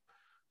cool.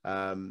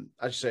 As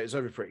you say, it's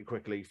over pretty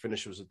quickly.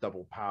 Finish was a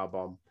double power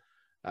bomb.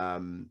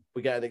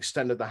 We get an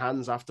extended the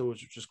hands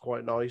afterwards, which was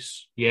quite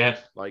nice. Yeah.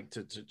 Like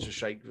to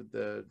shake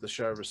the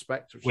show of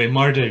respect. We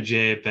murdered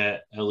you,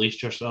 but at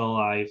least you're still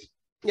alive.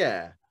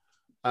 Yeah.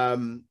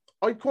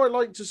 I'd quite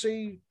like to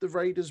see the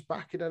Raiders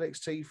back in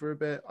NXT for a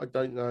bit. I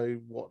don't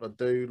know what I'd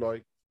do.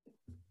 Like,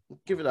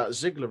 give it that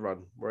Ziggler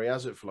run where he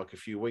has it for like a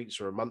few weeks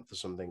or a month or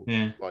something.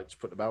 Yeah. Like to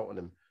put the belt on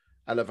him.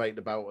 Elevate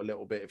the belt a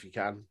little bit if you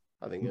can.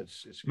 I think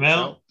it's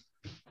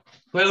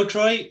well,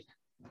 Troy,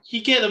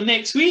 you get them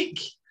next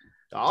week.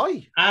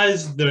 Aye.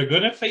 As they're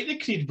going to fight the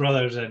Creed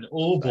brothers, and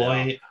oh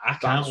boy, I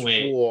can't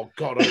wait. Oh,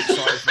 God, I'm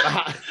excited for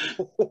that.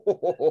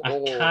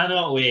 I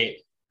cannot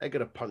wait. They're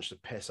going to punch the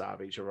piss out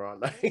of each other,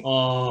 aren't they?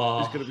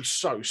 Oh. It's going to be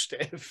so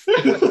stiff.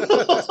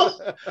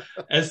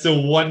 It's the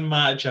one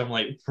match I'm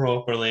like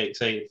properly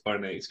excited for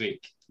next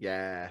week.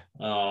 Yeah.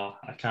 Oh,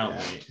 I can't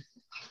wait.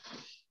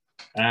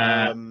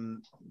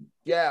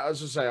 Yeah,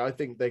 as I say, I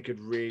think they could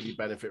really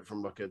benefit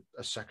from like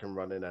a second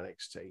run in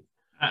NXT.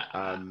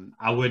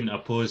 I wouldn't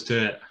oppose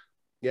to it.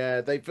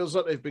 Yeah, they feels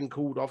like they've been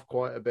called off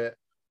quite a bit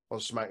on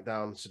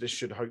SmackDown, so this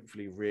should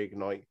hopefully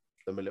reignite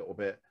them a little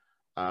bit.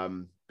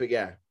 But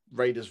yeah,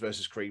 Raiders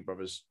versus Creed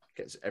brothers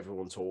gets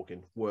everyone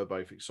talking. We're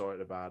both excited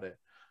about it.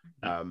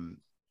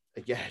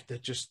 Yeah,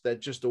 they're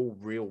just all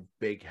real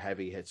big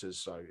heavy hitters,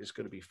 so it's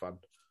going to be fun.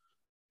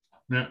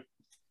 Yeah,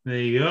 there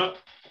you go.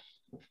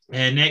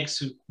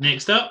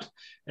 Next up,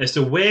 it's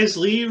the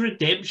Wesley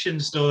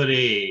redemption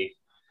story.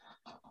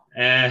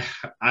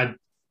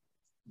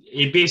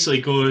 He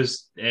basically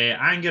goes,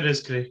 anger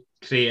is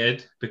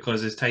created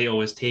because his title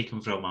was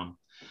taken from him.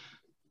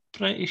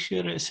 Pretty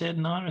sure it said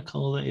in the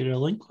article that he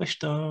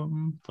relinquished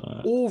him.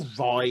 But all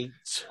right.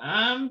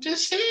 I'm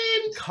just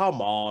saying.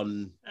 Come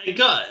on. I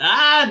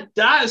got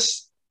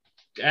that's.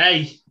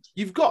 Hey.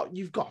 You've got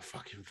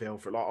fucking feel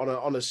for it, like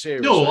on a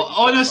serious. No,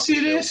 on a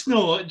serious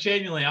note,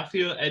 genuinely, I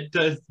feel it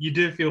does. You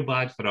do feel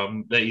bad for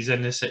him that he's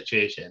in this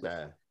situation.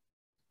 Yeah.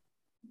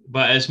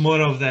 But it's more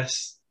of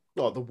this.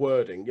 Oh, the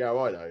wording. Yeah,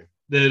 I know.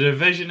 The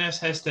revisionist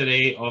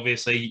history,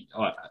 obviously.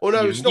 Oh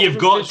no, you've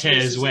got to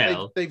as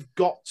well. They've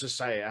got to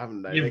say it,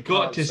 haven't they? You've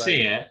got to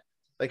say it.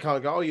 They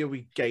can't go, oh yeah,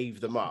 we gave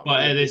them up.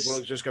 But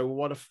people just go, well,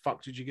 why the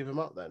fuck did you give them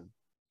up then?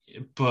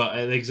 But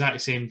at the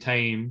exact same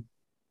time,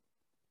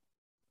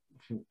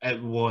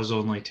 it was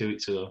only 2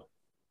 weeks ago.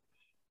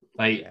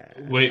 Like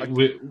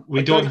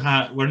we don't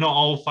have. We're not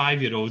all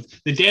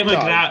 5-year-olds. The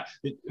demographic.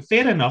 No.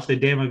 Fair enough. The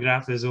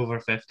demographic is over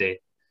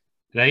 50,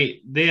 right?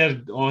 They're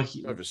all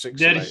over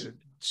 60. They're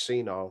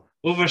senile.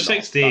 Over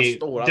 60.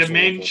 That's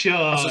dementia.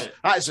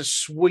 That is a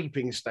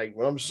sweeping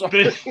statement. I'm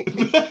sorry.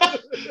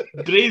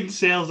 Brain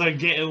cells are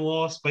getting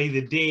lost by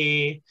the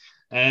day.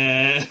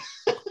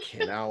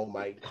 Fucking hell,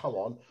 mate. Come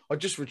on. I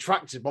just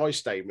retracted my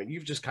statement.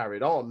 You've just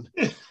carried on.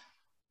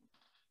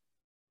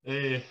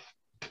 They've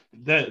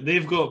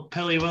got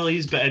Pilly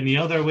Willies, but in the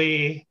other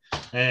way.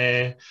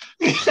 Wow.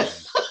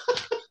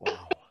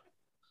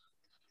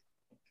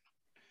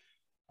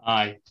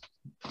 Aye.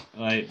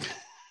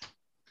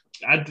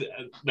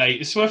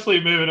 Right,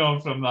 swiftly moving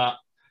on from that.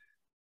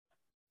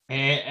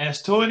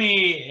 As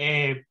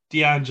Tony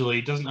D'Angelo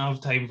doesn't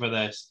have time for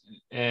this,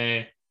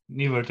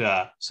 neither do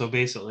I. So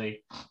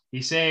basically,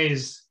 he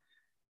says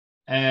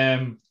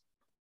the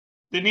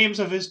names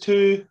of his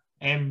two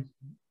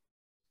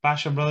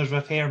Basham brothers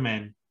with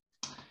hairmen.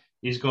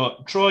 He's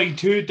got Troy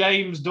 2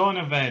 Dimes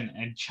Donovan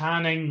and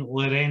Channing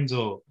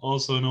Lorenzo,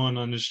 also known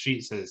on the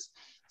streets as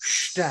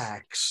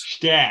Stacks.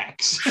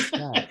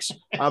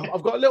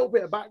 I've got a little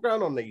bit of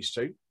background on these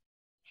two.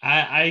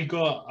 I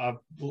got a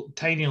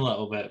tiny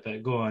little bit,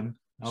 but go on.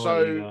 I'll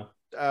let you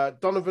go.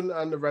 Donovan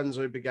and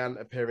Lorenzo began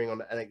appearing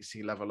on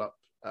NXT Level Up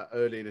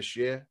earlier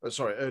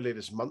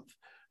this month,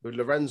 with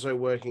Lorenzo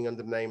working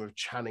under the name of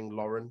Channing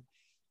Lauren.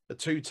 The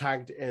two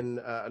tagged in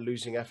a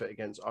losing effort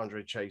against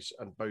Andre Chase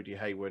and Bodie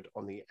Hayward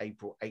on the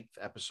April 8th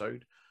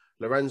episode.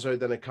 Lorenzo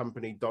then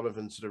accompanied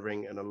Donovan to the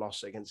ring in a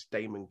loss against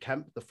Damon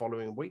Kemp the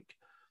following week.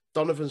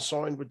 Donovan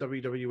signed with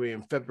WWE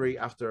in February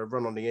after a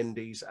run on the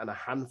Indies and a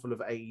handful of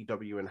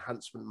AEW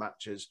enhancement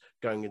matches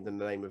going in the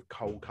name of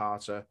Cole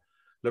Carter.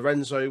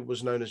 Lorenzo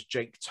was known as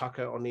Jake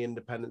Tucker on the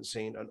independent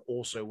scene and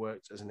also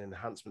worked as an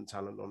enhancement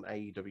talent on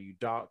AEW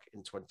Dark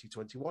in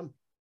 2021.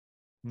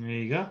 There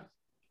you go.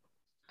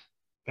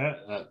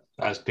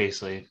 That's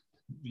basically,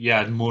 you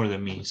had more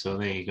than me, so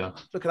there you go.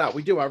 Look at that.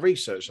 We do our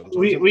research sometimes.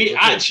 We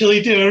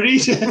actually do our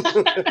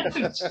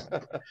research.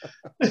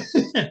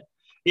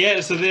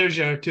 Yeah, so there's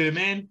your two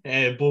men,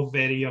 both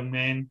very young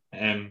men.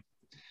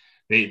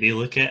 They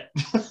look it.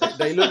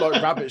 They look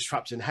like rabbits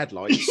trapped in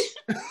headlights.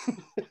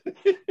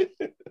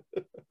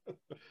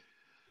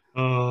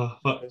 Oh,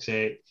 fuck's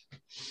sake.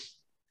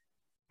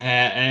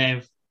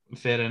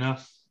 Fair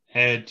enough.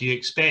 Do you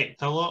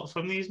expect a lot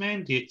from these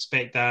men? Do you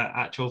expect an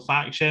actual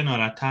faction or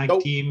a tag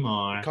team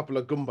or a couple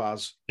of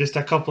Goombas? Just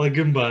a couple of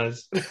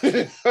Goombas.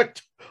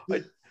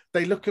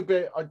 They look a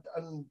bit.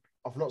 And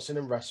I've not seen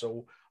them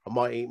wrestle. I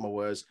might eat my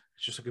words.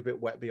 It's just look a bit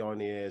wet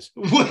behind the ears.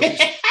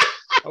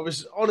 I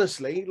was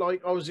honestly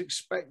I was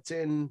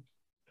expecting.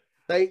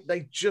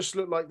 They just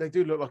look like they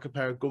do look like a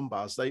pair of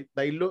Goombas.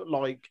 They look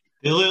like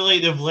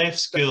they've left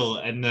school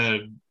and they're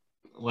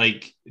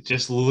like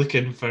just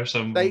looking for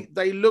some.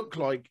 They look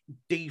like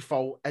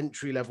default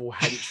entry level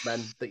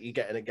henchmen that you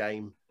get in a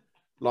game.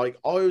 Like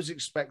I was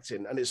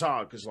expecting, and it's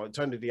hard because like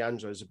Tony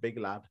D'Angelo is a big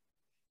lad,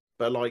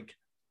 but like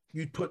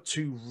you'd put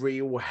two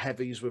real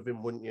heavies with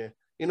him, wouldn't you?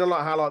 You know,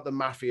 like how like the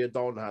Mafia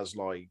Don has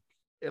like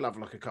he'll have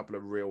like a couple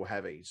of real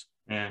heavies.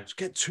 Yeah, just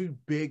get two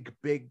big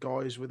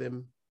guys with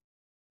him,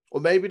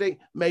 or maybe they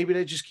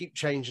just keep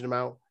changing them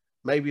out.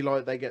 Maybe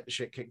like they get the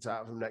shit kicked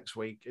out of him next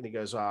week, and he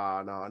goes, no,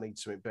 I need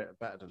something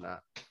better than that.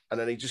 And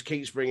then he just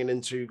keeps bringing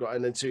in two guys,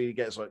 and until he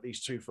gets like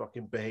these two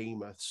fucking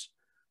behemoths,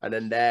 and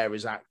then there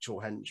is actual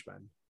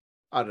henchmen.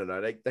 I don't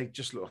know. They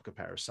just look like a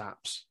pair of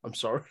saps. I'm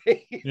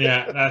sorry.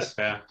 Yeah, that's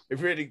fair. It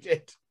really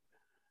did.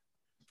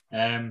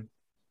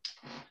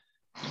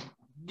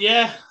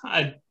 Yeah,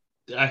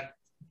 it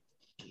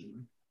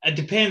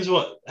depends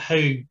how.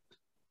 Do you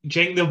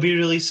think they'll be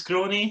really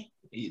scrawny?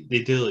 They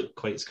do look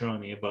quite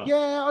scrawny, but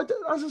yeah,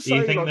 as I say,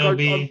 you think they'll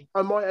be...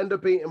 I might end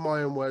up eating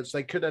my own words.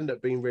 They could end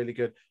up being really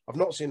good. I've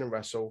not seen them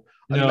wrestle.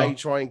 No. I may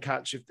try and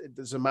catch if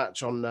there's a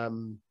match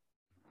on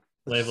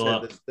Level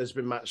Up. There's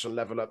been match on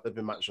Level Up. There's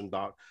been match on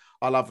Dark.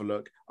 I'll have a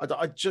look. I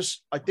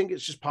think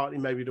it's just partly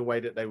maybe the way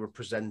that they were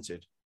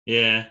presented.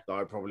 Yeah, that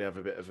I probably have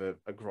a bit of a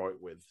gripe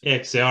with. Yeah,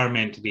 because they are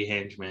meant to be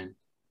henchmen.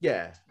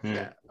 Yeah.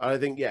 I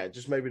think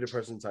just maybe the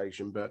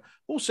presentation, but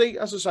we'll see.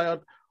 As I say,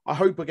 I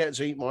hope I get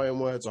to eat my own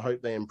words. I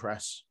hope they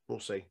impress.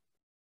 We'll see.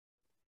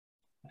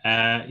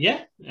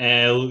 Going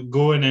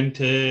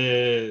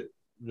into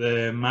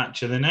the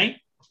match of the night,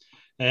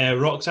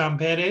 Roxanne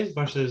Perez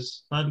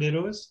versus Mandy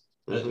Rose.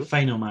 The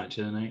final match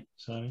of the night.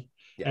 Sorry.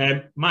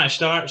 Yeah. Match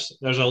starts.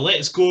 There's a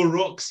 "Let's Go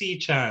Roxy"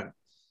 chant.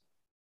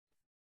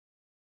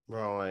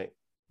 Right.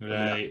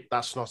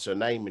 That's not her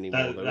name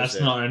anymore. That's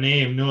not her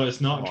name. No,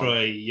 it's not,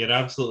 Troy. You're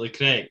absolutely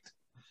correct.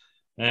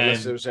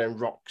 Unless they were saying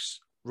Rox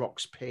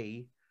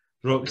P.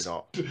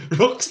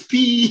 Rox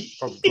P.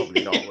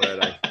 Probably not, were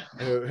they?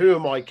 Who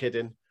am I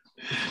kidding?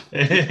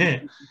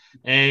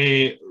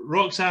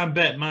 Roxanne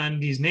bit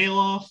Mandy's nail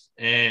off.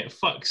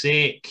 Fuck's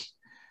sake.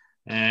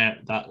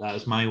 That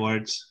was my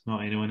words,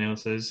 not anyone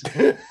else's.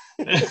 I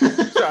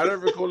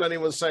don't recall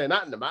anyone saying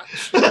that in the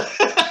match.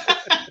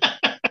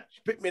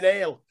 Bit me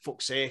nail.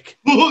 Fuck's sake.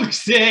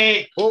 Fuck's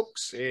sake.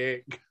 Fuck's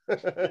sake.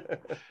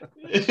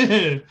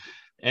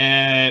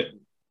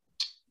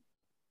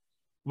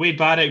 Wade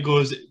Barrett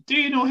goes, "Do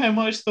you know how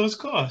much those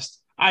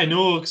cost?" "I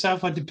know, because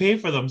I've had to pay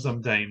for them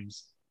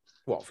sometimes."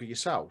 What, for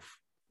yourself?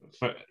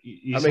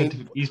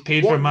 He's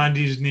paid for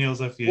Mandy's nails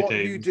a few times.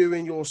 What you do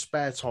in your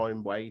spare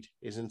time, Wade,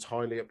 is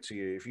entirely up to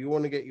you. If you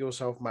want to get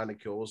yourself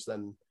manicures,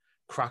 then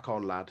crack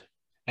on, lad.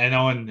 And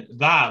on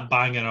that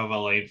banger of a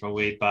line from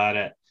Wade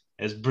Barrett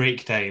is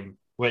break time,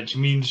 which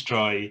means,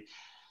 Troy,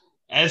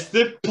 it's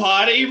the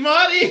Party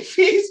Money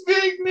Feast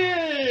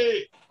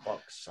picnic.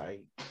 Fuck's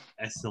sake.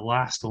 It's the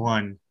last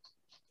one.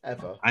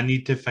 Ever. I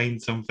need to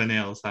find something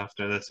else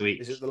after this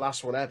week. Is it the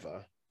last one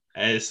ever?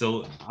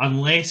 So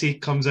unless he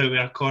comes out with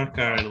a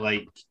corker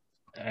like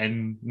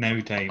in now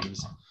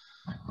times.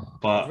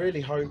 But I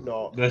really hope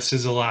not. This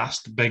is the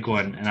last big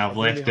one, and I've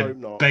left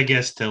the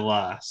biggest to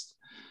last.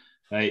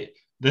 Right.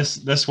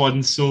 This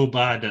one's so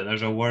bad that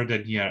there's a word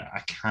in here I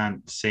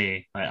can't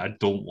say. Like, I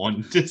don't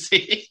want to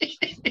say.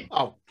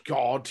 Oh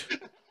God!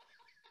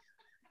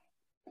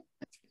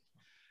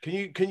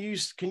 Can you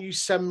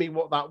send me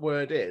what that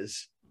word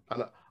is?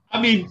 And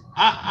I mean,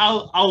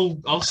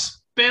 I'll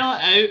spell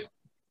it out,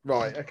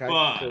 Right. Okay.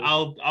 but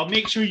Cool. I'll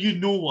make sure you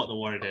know what the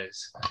word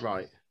is.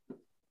 Right.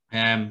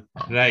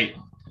 Right.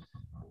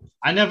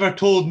 I never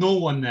told no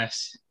one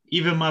this,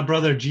 even my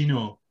brother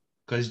Gino,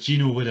 because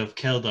Gino would have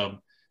killed him.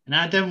 And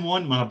I didn't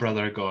want my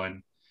brother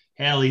gone.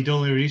 Hell, he'd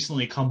only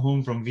recently come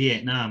home from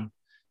Vietnam.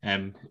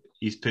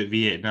 He's put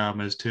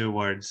Vietnam as 2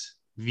 words.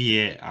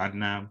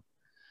 Vietnam.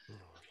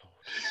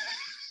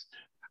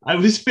 I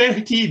was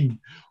 13,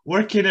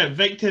 working at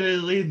Victory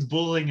Lane's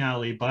bowling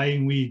alley,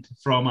 buying weed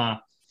from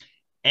a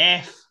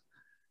F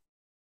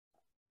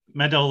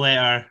middle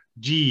letter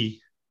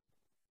G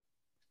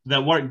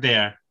that worked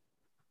there.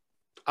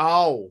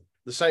 Oh,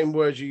 the same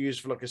word you use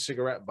for like a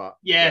cigarette butt.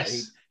 Yes.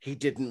 Yeah, he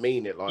didn't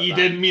mean it like He that.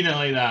 didn't mean it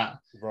like that.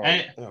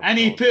 Right. And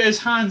he put his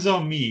hands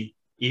on me.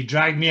 He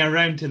dragged me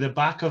around to the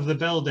back of the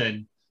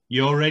building.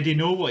 You already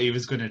know what he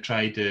was going to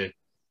try to do.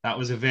 That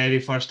was the very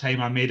first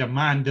time I made a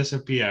man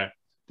disappear.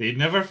 They'd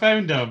never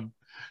found him.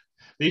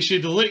 They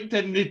should have looked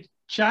in the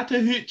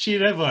Chattahoochee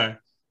River.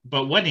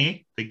 But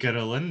Winnie, the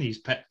girl in these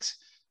pics,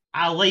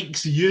 I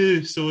likes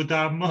you so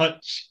damn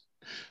much.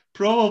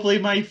 Probably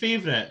my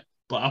favourite,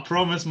 but I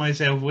promised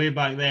myself way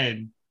back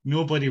then,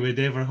 nobody would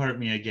ever hurt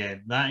me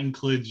again. That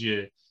includes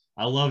you.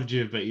 I loved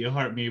you, but you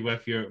hurt me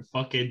with your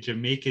fucking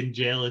Jamaican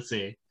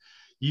jealousy.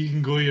 You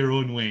can go your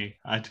own way.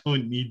 I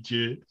don't need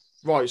you.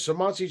 Right, so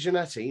Marty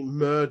Jannetty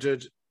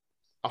murdered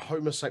a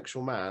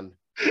homosexual man.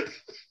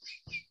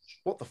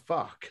 What the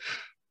fuck?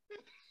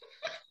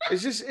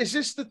 Is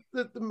this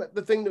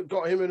the thing that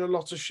got him in a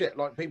lot of shit?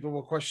 Like people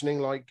were questioning,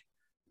 like,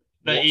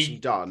 what's he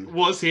done?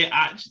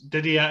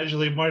 Did he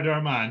actually murder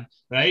a man?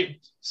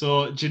 Right.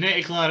 So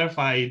Jannetty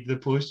clarified the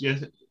post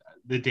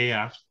the day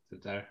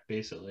after,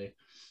 basically.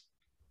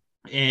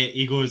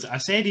 He goes, I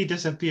said he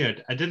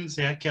disappeared. I didn't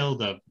say I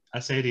killed him. I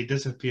said he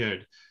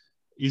disappeared.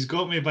 He's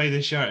got me by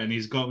the shirt and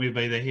he's got me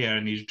by the hair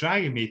and he's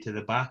dragging me to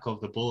the back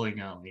of the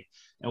bowling alley.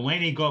 And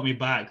when he got me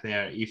back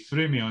there, he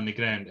threw me on the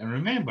ground. And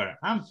remember,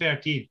 I'm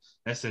 13.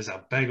 This is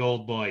a big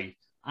old boy.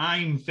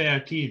 I'm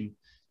 13.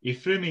 He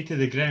threw me to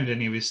the ground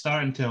and he was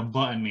starting to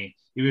unbutton me.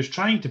 He was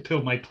trying to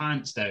pull my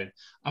pants down.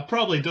 I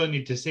probably don't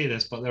need to say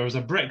this, but there was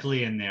a brick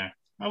laying there.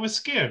 I was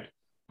scared.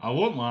 I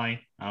won't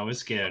lie. I was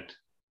scared.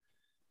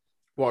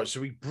 Right,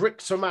 so he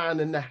bricked a man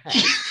in the head.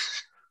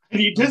 And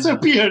he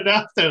disappeared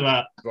after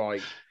that.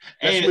 Right.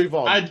 Let's move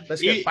on.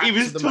 Let's get back to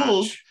the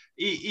match.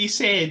 He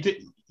said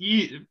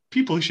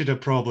people should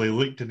have probably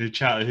looked in the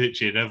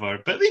Chattahoochee River,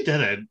 but they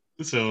didn't.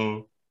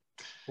 So,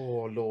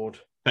 oh Lord.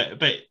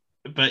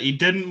 But he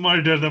didn't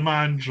murder the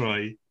man,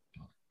 Troy.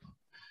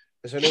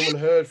 Has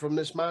anyone heard from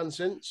this man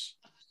since?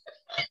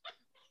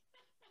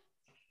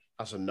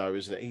 That's a no,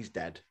 isn't it? He's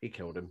dead. He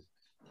killed him.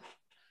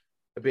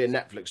 It'll be a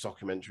Netflix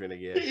documentary in a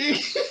year.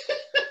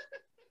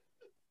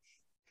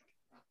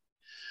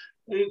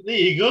 There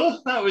you go.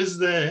 That was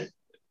the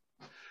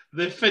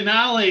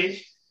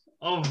finale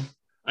of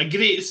a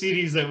great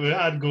series that we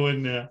had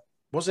going there.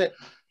 Was it?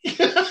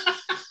 I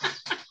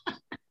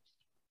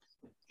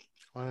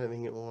don't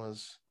think it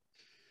was.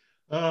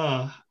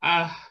 We're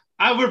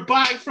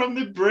back from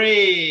the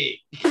break.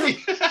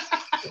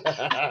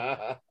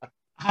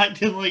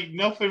 Acting like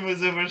nothing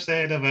was ever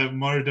said about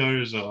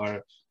murders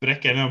or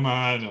bricking a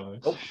man or.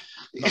 Oh,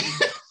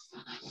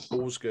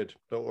 all's good.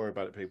 Don't worry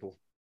about it, people.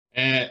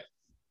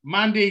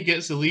 Mandy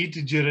gets the lead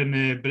during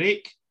the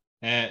break.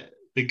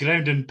 The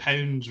ground and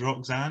pounds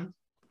Roxanne.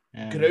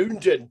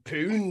 Ground and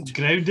pound.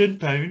 Ground and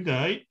pound,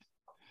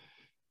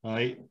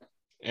 aye.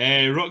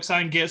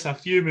 Roxanne gets a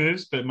few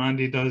moves, but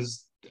Mandy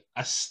does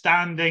a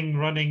standing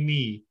running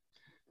knee.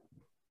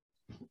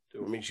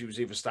 I mean, she was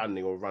either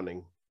standing or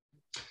running.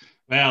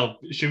 Well,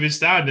 she was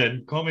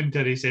standing.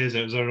 Commentary says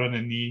it was a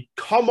running knee.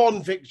 Come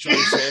on, Vic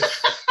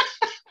Joseph.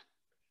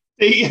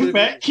 Take it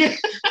back.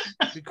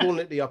 We're calling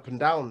it the up and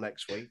down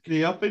next week.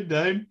 The up and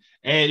down.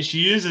 She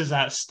uses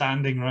that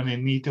standing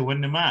running knee to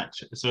win the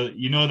match. So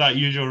you know that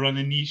usual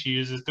running knee she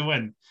uses to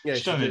win. Yeah,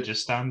 she's done it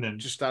just standing.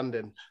 Just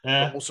standing.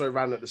 But also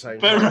ran at the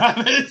same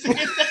time.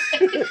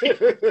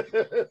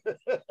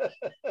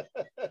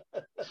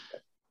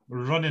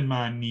 Running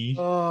man knee.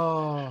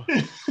 Oh.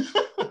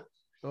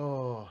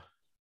 Oh.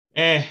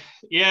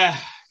 Yeah.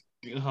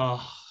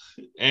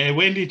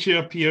 Wendy Chu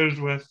appears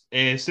with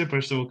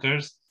Super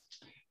Soakers.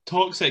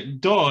 Toxic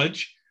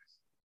dodge.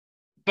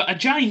 But a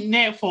giant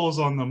net falls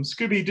on them,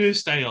 Scooby-Doo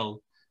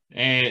style.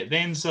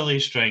 Then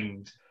silly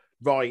stringed.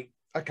 Right.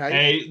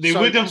 Okay. They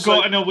would have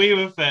gotten away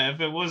with it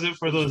if it wasn't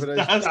for those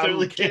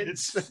dastardly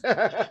kids.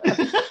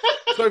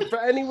 So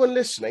for anyone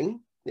listening,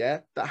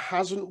 that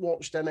hasn't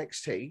watched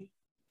NXT,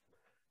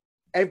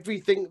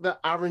 everything that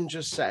Aaron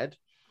just said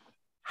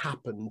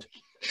happened.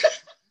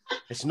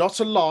 It's not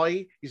a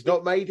lie. He's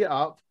not made it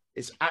up.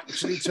 It's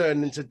actually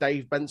turned into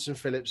Dave Benson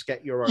Phillips,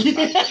 Get Your Own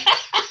Back.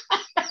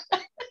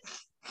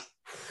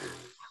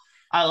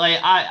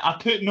 I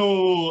put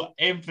no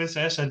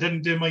emphasis. I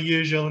didn't do my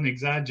usual and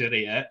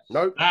exaggerate it.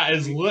 Nope. That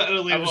is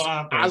literally what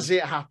happened. As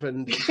it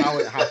happened, how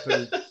it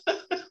happened.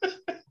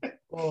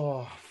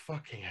 Oh,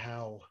 fucking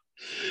hell.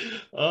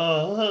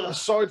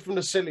 Aside from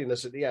the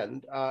silliness at the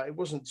end, it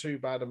wasn't too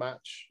bad a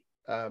match.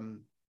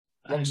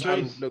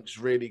 Roxanne looks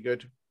really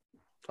good.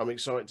 I'm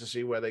excited to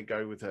see where they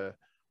go with her.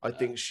 I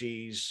think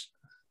she's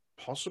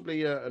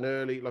possibly an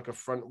early, like a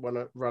front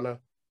runner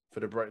for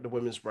the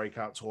women's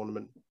breakout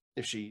tournament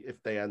if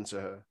they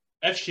enter her.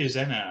 If she's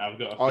in it, I've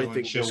got a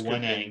feeling she'll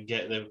win it and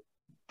get the.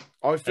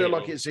 I feel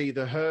like it's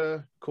either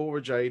her,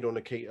 Cora Jade, or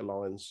Nikita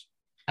Lyons.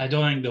 I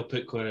don't think they'll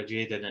put Cora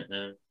Jade in it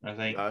now. I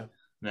think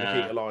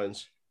Nikita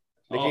Lyons,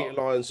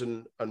 Lyons,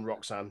 and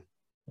Roxanne.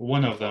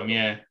 One of them,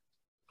 yeah.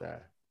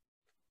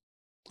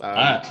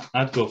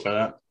 I'd go for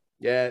that.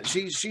 Yeah,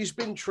 she's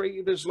been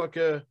treated as like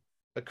a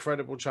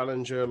credible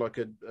challenger, like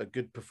a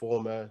good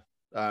performer.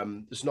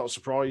 It's not a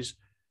surprise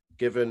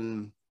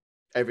given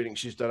everything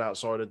she's done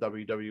outside of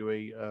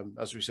WWE.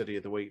 As we said the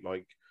other week,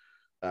 like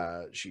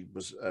she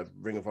was a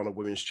Ring of Honor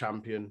Women's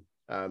Champion.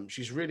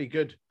 She's really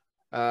good.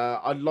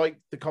 I like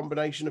the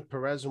combination of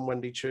Perez and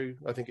Wendy Chu.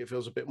 I think it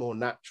feels a bit more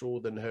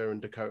natural than her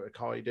and Dakota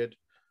Kai did.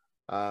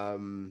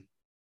 And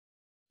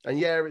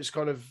yeah, it's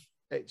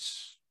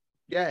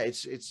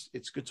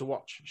good to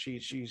watch. She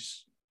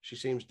seems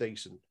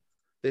decent.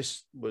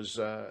 This was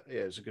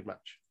it's a good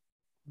match.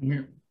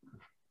 Yeah.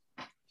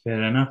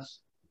 Fair enough.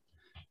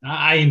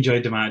 I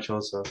enjoyed the match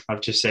also. I've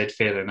just said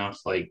fair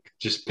enough, like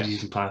just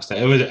breezing past it.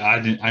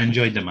 I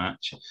enjoyed the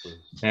match.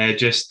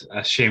 Just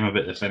a shame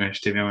about the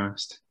finish, to be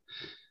honest.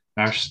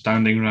 Our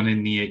standing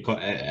running knee, it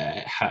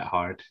hit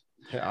hard.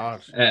 Hit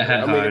hard.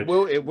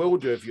 It will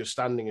do if you're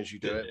standing as you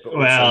do it, but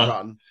also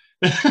run.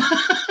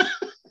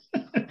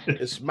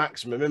 It's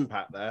maximum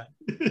impact there.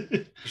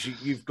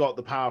 You've got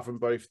the power from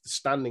both the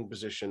standing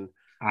position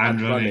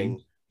and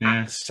running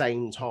at the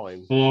same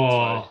time.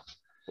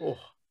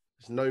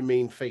 It's no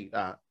mean feat,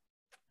 that.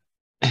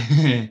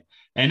 And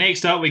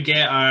next up, we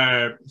get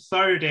our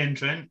third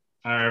entrant,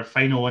 our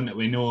final one that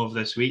we know of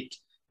this week,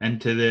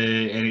 into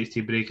the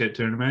NXT Breakout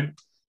Tournament.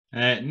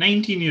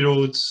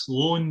 19-year-old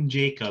Sloane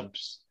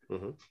Jacobs.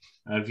 Mm-hmm.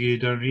 Have you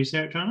done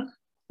research on it?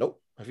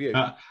 Nope. Have you?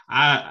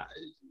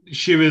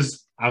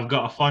 I've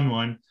got a fun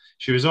one.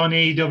 She was on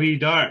AEW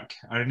Dark.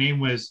 Her name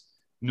was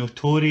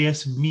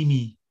Notorious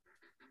Mimi.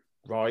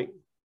 Right.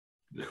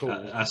 Cool.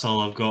 That's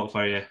all I've got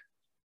for you.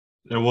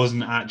 There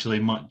wasn't actually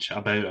much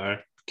about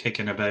her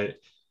kicking about.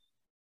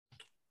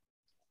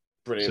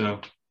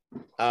 Brilliant.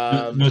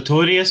 So,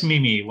 Notorious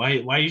Mimi.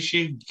 Why did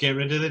she get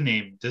rid of the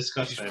name?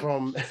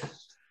 Disgusting.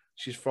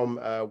 She's from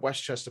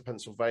Westchester,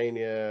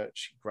 Pennsylvania.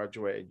 She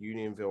graduated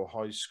Unionville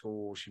High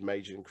School. She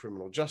majored in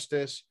criminal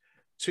justice.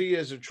 2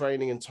 years of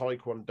training in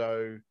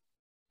Taekwondo.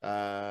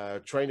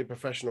 Trained in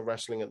professional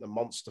wrestling at the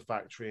Monster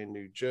Factory in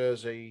New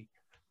Jersey.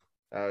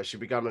 She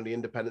began on the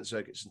independent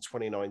circuits in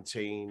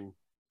 2019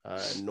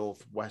 in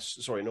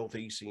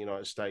northeastern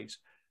United States.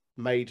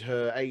 Made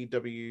her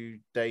AEW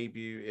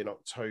debut in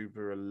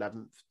October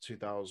 11th,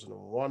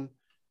 2001.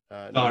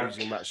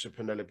 Losing match to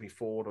Penelope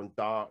Ford on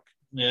Dark.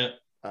 Yeah.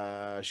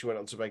 She went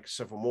on to make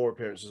several more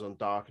appearances on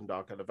Dark and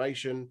Dark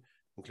Elevation,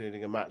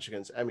 including a match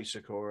against Emi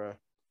Sakura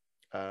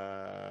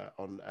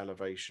on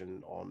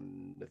Elevation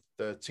on the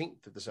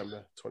 13th of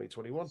December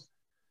 2021.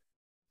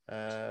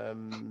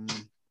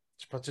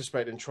 She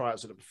participated in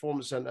tryouts at the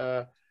Performance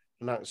Center,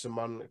 announced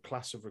among a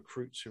class of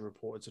recruits who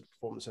reported to the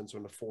Performance Center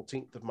on the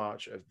 14th of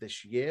March of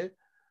this year.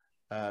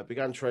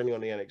 Began training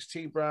on the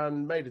NXT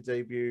brand, made a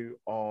debut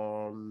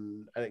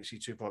on NXT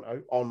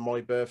 2.0 on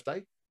my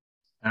birthday,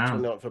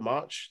 29th of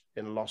March,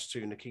 in a loss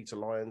to Nikita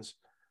Lyons.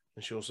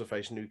 And she also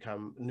faced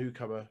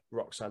newcomer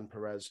Roxanne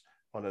Perez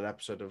on an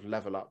episode of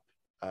Level Up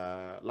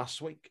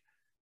last week,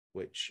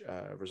 which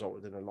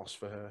resulted in a loss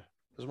for her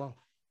as well.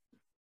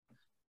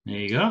 There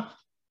you go.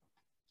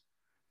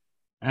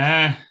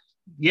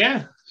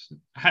 Yeah.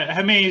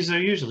 How many is there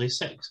usually?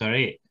 6 or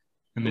 8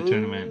 in the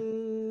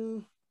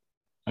tournament?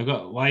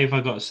 Why have I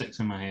got 6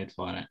 in my head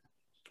for it?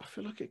 I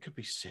feel like it could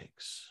be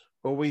 6.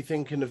 Or are we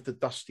thinking of the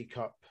Dusty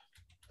Cup?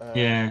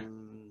 Yeah.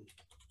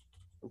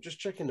 I'm just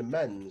checking the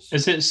men's.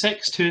 Is it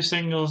 6, 2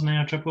 singles and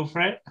a triple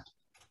threat?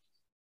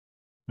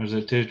 Or is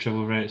it 2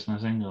 triple threats and a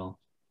single?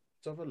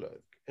 Let's have a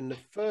look. In the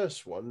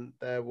first one,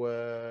 there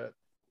were...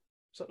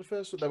 Was that the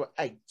first one? There were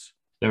 8.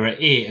 There were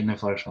 8 in the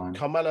first one.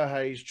 Carmelo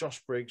Hayes,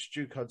 Josh Briggs,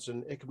 Duke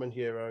Hudson, Ikemen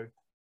Hero.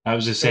 That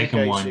was the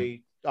second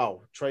one.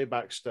 Oh, Trey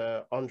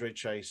Baxter, Andre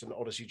Chase, and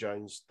Odyssey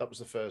Jones. That was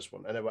the first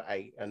one. And there were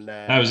 8. And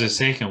then... That was the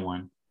second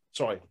one.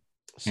 Sorry.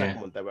 Second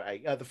one, there were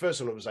 8. The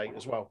first one was 8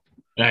 as well.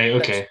 Right,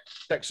 okay.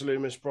 Dexter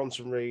Loomis,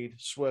 Bronson Reed,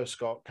 Swerve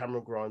Scott,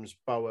 Cameron Grimes,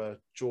 Boa,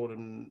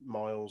 Jordan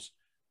Miles,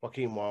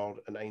 Joaquin Wilde,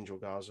 and Angel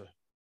Garza.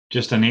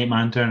 Just an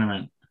 8-man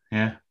tournament.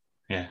 Yeah.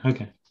 Yeah,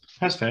 okay.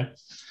 That's fair.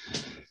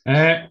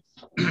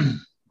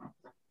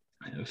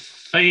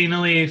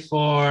 Finally,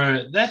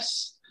 for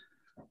this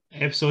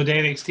episode of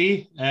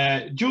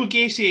NXT, Joe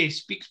Gacy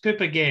speaks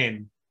poop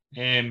again.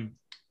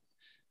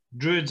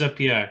 Druids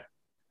appear.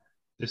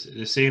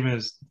 The same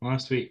as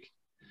last week.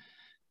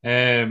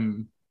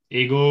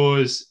 He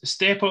goes,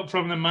 step up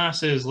from the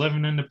masses,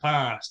 living in the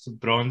past.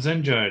 Braun's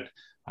injured.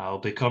 I'll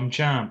become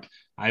champ.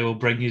 I will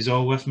bring you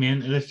all with me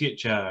into the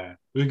future.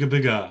 Ooga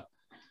booga.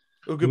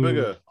 Ooga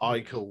booga,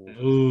 I called.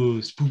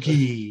 Oh,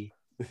 spooky.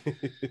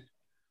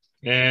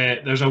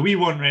 There's a "We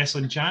Want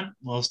Wrestling" chant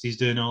whilst he's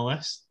doing all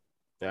this.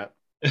 Yeah,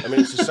 I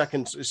mean it's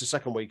the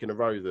second week in a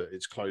row that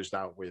it's closed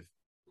out with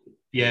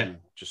him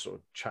just sort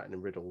of chatting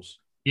in riddles.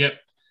 Yep.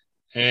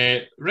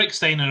 Rick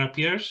Steiner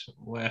appears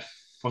with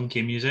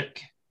funky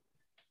music.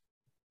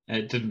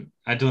 I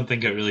don't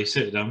think it really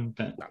suited him,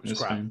 but That was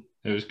crap. Fine.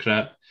 It was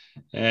crap.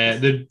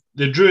 The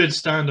Druids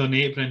stand on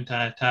the apron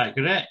to attack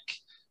Rick.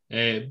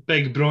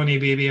 Big Brawny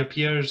Baby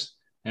appears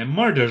and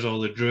murders all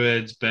the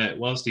Druids, but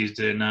whilst he's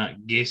doing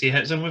that, Gacy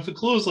hits him with a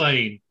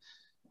clothesline.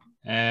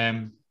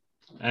 And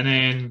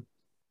then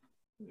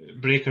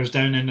Breaker's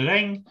down in the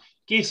ring.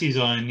 Gacy's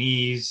on his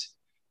knees,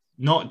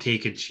 not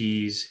taking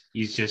cheese.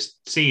 He's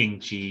just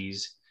saying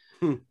cheese.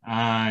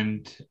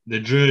 And the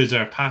Druids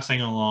are passing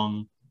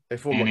along. They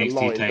form like a NXT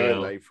line, title.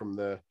 don't they, from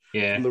the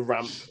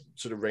ramp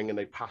to the ring, and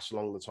they pass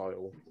along the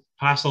title.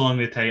 Pass along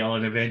the title,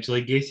 and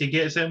eventually Gacy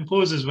gets it and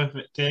poses with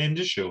it to end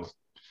the show.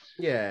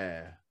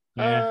 Yeah.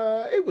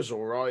 Yeah. It was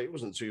all right. It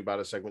wasn't too bad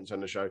a segment to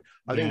end the show.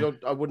 I think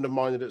I wouldn't have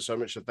minded it so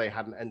much if they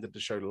hadn't ended the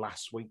show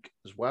last week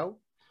as well.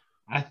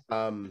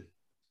 I'm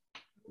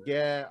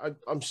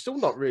still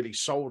not really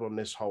sold on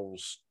this whole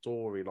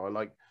storyline.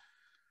 Like,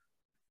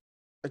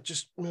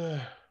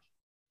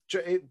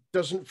 it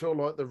doesn't feel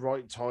like the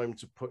right time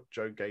to put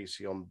Joe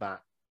Gacy on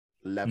that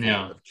level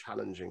of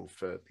challenging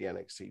for the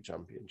NXT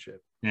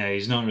Championship. Yeah,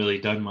 he's not really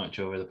done much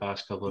over the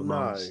past couple of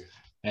months.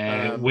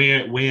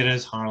 Where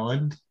is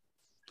Harland?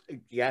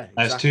 Yeah,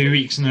 exactly. That's 2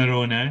 weeks in a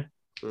row now.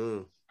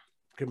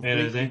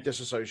 Completely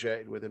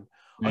disassociated with him.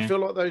 Yeah. I feel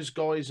like those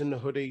guys in the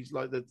hoodies,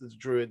 like the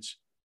Druids,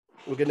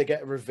 we're going to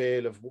get a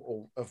reveal of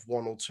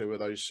one or two of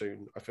those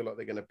soon. I feel like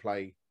they're going to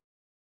play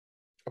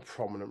a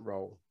prominent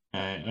role.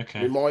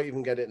 Okay. We might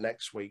even get it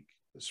next week,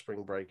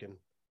 spring breaking.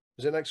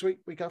 Is it next week?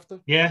 Week after?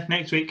 Yeah,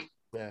 next week.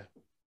 Yeah.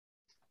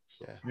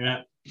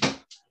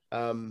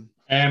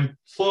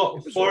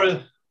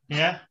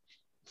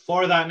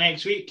 For that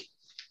next week,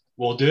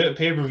 we'll do it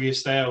pay-per-view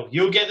style.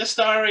 You'll get the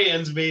star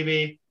ratings,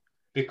 baby,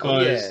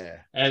 because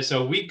it's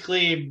a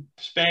weekly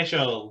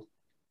special.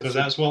 Because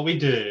that's what we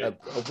do.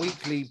 A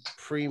weekly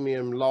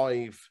premium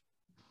live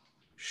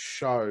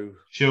show.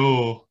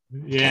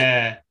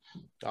 Yeah.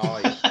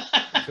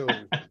 Cool.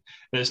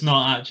 It's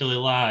not actually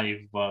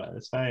live, but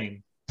it's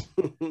fine.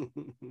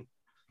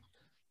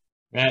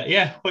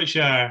 What's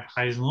your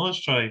highs and lows,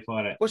 Troy,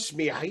 for it? What's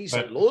me highs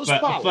and lows,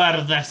 pal?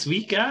 For this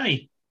week,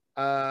 aye.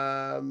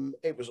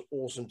 It was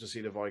awesome to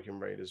see the Viking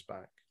Raiders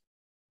back.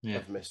 Yeah.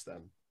 I've missed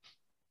them.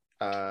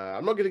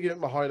 I'm not going to give it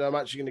my high. I'm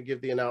actually going to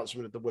give the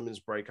announcement of the women's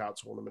breakout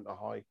tournament a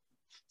high.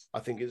 I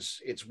think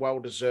it's well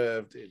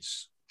deserved.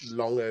 It's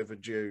long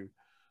overdue,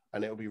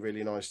 and it'll be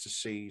really nice to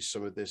see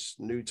some of this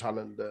new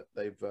talent that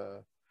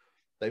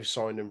they've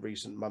signed in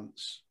recent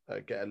months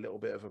get a little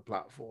bit of a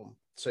platform.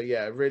 So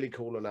yeah, really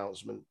cool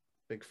announcement.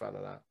 Big fan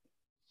of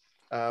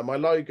that. My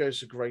low goes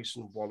to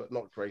Grayson Waller,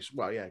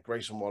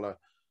 Grayson Waller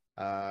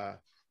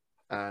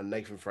and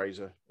Nathan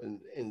Fraser, and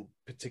in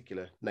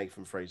particular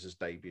Nathan Fraser's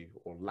debut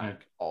or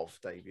lack of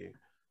debut.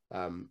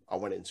 I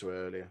went into it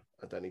earlier.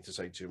 I don't need to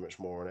say too much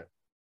more on it.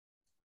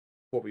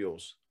 What were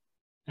yours?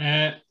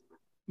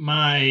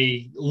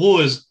 My low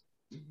is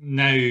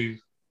now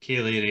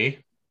Kaylee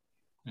Ray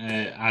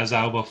as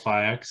Alba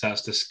Fire, because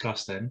that's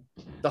disgusting.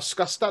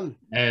 Disgusting.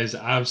 It's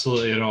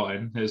absolutely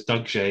rotten. It's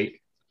dog shite.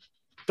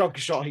 Dog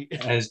shite.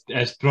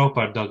 It's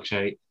proper dog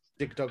shite.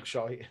 Dick dog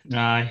shite.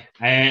 Aye.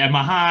 And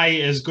my high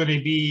is going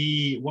to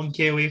be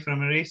 1K away from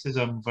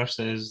racism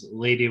versus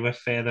Lady with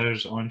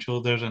Feathers on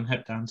Shoulders and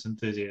Hip Dance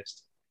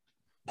Enthusiast.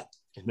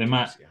 The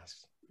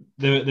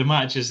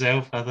match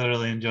itself, I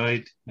thoroughly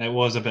enjoyed. It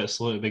was a bit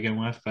slow to begin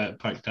with, but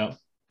picked up.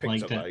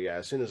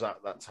 As soon as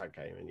that tag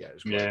came in, it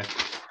was great.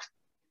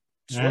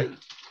 Yeah. Sweet.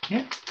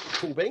 Yeah.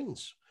 Cool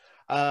beans.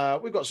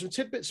 We've got some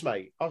tidbits,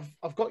 mate.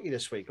 I've got you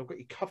this week. I've got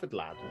you covered,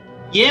 lad.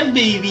 Yeah,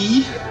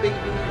 baby.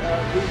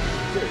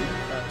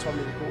 Time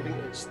of recording,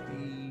 it's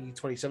the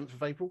 27th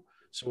of April.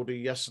 So we'll do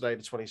yesterday,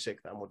 the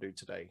 26th, and we'll do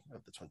today,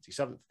 the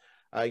 27th.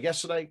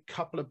 Yesterday,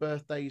 couple of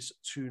birthdays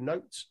to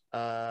note.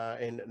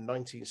 In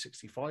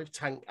 1965,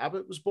 Tank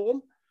Abbott was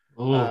born.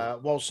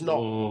 Whilst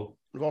not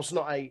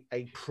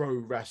a pro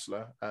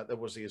wrestler, there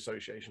was the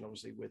association,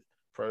 obviously, with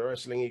pro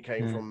wrestling. He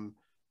came from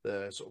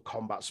the sort of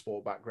combat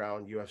sport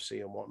background,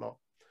 UFC and whatnot.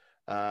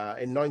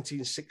 In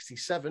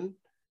 1967,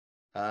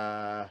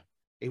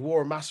 he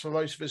wore a mask for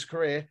most of his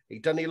career. He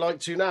doesn't like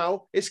to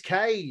now. It's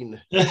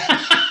Kane. There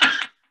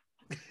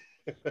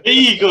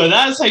you go.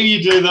 That's how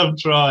you do them,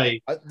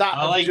 Troy. I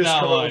like just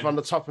that one. On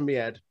the top of my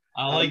head.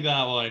 I like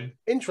that one.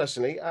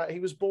 Interestingly, he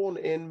was born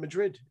in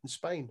Madrid, in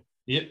Spain.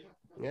 Yep.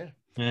 Yeah.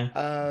 Yeah.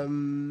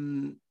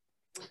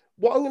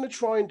 What I'm going to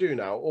try and do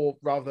now, or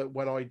rather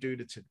when I do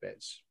the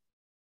tidbits,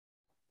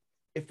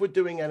 if we're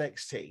doing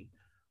NXT,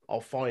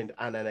 I'll find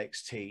an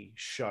NXT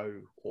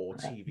show or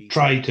TV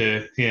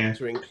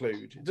to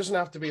include. It doesn't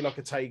have to be like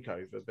a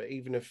takeover, but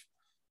even if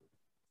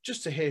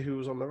just to hear who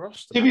was on the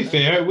roster. To be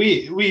fair,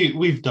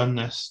 we've done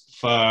this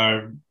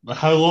for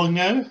how long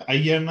now? A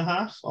year and a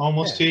half,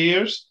 almost 2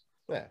 years.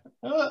 Yeah.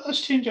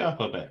 Let's change it up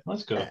a bit.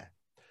 Let's go. Yeah.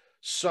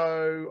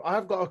 So I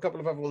have got a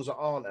couple of other ones that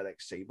aren't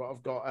NXT, but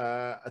I've got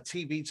a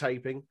TV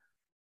taping,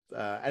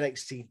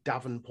 NXT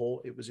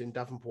Davenport. It was in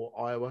Davenport,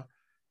 Iowa.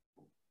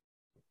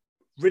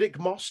 Riddick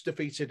Moss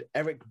defeated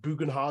Eric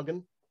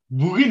Bugenhagen.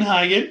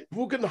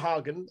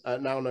 Bugenhagen,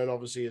 now known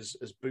obviously as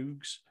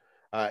Boogs.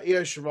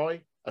 Io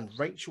Shirai and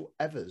Rachel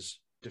Evers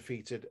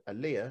defeated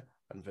Aaliyah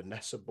and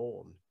Vanessa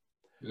Bourne.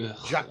 Ugh.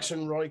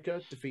 Jackson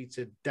Riker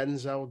defeated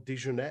Denzel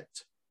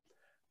Dejournette.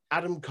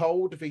 Adam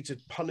Cole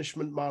defeated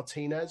Punishment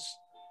Martinez.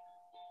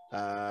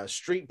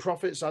 Street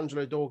Profits,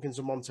 Angelo Dawkins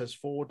and Montez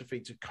Ford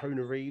defeated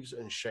Kona Reeves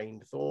and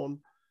Shane Thorne.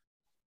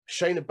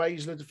 Shayna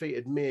Baszler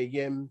defeated Mia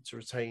Yim to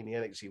retain the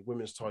NXT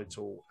Women's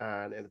title.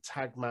 And in a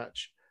tag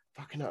match,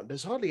 fucking hell,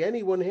 there's hardly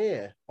anyone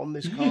here on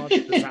this card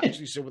that's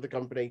actually still with the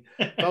company.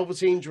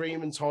 Velveteen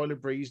Dream and Tyler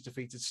Breeze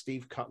defeated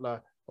Steve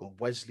Cutler and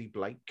Wesley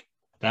Blake.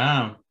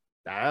 Damn.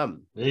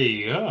 There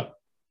you go.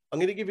 I'm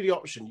going to give you the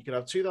option. You can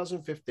have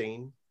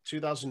 2015,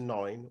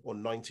 2009, or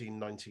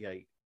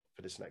 1998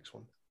 for this next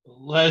one.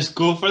 Let's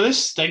go for the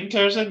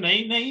stinkers in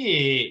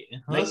 1998.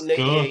 Let's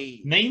go.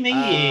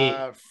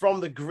 1998. From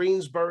the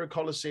Greensboro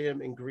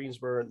Coliseum in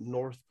Greensboro,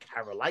 North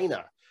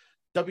Carolina.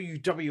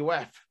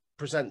 WWF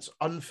presents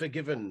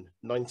Unforgiven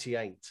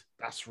 98.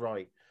 That's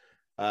right.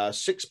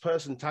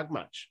 6-person tag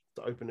match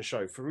to open the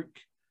show. Farouk,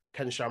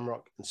 Ken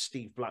Shamrock, and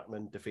Steve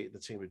Blackman defeated the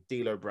team of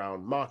D'Lo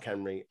Brown, Mark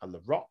Henry, and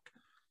The Rock.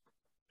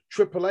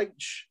 Triple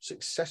H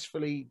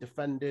successfully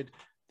defended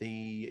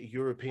the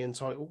European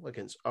title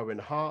against Owen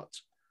Hart.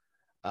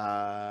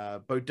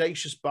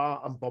 Bodacious Bar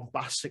and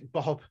Bombastic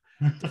Bob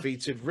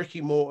defeated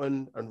Ricky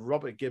Morton and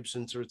Robert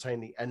Gibson to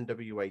retain the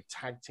NWA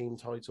tag team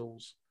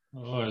titles.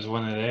 Oh, it was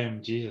one of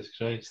them. Jesus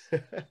Christ.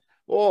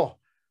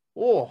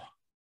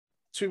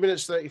 2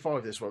 minutes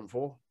 35 this one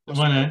for. Come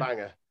on, a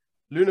banger.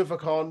 Luna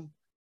Vachon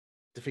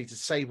defeated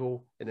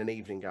Sable in an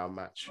evening gown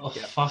match. Oh,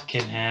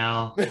 fucking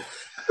hell.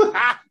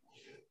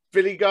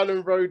 Billy Gunn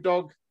and Road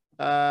Dogg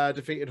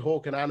defeated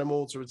Hawk and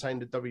Animal to retain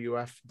the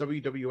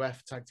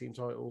WWF tag team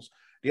titles.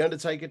 The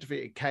Undertaker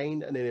defeated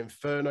Kane in an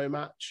Inferno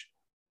match.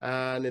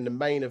 And in the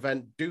main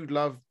event, Dude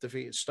Love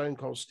defeated Stone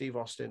Cold Steve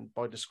Austin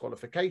by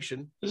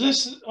disqualification. Is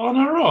this on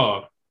a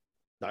Raw?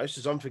 No, this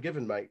is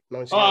Unforgiven, mate.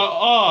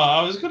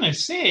 I was going to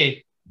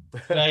say.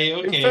 Right,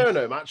 okay.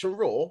 Inferno match on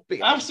Raw.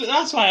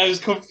 That's why I was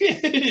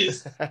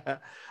confused.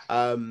 That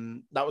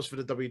was for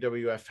the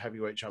WWF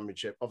Heavyweight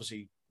Championship.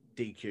 Obviously,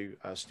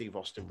 DQ, Steve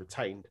Austin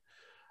retained.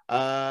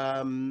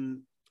 We'll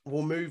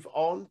move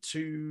on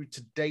to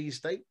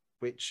today's date,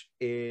 which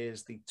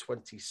is the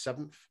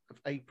 27th of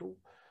April.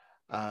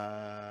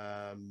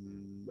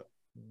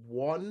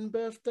 One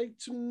birthday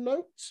to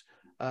note.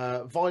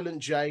 Violent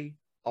J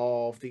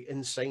of the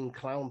Insane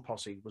Clown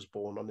Posse was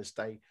born on this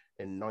day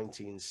in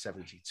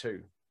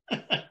 1972.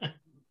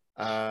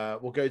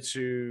 We'll go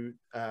to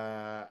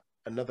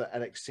another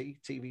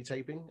NXT TV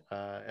taping,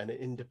 an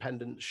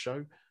independent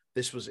show.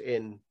 This was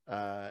in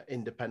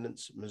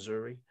Independence,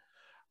 Missouri.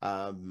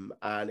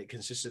 And it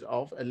consisted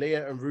of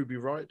Aaliyah and Ruby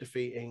Riott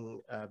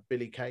defeating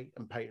Billie Kay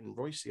and Peyton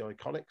Royce, the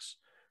Iconics.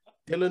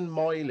 Dylan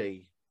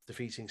Miley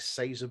defeating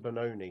Cesar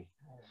Bononi.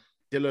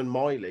 Dylan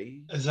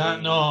Miley. Is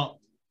that not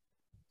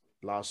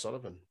Lars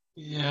Sullivan?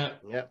 Yeah.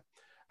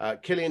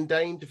 Killian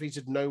Dane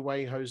defeated No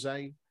Way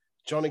Jose.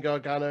 Johnny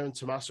Gargano and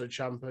Tommaso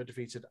Ciampa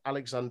defeated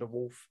Alexander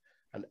Wolf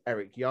and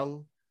Eric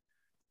Young.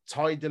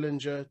 Ty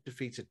Dillinger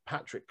defeated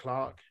Patrick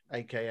Clark,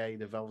 aka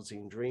the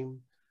Velveteen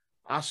Dream.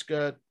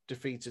 Asuka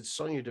defeated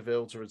Sonya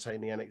Deville to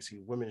retain the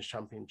NXT Women's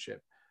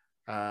Championship.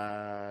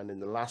 And in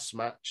the last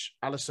match,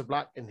 Aleister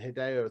Black and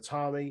Hideo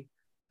Itami,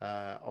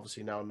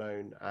 obviously now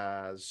known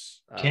as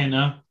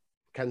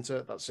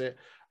Kenta, that's it,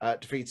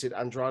 defeated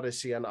Andrade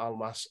Cien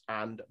Almas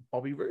and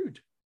Bobby Roode.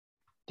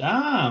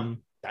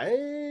 Damn.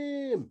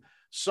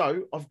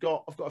 So I've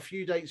got a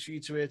few dates for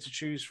you to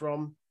choose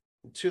from.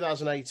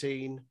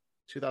 2018,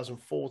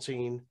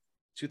 2014,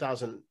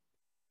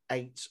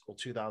 2008, or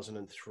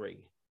 2003.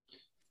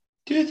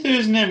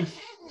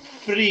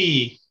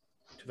 2003.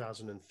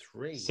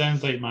 2003.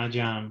 Sounds like my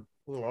jam.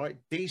 All right.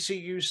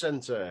 DCU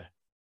Center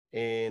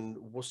in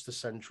Worcester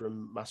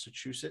Centrum,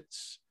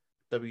 Massachusetts.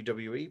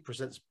 WWE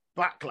presents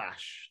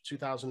Backlash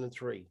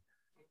 2003.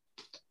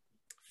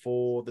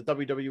 For the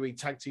WWE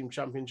Tag Team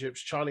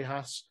Championships, Charlie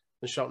Haas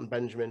and Shelton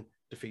Benjamin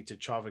defeated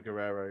Chavo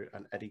Guerrero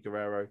and Eddie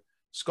Guerrero.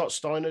 Scott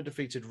Steiner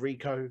defeated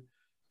Rico.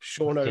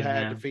 Sean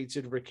O'Haire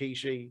defeated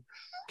Rikishi.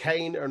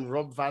 Kane and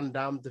Rob Van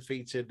Dam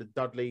defeated the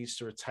Dudleys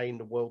to retain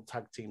the World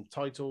Tag Team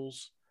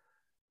titles.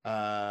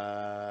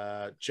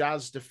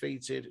 Jazz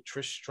defeated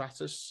Trish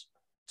Stratus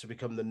to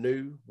become the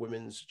new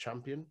Women's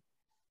Champion.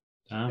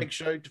 Big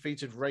Show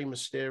defeated Rey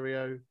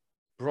Mysterio.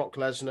 Brock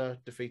Lesnar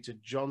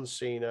defeated John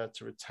Cena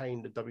to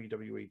retain the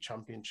WWE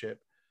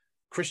Championship.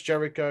 Chris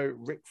Jericho,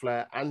 Ric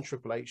Flair, and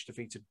Triple H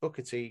defeated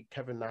Booker T,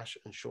 Kevin Nash,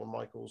 and Shawn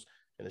Michaels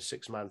in a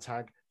 6-man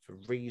tag for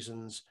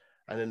reasons.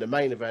 And in the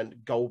main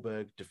event,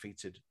 Goldberg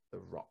defeated The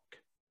Rock.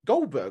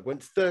 Goldberg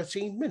went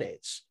 13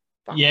 minutes.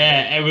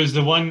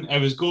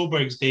 It was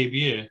Goldberg's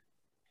debut.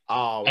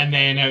 Oh, And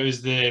then it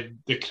was the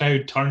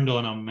crowd turned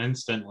on him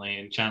instantly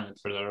and chanted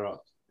for The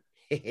Rock.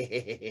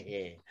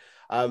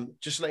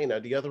 Just to let you know,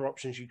 the other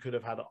options you could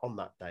have had on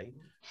that day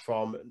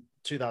from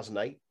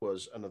 2008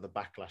 was another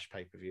Backlash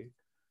pay-per-view.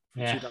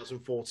 From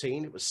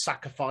 2014, it was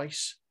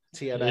Sacrifice,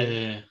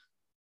 TNA.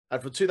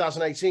 And for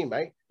 2018,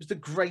 mate, it was the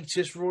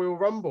greatest Royal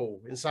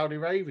Rumble in Saudi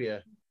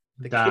Arabia.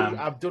 The King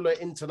Abdullah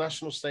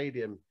International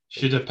Stadium.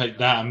 Should have picked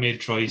that and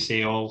made Troy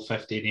say all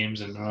 50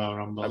 names in the Royal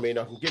Rumble. I mean,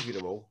 I can give you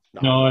them all.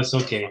 No, it's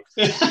okay.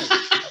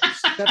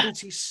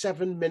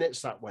 77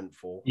 minutes that went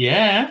for.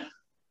 Yeah.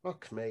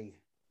 Fuck me.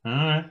 All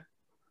right.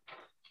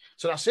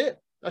 So that's it.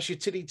 That's your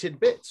tiddy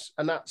tidbits.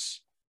 And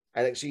that's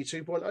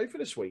NXT 2.0 for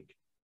this week.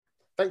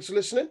 Thanks for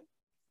listening.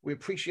 We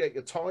appreciate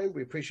your time.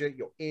 We appreciate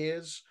your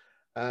ears.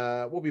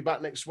 We'll be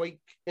back next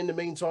week. In the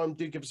meantime,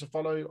 do give us a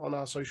follow on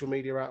our social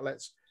media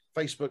outlets,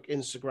 Facebook,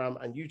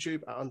 Instagram, and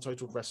YouTube at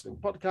Untitled Wrestling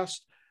Podcast,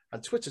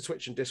 and Twitter,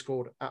 Twitch, and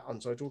Discord at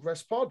Untitled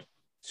Rest Pod.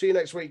 See you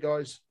next week,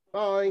 guys.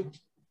 Bye.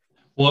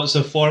 What's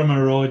a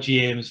former Raw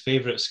GM's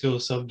favourite school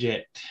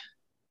subject?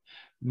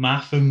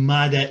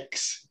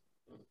 Mathematics.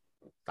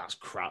 That's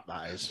crap,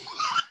 that is.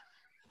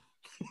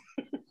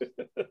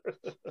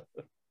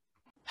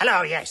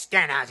 Hello, yes,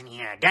 Danhausen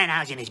here.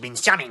 Danhausen has been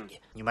summoned.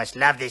 You must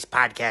love this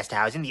podcast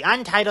housing, the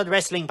Untitled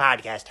Wrestling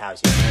Podcast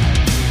housing.